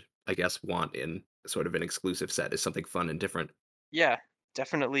you would, I guess, want in sort of an exclusive set, is something fun and different. Yeah,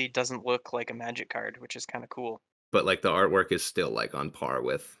 definitely doesn't look like a Magic card, which is kind of cool. But like the artwork is still like on par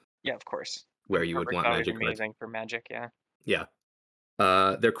with Yeah, of course. where The you would artwork's want always Magic cards. amazing for Magic. Yeah. Yeah.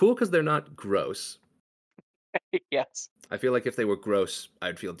 They're cool because they're not gross. Yes. I feel like if they were gross,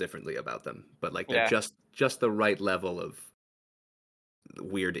 I'd feel differently about them. But like they're Yeah. just the right level of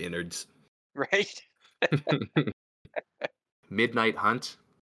weird innards. Right. Midnight Hunt.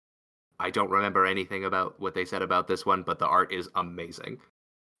 I don't remember anything about what they said about this one, but the art is amazing.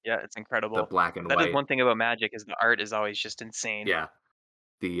 Yeah, it's The incredible. black and That is white. one thing about Magic is the art is always just insane. Yeah.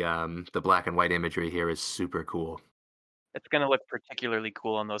 The black and white imagery here is super cool. It's gonna look particularly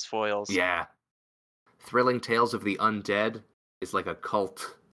cool on those foils. Yeah. Thrilling Tales of the Undead is like a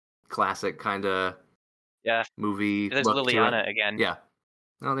cult classic kind of Yeah. movie There's look to Liliana it. again. Yeah.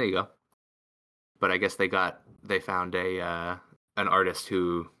 Oh, there you go. But I guess they found an artist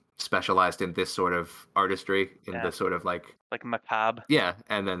who specialized in this sort of artistry, in Yeah. the sort of like, Like macabre. yeah,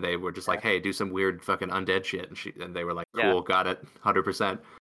 and then they were just Yeah. like, hey, do some weird fucking undead shit, and they were like, Yeah. cool, got it, 100%.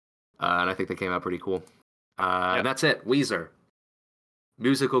 And I think they came out pretty cool. And that's it. Weezer,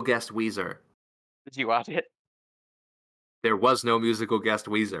 musical guest Weezer. Did you watch it? There was no musical guest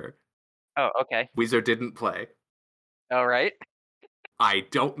Weezer. Oh, okay. Weezer didn't play. All right. I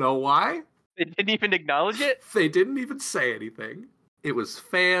don't know why. They didn't even acknowledge it? They didn't even say anything. It was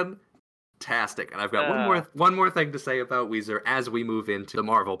fantastic. And I've got Uh, one more thing to say about Weezer as we move into the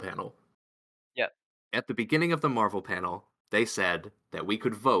Marvel panel. Yep. At the beginning of the Marvel panel, they said that we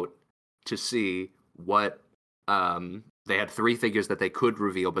could vote to see what they had 3 figures that they could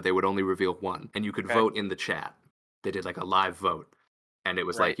reveal, but they would only reveal one. And you could Okay. vote in the chat. They did like a live vote. And it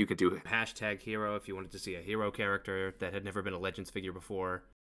was Right. like you could do Hashtag hero if you wanted to see a hero character that had never been a Legends figure before.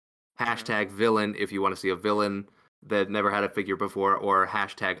 hashtag villain if you want to see a villain that never had a figure before, or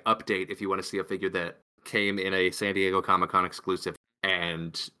hashtag update if you want to see a figure that came in a San Diego Comic-Con exclusive.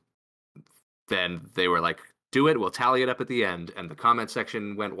 And then they were like, do it, we'll tally it up at the end. And the comment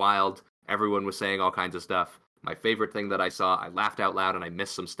section went wild. Everyone was saying all kinds of stuff. My favorite thing that I saw, I laughed out loud and I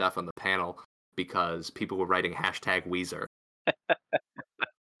missed some stuff on the panel because people were writing hashtag Weezer.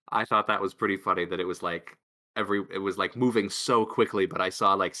 I thought that was pretty funny that it was like it was like moving so quickly, but I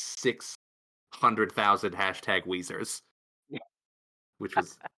saw like 600,000 hashtag Weezers, Yeah. which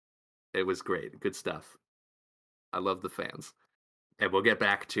was it was great. Good stuff. I love the fans. And we'll get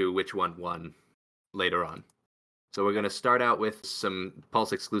back to which one won later on. So we're going to start out with some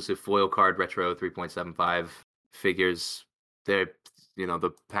Pulse exclusive foil card retro 3.75 figures. They're,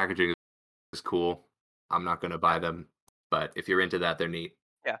 the packaging is cool. I'm not going to buy them, but if you're into that, they're neat.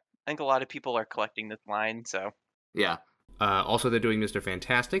 Yeah. I think a lot of people are collecting this line, so. Yeah. Also, they're doing Mr.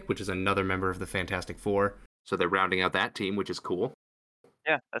 Fantastic, which is another member of the Fantastic Four. So they're rounding out that team, which is cool.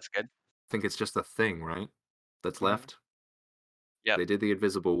 Yeah, that's good. I think it's just a thing, right? That's left. Yep. They did the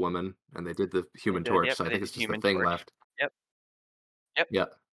Invisible Woman and they did the Human Torch, Yep, so I they think did it's just a Human thing Torch. left. Yep. Yep.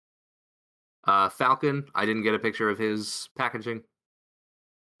 Yeah. Falcon, I didn't get a picture of his packaging,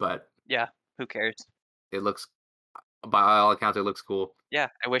 but Yeah, who cares? it looks, by all accounts, it looks cool. Yeah,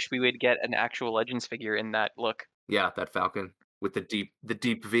 I wish we would get an actual Legends figure in that look. Yeah, that Falcon with the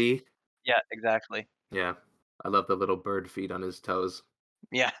deep V. Yeah, exactly. Yeah, I love the little bird feet on his toes.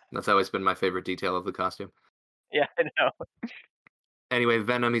 Yeah, That's always been my favorite detail of the costume. yeah, I know. Anyway,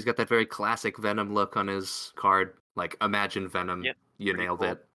 Venom, he's got that very classic Venom look on his card. Like, imagine Venom. Yep, You pretty nailed cool.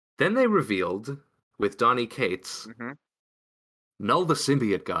 it. Then they revealed, with Donny Cates, Hmm. Null the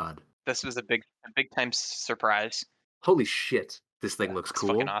Symbiote God. This was a big time surprise. Holy shit, this thing looks It's cool.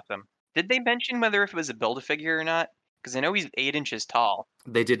 fucking awesome. Did they mention whether if it was a Build-A-Figure or not? Because I know he's 8 inches tall.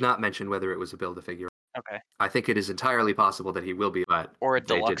 They did not mention whether it was a Build-A-Figure. Okay. I think it is entirely possible that he will be, but Or a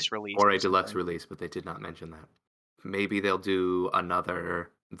they deluxe did, release. or a or deluxe something. release, but they did not mention that. Maybe they'll do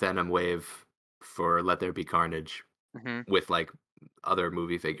another Venom wave for Let There Be Carnage Mhm. with like other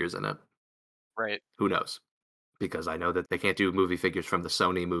movie figures in it. Right. Who knows? Because I know that they can't do movie figures from the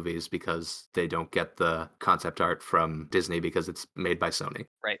Sony movies because they don't get the concept art from Disney because it's made by Sony.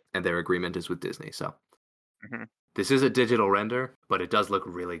 Right. And their agreement is with Disney. So Mhm. this is a digital render, but it does look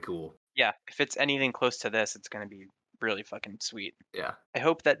really cool. Yeah, if it's anything close to this, it's gonna be really fucking sweet. Yeah. I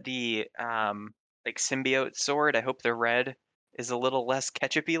hope that the like symbiote sword, I hope the red is a little less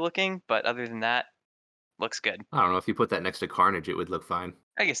ketchupy looking, but other than that, looks good. I don't know. If you put that next to Carnage, it would look fine.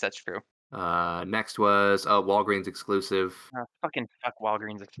 I guess that's true. Next was Walgreens exclusive. Fucking fuck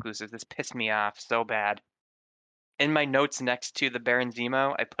Walgreens exclusives. This pissed me off so bad. In my notes next to the Baron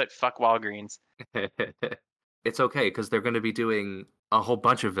Zemo, I put fuck Walgreens. It's okay because they're going to be doing a whole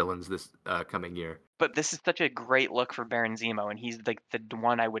bunch of villains this coming year. But this is such a great look for Baron Zemo, and he's like the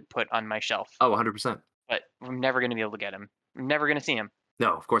one I would put on my shelf. Oh, 100%. But I'm never going to be able to get him. I'm never going to see him.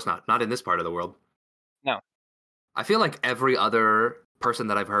 No, of course not. Not in this part of the world. No. I feel like every other person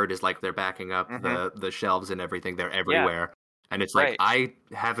that I've heard is like they're backing up Mhm. the shelves and everything. They're everywhere. And it's like Right.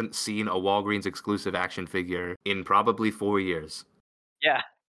 I haven't seen a Walgreens exclusive action figure in probably 4 years. Yeah.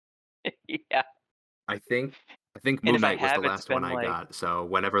 Yeah. I think And Moon if I Knight was the have, it's last one been I like, got. So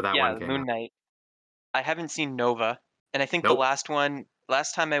whenever that yeah, one came Moon out. Knight. I haven't seen Nova, and I think the Nope.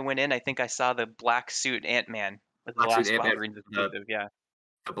 last time I went in, I think I saw the black suit Ant-Man was the Black suit last Ant-Man, Walgreens exclusive. Yeah.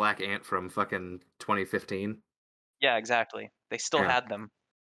 the Black Ant from fucking 2015. Yeah, exactly. They still Yeah. had them.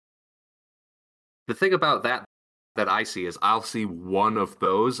 The thing about that I see is I'll see one of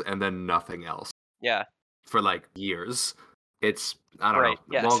those and then nothing else Yeah. for like years. It's I don't Right,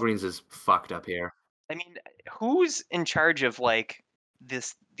 know. yes. Walgreens is fucked up here. I mean, who's in charge of like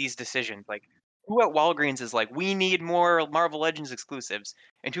these decisions? Like, who at Walgreens is like, we need more Marvel Legends exclusives,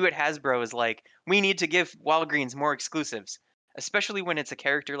 and who at Hasbro is like, we need to give Walgreens more exclusives, especially when it's a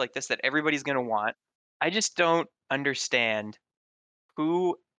character like this that everybody's gonna want. I just don't understand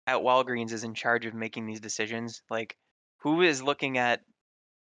who at Walgreens is in charge of making these decisions. Like, who is looking at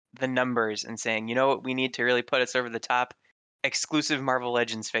the numbers and saying, you know what, we need to really put us over the top, exclusive Marvel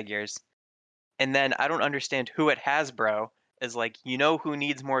Legends figures. And then I don't understand who at Hasbro is like, you know who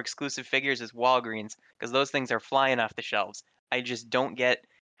needs more exclusive figures is Walgreens, because those things are flying off the shelves. I just don't get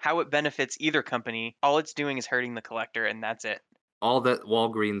how it benefits either company. All it's doing is hurting the collector, and that's it. All that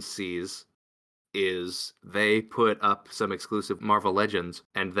Walgreens sees is they put up some exclusive Marvel Legends,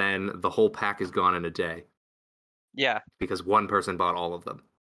 and then the whole pack is gone in a day Yeah, because one person bought all of them.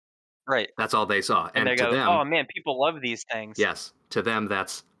 right. That's all they saw. And they And to go, them, "Oh man, people love these things." yes, to them,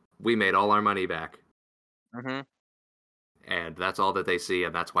 that's we made all our money back. Mhm. And that's all that they see,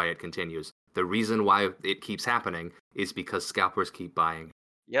 and that's why it continues. The reason why it keeps happening is because scalpers keep buying,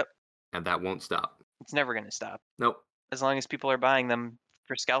 Yep. and that won't stop. It's never gonna stop Nope. as long as people are buying them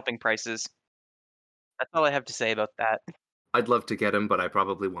for scalping prices. That's all I have to say about that. I'd love to get him, but I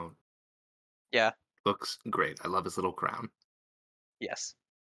probably won't. Yeah. Looks great. I love his little crown. Yes.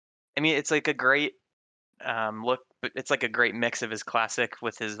 I mean, it's like a great look, but it's like a great mix of his classic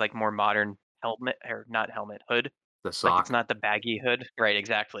with his like more modern helmet or not helmet hood. The Like it's sock. not the baggy hood. Right,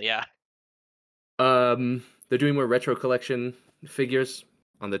 exactly. Yeah. They're doing more retro collection figures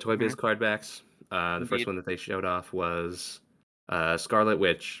on the Toy Biz Mhm. card backs. The first Indeed. one that they showed off was Scarlet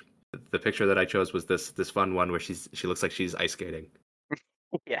Witch. The picture that I chose was this fun one where she looks like she's ice skating,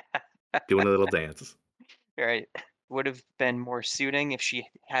 Yeah. doing a little dance. Right. Would have been more suiting if she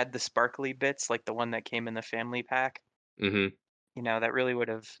had the sparkly bits like the one that came in the family pack. Mm-hmm. That really would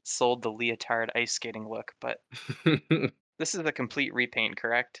have sold the leotard ice skating look, but this is a complete repaint,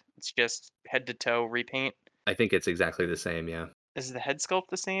 correct? It's just head to toe repaint. I think it's exactly the same. Yeah, Is the head sculpt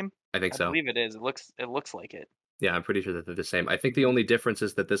the same? I think I so. believe it is. It looks like it. Yeah, I'm pretty sure that they're the same. I think the Mhm. only difference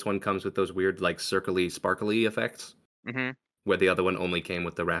is that this one comes with those weird, like, circly, sparkly effects, Mhm. where the other one only came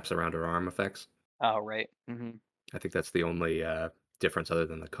with the wraps around her arm effects. Oh, right. Mhm. I think that's the only difference other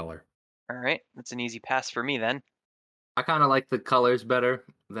than the color. All right. That's an easy pass for me then. I kind of like the colors better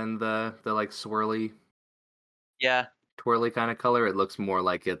than the like swirly, Yeah. twirly kind of color. It looks more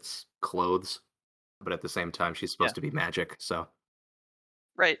like it's clothes, but at the same time, she's Yeah. supposed to be magic, so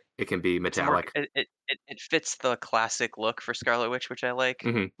Right. it can be It's more metallic. it fits the classic look for Scarlet Witch, which I like.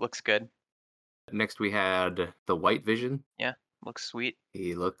 Hmm. Looks good. Next, we had the White Vision. Yeah. Looks sweet.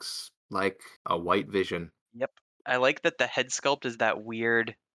 He looks like a White Vision. Yep. I like that the head sculpt is that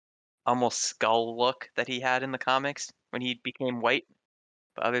weird, almost skull look that he had in the comics when he became white.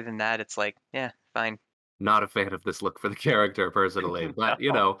 But other than that, it's like, yeah, fine. Not a fan of this look for the character personally, but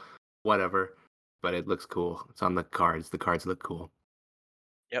No. whatever. But it looks cool. It's on the cards. The cards look cool.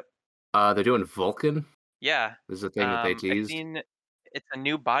 Yep. They're doing Vulcan. Yeah. This is a thing that they I've teased. seen it's a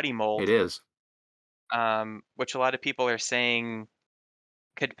new body It mold, is. which a lot of people are saying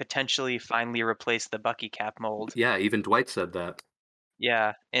could potentially finally replace the Bucky cap mold. Yeah, even Dwight said that.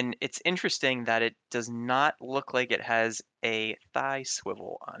 Yeah, and it's interesting that it does not look like it has a thigh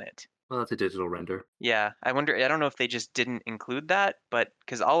swivel on it. Well, that's a digital render. Yeah, I don't know if they just didn't include that, but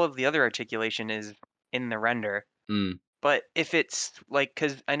because all of the other articulation is in the render. Mm, But if it's like,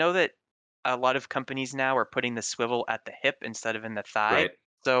 because I know that a lot of companies now are putting the swivel at the hip instead of in the thigh. right.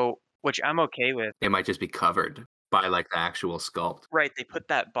 So, which I'm okay with. It might just be covered by like the actual sculpt. Right, they put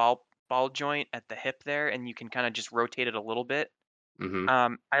that ball joint at the hip there, and you can kind of just rotate it a little bit. Hmm.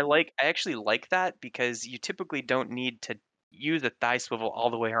 I actually like that because you typically don't need to use a thigh swivel all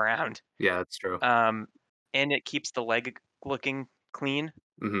the way around. Yeah, that's true. Um, and it keeps the leg looking clean.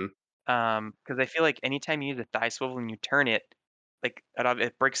 Hmm. Because I feel like anytime you use a thigh swivel and you turn it, like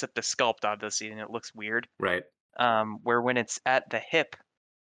it breaks up the sculpt obviously, and it looks weird. Right. Where when it's at the hip,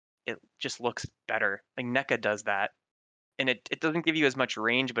 it just looks better. Like NECA does that, and it doesn't give you as much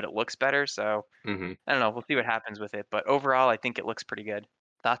range, but it looks better. So Hmm. I don't know. We'll see what happens with it, but overall, I think it looks pretty good.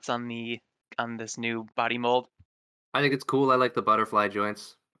 Thoughts on this new body mold? I think it's cool. I like the butterfly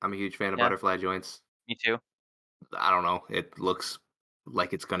joints. I'm a huge fan of Yeah, butterfly joints. me too. I don't know. It looks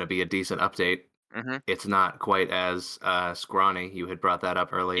like it's going to be a decent update. Mhm. It's not quite as scrawny. You had brought that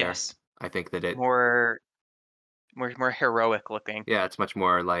up earlier. Yes. I think that it, More heroic looking. yeah, it's much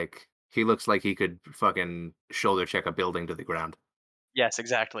more like he looks like he could fucking shoulder check a building to the ground. Yes,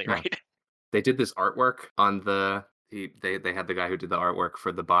 exactly, Yeah. right. They did this artwork on they had the guy who did the artwork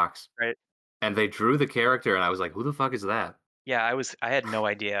for the box, Right. and they drew the character, and I was like, who the fuck is that? Yeah, I had no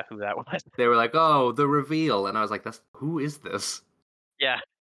idea who that was. They were like, oh, the reveal, and I was like, that's who is this? Yeah.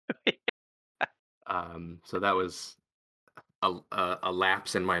 So that was a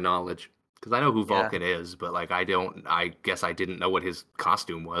lapse in my knowledge because I know who Yeah. Vulcan is, but like I don't. I guess I didn't know what his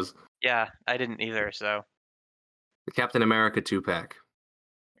costume was. Yeah, I didn't either, so The Captain America 2-pack.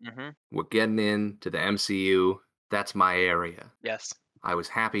 Mhm. We're getting into the MCU. That's my area. Yes. I was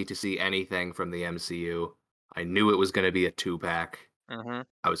happy to see anything from the MCU. I knew it was going to be a 2-pack. Mhm.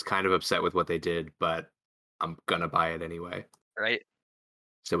 I was kind of upset with what they did, but I'm gonna buy it anyway. Right.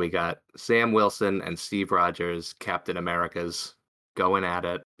 So we got Sam Wilson and Steve Rogers, Captain Americas, going at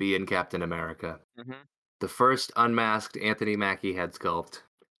it, being Captain America. hmm The first unmasked Anthony Mackie head sculpt.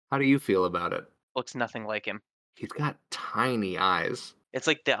 How do you feel about it? Looks nothing like him. He's got tiny eyes. It's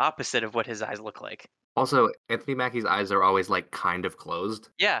like the opposite of what his eyes look like. Also, Anthony Mackie's eyes are always like kind of closed.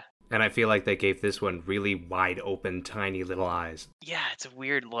 Yeah, And I feel like they gave this one really wide open, tiny little eyes. yeah, it's a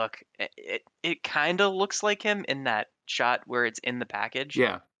weird look. It kind of looks like him in that shot where it's in the package,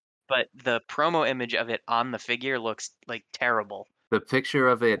 Yeah. but the promo image of it on the figure looks like terrible. The picture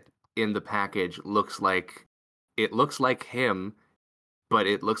of it in the package looks like him, but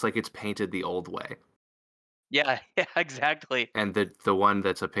it looks like it's painted the old way. Yeah, yeah, exactly. And the one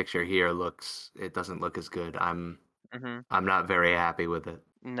that's a picture here it doesn't look as good. hmm I'm not very happy with it.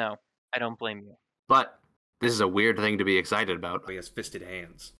 No, I don't blame you. But this is a weird thing to be excited about He has fisted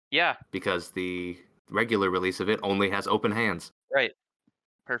hands. Yeah, because the regular release of it only has open hands. right.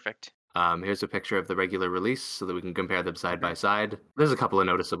 Perfect. Here's a picture of the regular release so that we can compare them side Mhm. by side. There's a couple of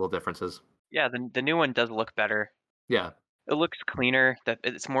noticeable differences. Yeah, the new one does look better. Yeah. It looks cleaner. That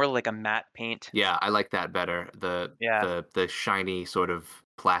it's more like a matte paint. Yeah, I like that better. Yeah. The shiny sort of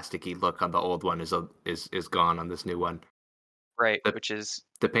plasticky look on the old one is gone on this new one. Right, The- which is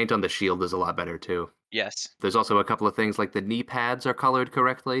The paint on the shield is a lot better too. yes. There's also a couple of things like the knee pads are colored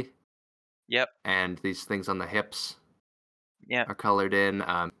correctly, Yep. and these things on the hips Yeah. are colored in,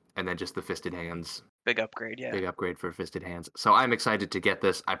 and then just the fisted hands. Big upgrade. Yeah. Big upgrade for fisted hands. So I'm excited to get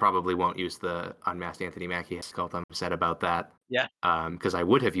this. I probably won't use the unmasked Anthony Mackie sculpt. I'm upset about that. Yeah. Because I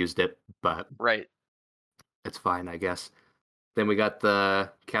would have used it, but Right. it's fine, I guess. Then we got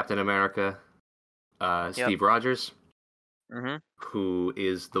the Captain America, Steve Rogers, hmm who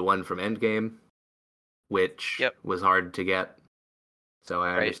is the one from Endgame, which Yep. was hard to get. So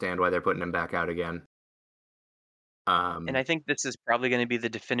I Right. understand why they're putting him back out again. And I think this is probably going to be the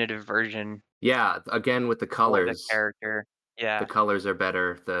definitive version Yeah, again with the for the colors. character. Yeah. The colors are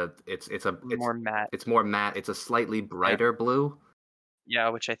better. It's More matte. it's more matte. It's a slightly brighter blue. Yeah,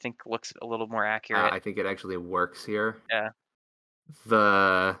 which I think looks a little more accurate. I think it actually works here. Yeah.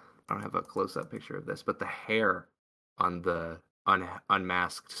 I don't have a close-up picture of this, but the hair on the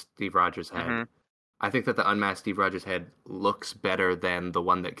unmasked Steve Rogers head, Mhm. I think that the unmasked Steve Rogers head looks better than the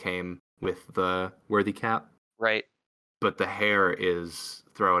one that came with the Worthy cap, Right. but the hair is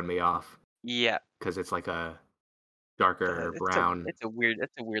throwing me off Yeah. because it's like a darker brown. It's a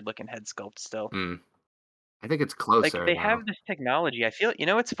weird looking head sculpt still. I think it's Like closer they now. have this technology. I feel,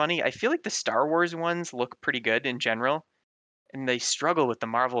 it's funny. I feel like the Star Wars ones look pretty good in general, and they struggle with the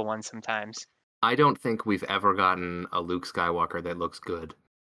Marvel ones sometimes. I don't think we've ever gotten a Luke Skywalker that looks good.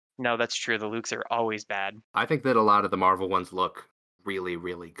 No, that's true. The Lukes are always bad. I think that a lot of the Marvel ones look really,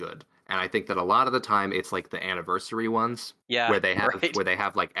 really good. And I think that a lot of the time it's like the anniversary ones Yeah. where they have right. where they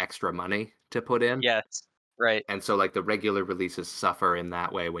have like extra money to put in. Yes. Right. And so like the regular releases suffer in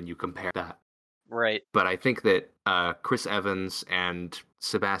that way when you compare that. Right. But I think that Chris Evans and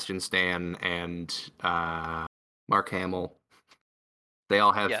Sebastian Stan and Mark Hamill, they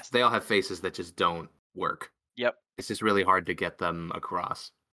all have Yes. faces that just don't work. Yep. It's just really hard to get them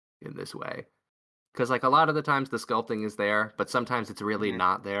across in this way. Because like a lot of the times the sculpting is there, but sometimes it's really Mhm.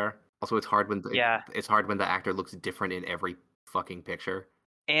 not there. Also, it's hard when Yeah. it's hard when the actor looks different in every fucking picture.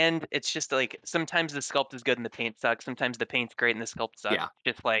 And it's just like sometimes the sculpt is good and the paint sucks. Sometimes the paint's great and the sculpt sucks. Yeah.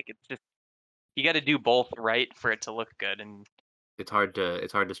 It's just you got to do both right for it to look good. And It's hard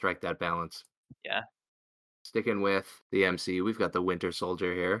to strike that balance. yeah. Sticking with the MCU, we've got the Winter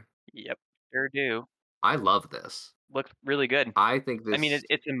Soldier here. Yep. Sure do. I love this. Looks really good. I think this I mean,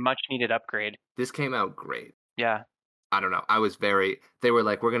 it's a much needed upgrade. this came out great. Yeah. I don't know. They were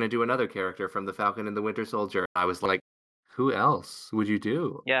like, we're gonna do another character from the Falcon and the Winter Soldier. I was like, who else would you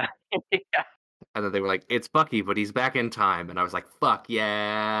do? Yeah. yeah. And then they were like, it's Bucky, but he's back in time. And I was like, fuck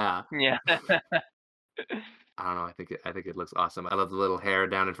yeah. Yeah. I don't know. I think it looks awesome. I love the little hair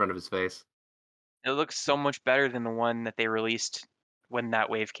down in front of his face. It looks so much better than the one that they released when that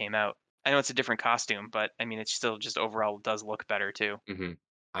wave came out. I know it's a different costume, but I mean, it's still just overall does look better too. hmm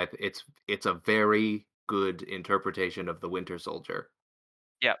It's a very good interpretation of the Winter Soldier.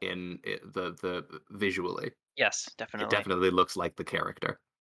 Yep. The visually, Yes, it definitely. definitely looks like the character.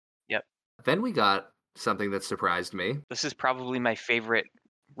 Yep. Then we got something that surprised me. This is probably my favorite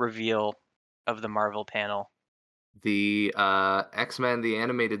reveal of the Marvel panel. The X-Men the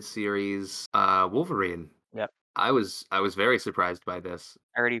animated series Wolverine. Yep. I was very surprised by this.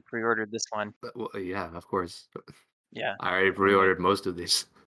 I already pre-ordered this one. Well, yeah, of course. Yeah. I already pre-ordered most of these.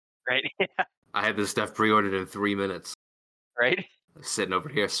 Right. Yeah. I had this stuff pre-ordered in 3 minutes. Right. Sitting over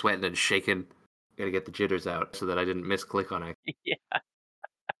here sweating and shaking. Gotta get the jitters out so that I didn't misclick on it. Yeah.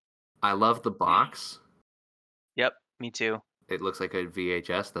 I love the box. Yep, me too. It looks like a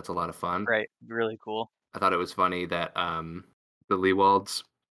VHS. That's a lot of fun. Right, really cool. I thought it was funny that the Leewalds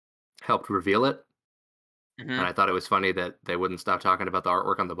helped reveal it, Hmm. and I thought it was funny that they wouldn't stop talking about the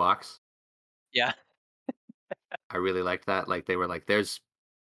artwork on the box. Yeah, I really liked that. Like they were like, "There's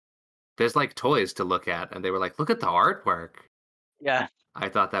like toys to look at," and they were like, "Look at the artwork." yeah, I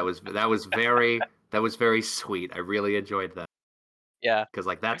thought that was very sweet. I really enjoyed that yeah. because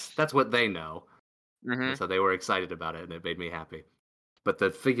like that's what they know, Hmm. and so they were excited about it, and it made me happy. But the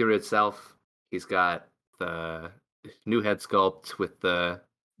figure itself, he's got the new head sculpt with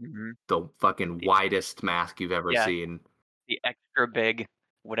Hmm. the fucking The, widest mask you've ever yeah, seen. the extra big,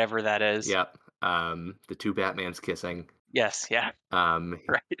 whatever that is. Yep. The two Batmans kissing. Yes, yeah, He's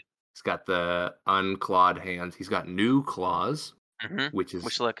right. got the unclawed hands. He's got new claws, Hmm. which Which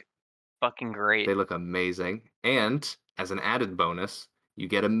is look fucking great. they look amazing. And as an added bonus, you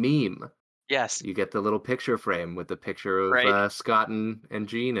get a meme. Yes, You get the little picture frame with the picture of right. Scott and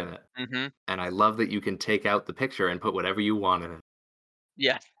Jean in it. Hmm. And I love that you can take out the picture and put whatever you want in it.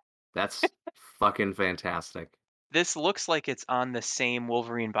 Yeah. That's fucking fantastic. This looks like it's on the same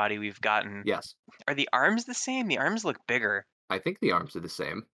Wolverine body we've gotten. Yes. Are the arms the same? The arms look bigger. I think the arms are the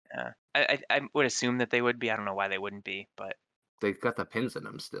same. Yeah. I would assume that they would be. I don't know why they wouldn't be, but They've got the pins in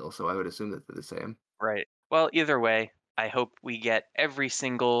them still, so I would assume that they're the same. right. Well, either way, I hope we get every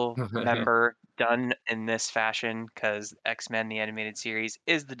single member done in this fashion because X-Men the animated series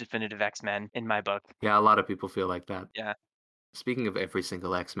is the definitive X-Men in my book. Yeah, a lot of people feel like that. Yeah, Speaking of every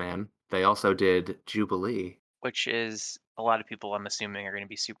single X-Man, they also did Jubilee. which is a lot of people I'm assuming are going to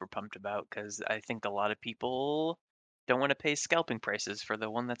be super pumped about because I think a lot of people don't want to pay scalping prices for the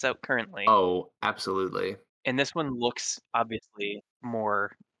one that's out currently. Oh, absolutely. And this one looks obviously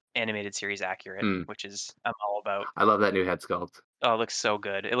more animated series accurate, Mm. which is I'm all about. I love that new head sculpt. Oh, it looks so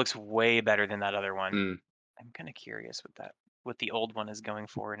good. It looks way better than that other one. Mm. I'm kind of curious what the old one is going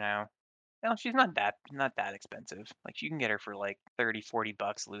for now. No, she's not that expensive. Like you can get her for like 30,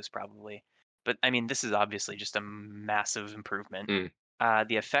 $40 loose probably. But I mean, this is obviously just a massive improvement. Mm.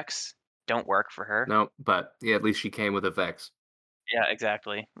 The effects don't work for her. No, but yeah, at least she came with effects. Yeah,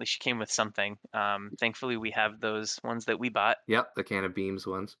 exactly. At least she came with something. Thankfully we have those ones that we bought. Yep, the can of beams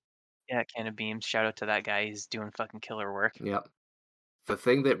ones. Yeah, Can of Beams. Shout out to that guy. He's doing fucking killer work. Yep. The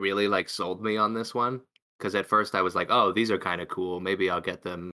thing that really like sold me on this one, because at first I was like, oh, these are kind of cool. Maybe I'll get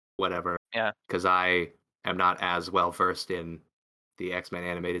them, whatever. Yeah. Because I am not as well versed in the X-Men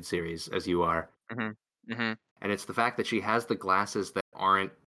animated series as you are. Mhm. Mhm. And it's the fact that she has the glasses that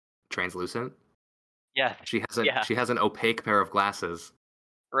aren't translucent. Yeah. Yeah. She has an opaque pair of glasses.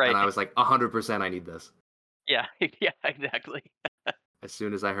 Right. And I was like, 100% I need this. Yeah. Yeah, exactly. As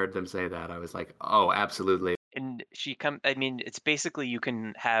soon as I heard them say that, I was like, oh, absolutely. And I mean, it's basically you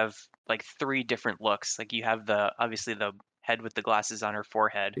can have like three different looks. Like you have the obviously the head with the glasses on her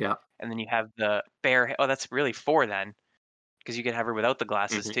forehead, Yeah. and then you have the oh, that's really four then, because you could have her without the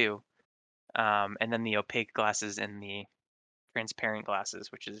glasses Mhm. too. And then the opaque glasses and the transparent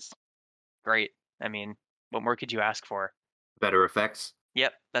glasses, which is great. I mean, what more could you ask for? Better effects.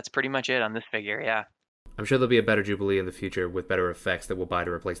 Yep, that's pretty much it on this figure. Yeah. I'm sure there'll be a better Jubilee in the future with better effects that we'll buy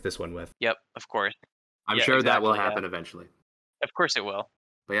to replace this one with. Yep, of course. I'm Yeah, sure that will exactly, yeah. happen eventually. Of course it will.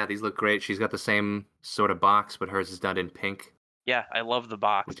 But yeah, these look great. She's got the same sort of box, but hers is done in pink, Yeah, I love the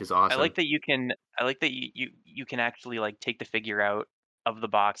box. which is I awesome. like that you can actually like take the figure out of the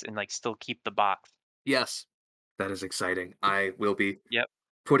box and like still keep the box. Yes. That is exciting. I will be Yep.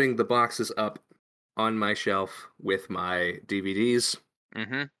 putting the boxes up on my shelf with my DVDs.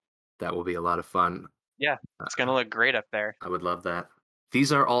 Mhm. That will be a lot of fun. Yeah, it's gonna look great up there. I would love that.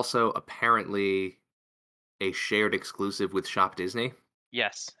 These are also apparently a shared exclusive with Shop Disney,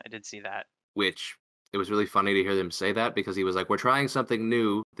 Yes, I did see that. which it was really funny to hear them say that because he was like, "We're trying something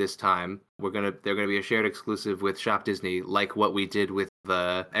new this time. They're gonna be a shared exclusive with Shop Disney, like what we did with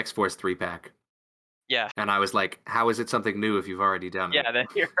the X Force 3-pack." Yeah. And I was like, "How is it something new if you've already done it?" Yeah, then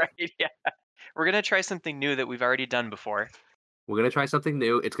you're right. Yeah. We're gonna try something new that we've already done before. We're gonna try something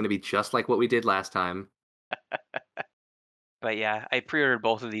new. It's gonna be just like what we did last time. But yeah, I pre-ordered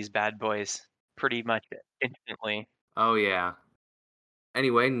both of these bad boys pretty much instantly. Oh yeah.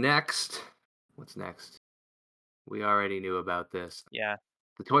 Anyway, next. What's next? We already knew about this. Yeah.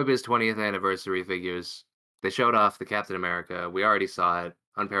 The Toy Biz 20th anniversary figures. They showed off the Captain America. We already saw it.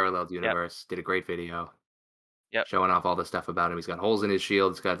 Unparalleled Universe. Did a great video. Yep. Showing off all the stuff about him. He's got holes in his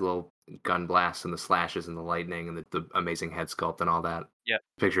shield. He's got little gun blasts and the slashes and the lightning and the amazing head sculpt and all that. Yep.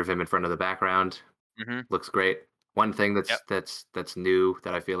 Picture of him in front of the background. Mhm. Looks great. One thing Yep. that's new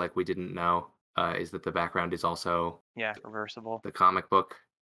that I feel like we didn't know is that the background is also Yeah, reversible. the comic book.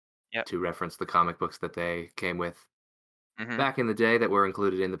 Yep. to reference the comic books that they came with Hmm. back in the day that were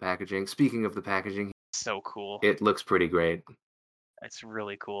included in the packaging. Speaking of the packaging, So cool. it looks pretty great. It's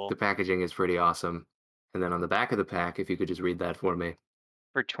really The cool. packaging is pretty awesome. And then on the back of the pack, if you could just read that for me.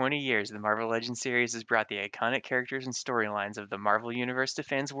 For 20 years, the Marvel Legends series has brought the iconic characters and storylines of the Marvel Universe to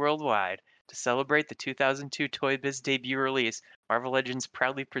fans worldwide. To celebrate the 2002 Toy Biz debut release, Marvel Legends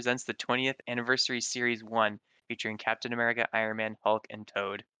proudly presents the 20th Anniversary Series 1, featuring Captain America, Iron Man, Hulk, and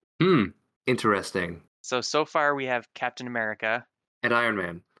Toad. Interesting. So far we have Captain America And Iron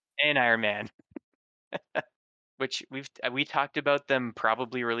Man. and Iron Man, which we talked about them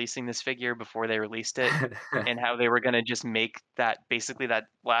probably releasing this figure before they released it, and how they were gonna just make that basically that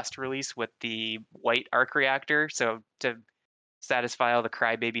last release with the white arc reactor, so to satisfy all the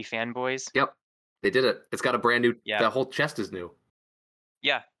crybaby fanboys. Yep. They did it. It's got a brand new Yeah, the whole chest is new,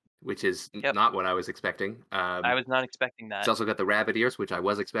 yeah, which is yep. not what I was expecting. I was not expecting It's that. also got the rabbit ears, which I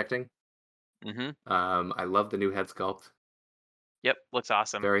was expecting. Mhm. I love the new head sculpt. Yep, looks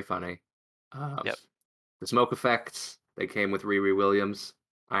awesome. Very funny. Uh, Yep, the smoke effects they came with Riri Williams,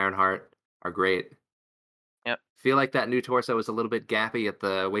 Ironheart are great. yep. Feel like that new torso is a little bit gappy at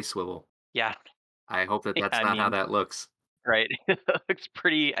the waist swivel. Yeah, I hope that yeah, that's I not how mean, that looks. right. It looks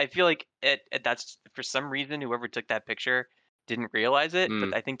pretty I feel like that's for some reason, whoever took that picture didn't realize it, but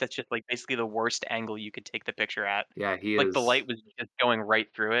Mm, I think that's just, like, basically the worst angle you could take the picture at. yeah, he Like, the is. light was just going right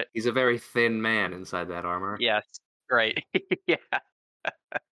through it. He's a very thin man inside that armor. Yes, right. Yeah.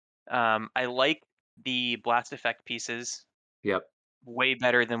 I like the blast effect pieces Yep, way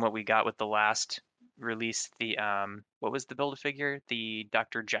better than what we got with the last release, what was the Build-A-Figure? The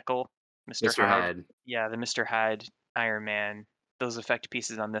Dr. Jekyll, Mr. Mr. Hyde. Hyde. Yeah, the Mr. Hyde Iron Man. Those effect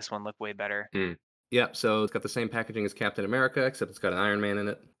pieces on this one look way better. Mm. Yep, so it's got the same packaging as Captain America, except it's got an Iron Man in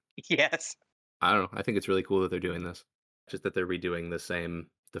it. Yes. I don't know. I think it's really cool that they're doing this. Just that they're redoing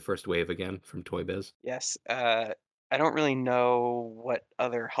the first wave again from Toy Biz. Yes, I don't really know what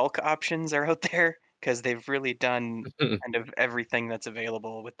other Hulk options are out there because 'cause they've really done kind of everything that's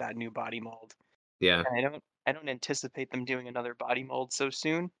available with that new body mold, Yeah, and I don't anticipate them doing another body mold so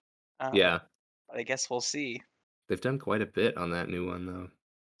soon, uh, yeah. but I guess we'll see. They've done quite a bit on that new one though.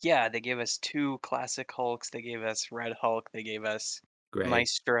 Yeah, they gave us 2 classic Hulks, they gave us Red Hulk, they gave us Gray,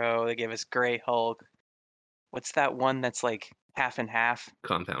 Maestro, they gave us Gray Hulk. What's that one that's, like, half and half?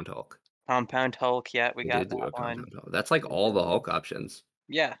 Compound Hulk. Compound Hulk, yeah, we They got did do that a one. Compound Hulk. That's like all the Hulk options.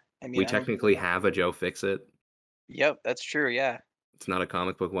 Yeah, I mean, We I don't think technically have a Joe Fixit. Yep, that's true, yeah, It's not a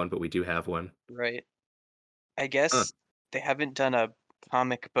comic book one, but we do have one. right. I Huh. guess they haven't done a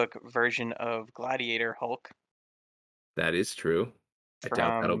comic book version of Gladiator Hulk That is true. I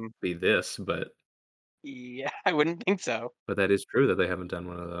doubt that'll from be this, yeah, I wouldn't think so. but that is true that they haven't done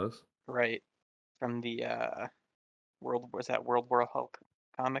one of those. Right, from the, World War Hulk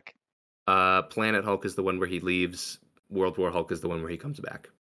comic? Planet Hulk is the one where he leaves. World War Hulk is the one where he comes back.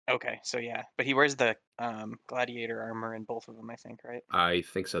 Okay, so yeah, but he wears the, gladiator armor in both of them, I think, right? I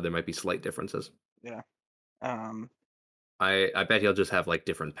think so. There might be slight differences. Yeah, um, I bet he'll just have like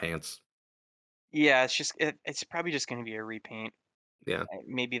different pants. yeah, it's probably just gonna be a repaint. Yeah.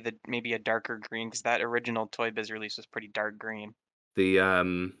 Maybe a darker green because that original Toy Biz release was pretty dark green. The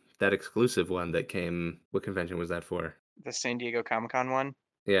that exclusive one that came. What convention was that for? The San Diego Comic-Con one?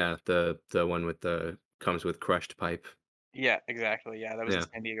 Yeah, the one with the comes with crushed pipe. Yeah, exactly, yeah, that was the Yeah,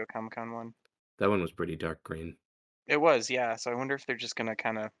 San Diego Comic-Con one. that one was pretty dark green. It was, yeah, so I wonder if they're just gonna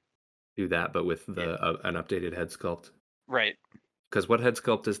kinda Do that, but with yeah, the an updated head sculpt. right. Because what head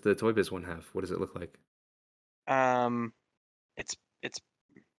sculpt does the Toy Biz one have? What does it look like? Um, it's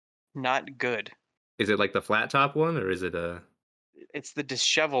not good. Is it like the flat top one, or is it a? It's the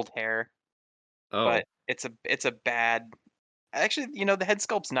disheveled hair, Oh, but it's a bad actually, the head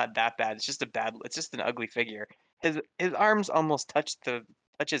sculpt's not that bad, it's just an ugly figure. His arms almost touch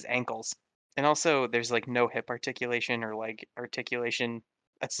his ankles, and also there's, like, no hip articulation or leg articulation.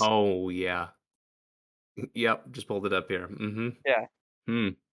 That's oh yeah. Yep, just pulled it up here. Mm-hmm. yeah, Hmm.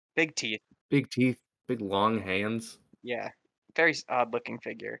 big teeth. Big teeth, big long hands. Yeah, very odd looking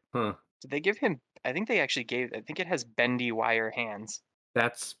figure. Huh. Did they give him I think it has bendy wire hands.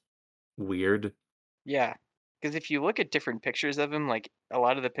 That's weird. Yeah, because if you look at different pictures of him, like, a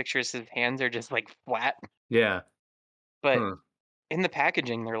lot of the pictures, his hands are just, like, flat, Yeah. but Huh. in the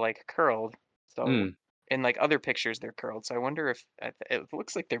packaging, they're, like, curled, so Hmm. in, like, other pictures, they're curled, so I wonder if it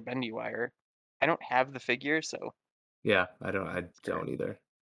looks like they're bendy wire. I don't have the figure, so Yeah. I don't either.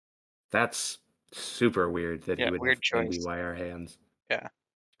 That's super weird that he yeah, would have weird bendy choice. wire hands. Yeah.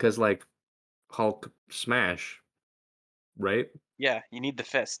 Because like Hulk smash, right? Yeah, you need the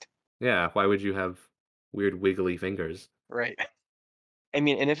fist. Yeah. Why would you have weird wiggly fingers? Right. I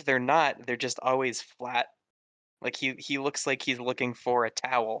mean, and if they're not, they're just always flat. Like he looks like he's looking for a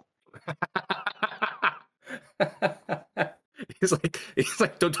towel. He's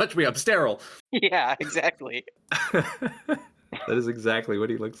like, don't touch me, I'm sterile. Yeah, exactly. That is exactly what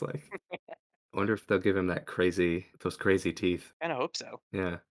he looks like. I wonder if they'll give him those crazy teeth. Kind of hope so.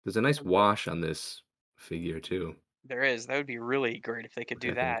 Yeah. There's a nice wash on this figure too, There is. That would be really great if they could which do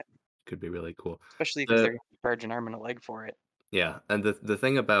I think that, could be really cool. especially because they're The gonna charge an arm and a leg for it. Yeah, and the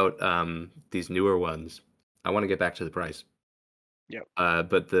thing about these newer ones, I want to get back to the price. Yep.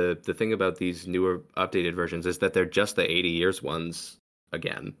 But the thing about these newer updated versions is that they're just the 80 years ones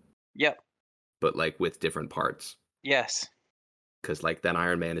again, Yep. but like with different parts. Yes. Because like that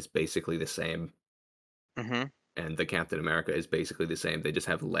Iron Man is basically the same, Mm-hmm. and the Captain America is basically the same. They just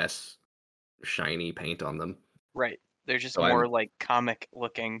have less shiny paint on them. Right. They're just So more like comic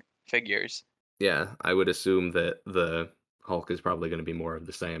looking figures. I would assume that the Hulk is probably going to be more of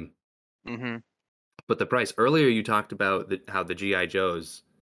the same. Mm-hmm. But the price earlier, you talked about how the GI Joes,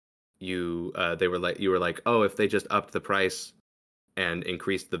 you were like, oh, if they just upped the price and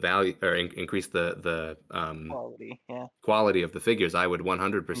increased the value or increased the Quality. Yeah. quality of the figures, I would And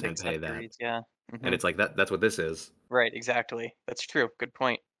 100% pay that. accessories. Yeah. And Mm-hmm. it's like that's what this is, Right. Exactly. That's true. Good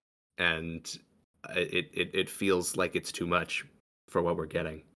point. and it feels like it's too much for what we're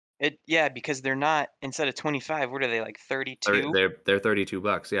getting. Yeah, because they're not instead of 25, what are they like They're 32? they're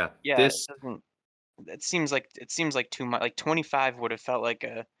 $32. Yeah, Yeah, it this doesn't it seems like too much. Like 25 would have felt like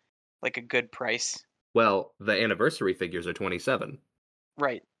a good price. well, the anniversary figures are 27,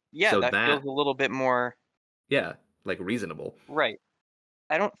 Right. Yeah, so that feels that a little bit more yeah, like reasonable. right.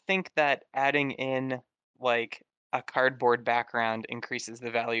 I don't think that adding in like a cardboard background increases the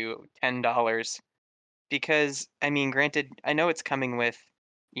value of $10 because I mean, granted, I know it's coming with,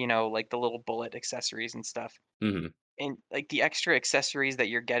 like the little bullet accessories and stuff. Hmm. And like the extra accessories that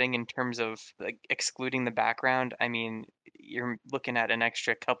you're getting in terms of like excluding the background, I mean, you're looking at an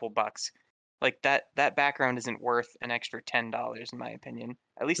extra couple bucks. Like that background isn't worth an extra $10 in my opinion.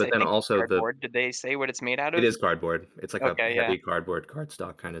 At least But I then think it's also cardboard. Did they say what it's made out it of? is cardboard. It's like a Okay, yeah. heavy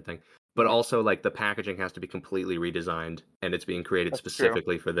cardstock kind of thing. But Yeah, also like the packaging has to be completely redesigned and it's being created that's true.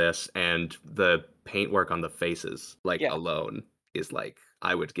 specifically for this, and the paintwork on the faces like Yeah. alone is like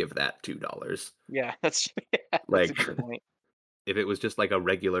I would give that $2. Yeah, that's yeah, that's a Like good point. if it was just like a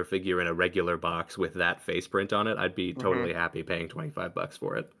regular figure in a regular box with that face print on it, I'd be Hmm. totally happy paying $25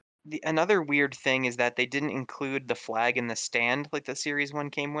 for it. Another weird thing is that they didn't include the flag in the stand like the series one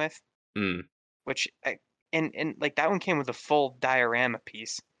came with, Mm. which and like that one came with a full diorama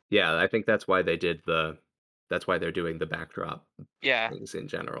piece. Yeah, I think that's why they're doing the backdrop Yeah, things in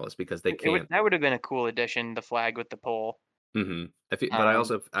general, is because they it would can't. that would have been a cool addition, the flag with the pole. Mhm. But Um,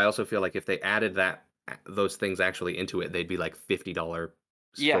 I also feel like if they added those things actually into it, they'd be like $50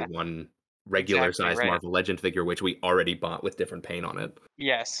 for yeah, one regular exactly sized right. Marvel Legend figure, which we already bought with different paint on it.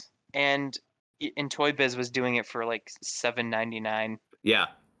 Yes, and Toy Biz was doing it for like 7.99. Yeah,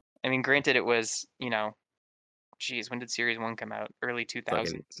 I mean, granted, it was geez, when did Series One come out? Early fucking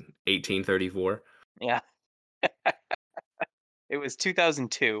 2000s. 1834. Yeah, it was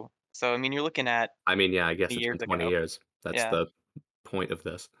 2002. So I mean, you're looking at I mean, yeah, I guess it's years been 20 ago. years. That's Yeah, the point of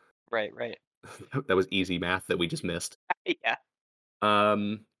this. right, right. That was easy math that we just missed. Yeah,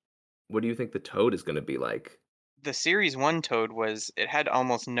 Um, what do you think the Toad is going to be like? the Series One Toad it had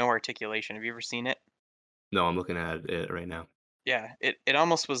almost no articulation. Have you ever seen it? No, I'm looking at it right now. Yeah, it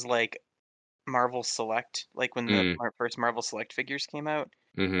almost was like Marvel Select, like when the Mm, first Marvel Select figures came out.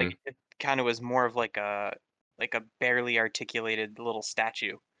 mhm. Like it kind of was more of like a barely articulated little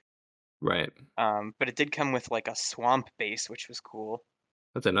statue. Right. But it did come with like a swamp base, which was cool.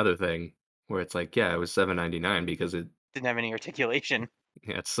 That's another thing where it's like, yeah, it was 7.99 because Didn't have any articulation.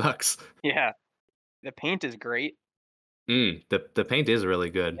 yeah, it sucks. Yeah, the paint is great The paint is really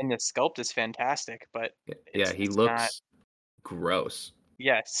good. and the sculpt is fantastic, but Yeah, he it's not. looks gross.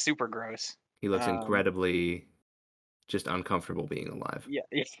 Yeah, it's super gross. He looks Um, incredibly just uncomfortable being alive, yeah,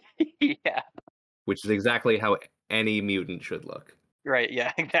 yeah, which is exactly how any mutant should look. right,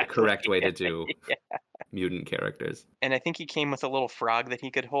 yeah, The correct exactly. way to do mutant characters. And I think he came with a little frog that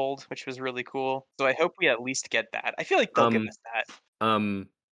he could hold, which was really cool. So I hope we at least get that. I feel like they'll give Um, us that. um,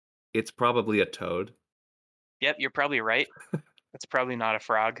 it's probably a toad, Yep, you're probably right. It's probably not a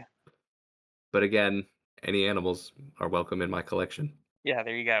frog. but again, any animals are welcome in my collection. Yeah,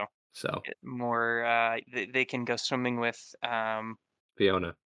 there you go. So, Get more, they can go swimming with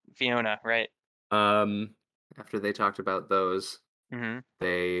Fiona. Fiona, right? After they talked about those, Hmm.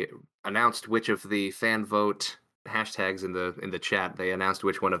 they announced which of the fan vote hashtags in the chat. They announced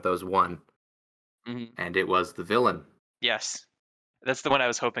which one of those won, Hmm. and it was the villain. Yes. That's the one I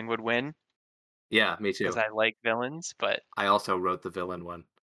was hoping would win Yeah, me too. because I like villains, but I also wrote the villain one.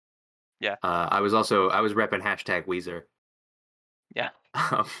 yeah, I was repping hashtag Weezer. yeah.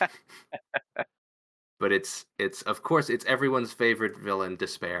 Um, but it's of course it's everyone's favorite villain,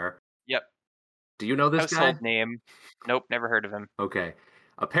 Despair. Yep. Do you know this guy? Household name. Nope, never heard of him. Okay.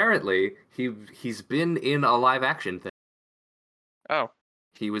 Apparently, he's been in a live action thing. Oh,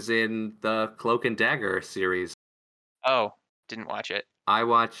 He was in the Cloak and Dagger series. oh, didn't watch it. I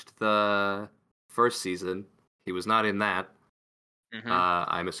watched the first season. He was not in that. Hmm.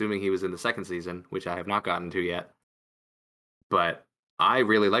 I'm assuming he was in the second season, which I have not gotten to yet. But I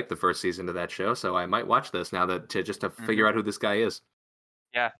really liked the first season of that show, so I might watch this now to figure out who this guy is.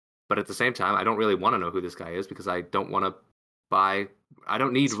 Yeah. But at the same time, I don't really want to know who this guy is because I don't want to buy. I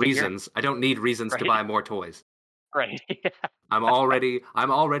don't need His figure? reasons. I don't need reasons to Right. buy more toys. Right. Yeah. I'm already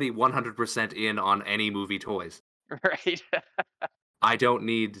 100% in on any movie toys. Right. I don't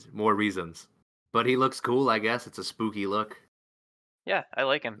need more reasons. But he looks cool, I guess. It's a spooky look. Yeah, I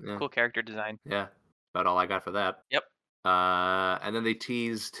like him. Yeah. Cool character design. Yeah, about all I got for that. Yep. And then they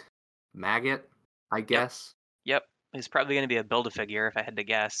teased Maggot, I guess. Yep. He's probably going to be a Build-A-Figure if I had to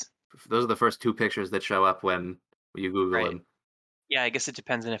guess. Those are the first two pictures that show up when you Google Right. him. Yeah, I guess it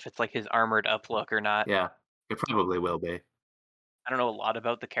depends on if it's like his armored up look or not. Yeah, it probably will be. I don't know a lot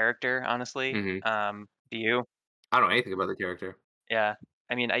about the character, honestly. Mhm. Do you? I don't know anything about the character. Yeah.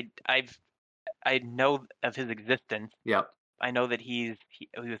 I mean, I know of his existence. Yep, I know that he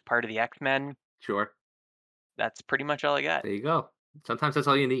was part of the X-Men. sure. That's pretty much all I got. There you go. Sometimes that's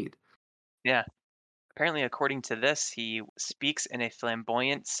all you need. Yeah. Apparently, according to this, he speaks in a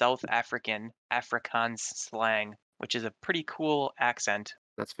flamboyant South African Afrikaans slang, which is a pretty cool accent.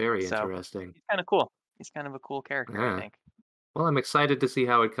 That's very So interesting. he's kind of cool. He's kind of a cool character, I Yeah. think. Well, I'm excited to see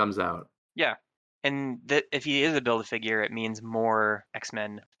how it comes out. Yeah. And that if he is a Build-A-Figure, it means more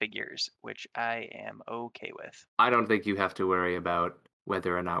X-Men figures, which I am okay with. I don't think you have to worry about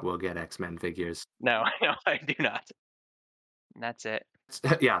whether or not we'll get X-Men figures. No, no, I do not. And that's it.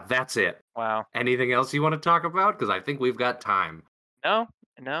 Yeah, that's it. Wow. Anything else you want to talk about? Because I think we've got time. No,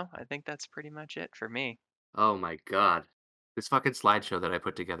 I think that's pretty much it for me. Oh my god. This fucking slideshow that I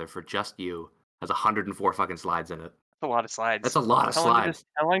put together for just you has 104 fucking slides in it. That's a lot of slides. That's a lot of slides.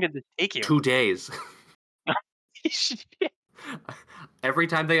 How long did this take you? 2 days. Shit. Every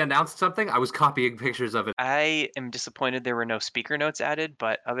time they announced something, I was copying pictures of it. I am disappointed there were no speaker notes added,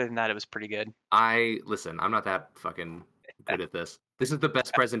 but other than that, it was pretty good. Listen, I'm not that fucking good at this. This is the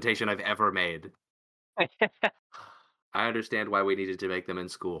best presentation I've ever made. I understand why we needed to make them in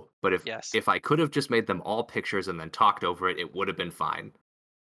school, but Yes. if I could have just made them all pictures and then talked over it, it would have been fine.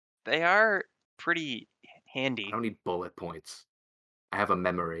 They are pretty I handy. don't need bullet points. I have a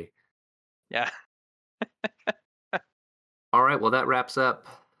memory. Yeah. All right, well that wraps up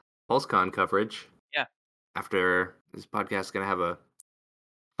PulseCon coverage. Yeah. After this podcast is going to have a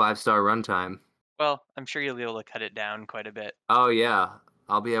 5-star runtime. Well, I'm sure you'll be able to cut it down quite a bit. Oh yeah,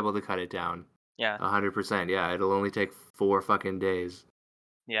 I'll be able to cut it down. Yeah. 100%. Yeah, it'll only take 4 fucking days.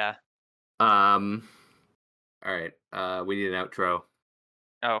 Yeah. All right. We need an outro.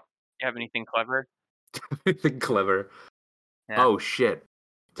 Oh, you have anything clever? Anything clever. Yeah. Oh shit.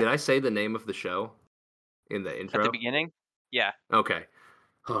 Did I say the name of the show in the intro? At the beginning? Yeah. Okay.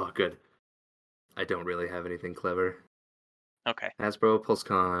 Oh, good. I don't really have anything clever. Okay. Hasbro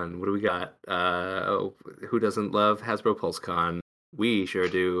PulseCon. What do we got? Who doesn't love Hasbro PulseCon? We sure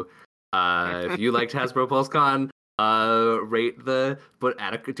do. If you liked Hasbro PulseCon, rate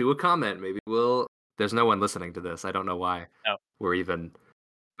do a comment. Maybe we'll. There's no one listening to this. I don't know why. No. We're even.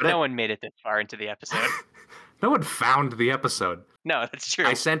 But No one made it this far into the episode. No one found the episode. No, that's true.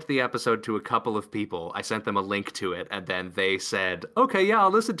 I sent the episode to a couple of people. I sent them a link to it, and then they said, "Okay, yeah, I'll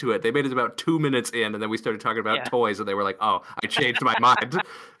listen to it." They made it about 2 minutes in, and then we started talking about toys, and they were like, "Oh, I changed my mind."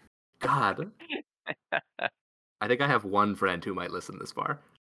 God. I think I have one friend who might listen this far.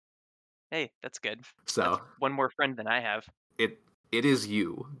 Hey, that's good. So That's one more friend than I have. it is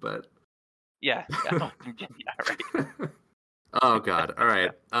you, but Yeah. Yeah, right. oh god. All right.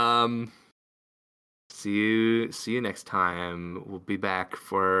 See you next time. We'll be back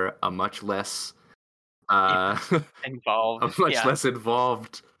for a much less Involved. a much less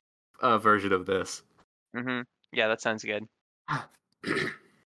involved version of this. Mm-hmm. Yeah, that sounds good.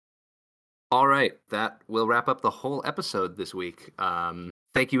 All right, that will wrap up the whole episode this week.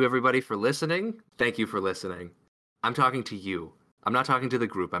 Thank you everybody for listening. Thank you for listening. I'm talking to you. I'm not talking to the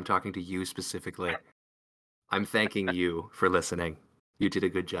group. I'm talking to you specifically. I'm thanking you for listening. You did a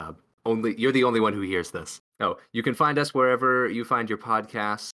good job. You're the only one who hears this. Oh, you can find us wherever you find your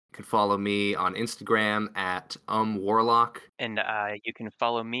podcasts. You can follow me on Instagram at Warlock. And you can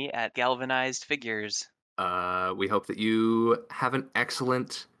follow me at Galvanized Figures. We hope that you have an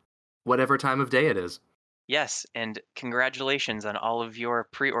excellent whatever time of day it is. Yes, and congratulations on all of your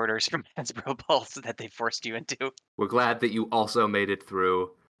pre-orders from Hasbro Pulse that they forced you into. We're glad that you also made it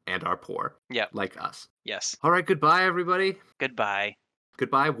through and are poor, Yep. like us. Yes. All right, goodbye, everybody. Goodbye.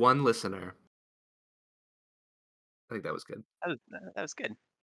 Goodbye, one listener. I think that was good. That was good.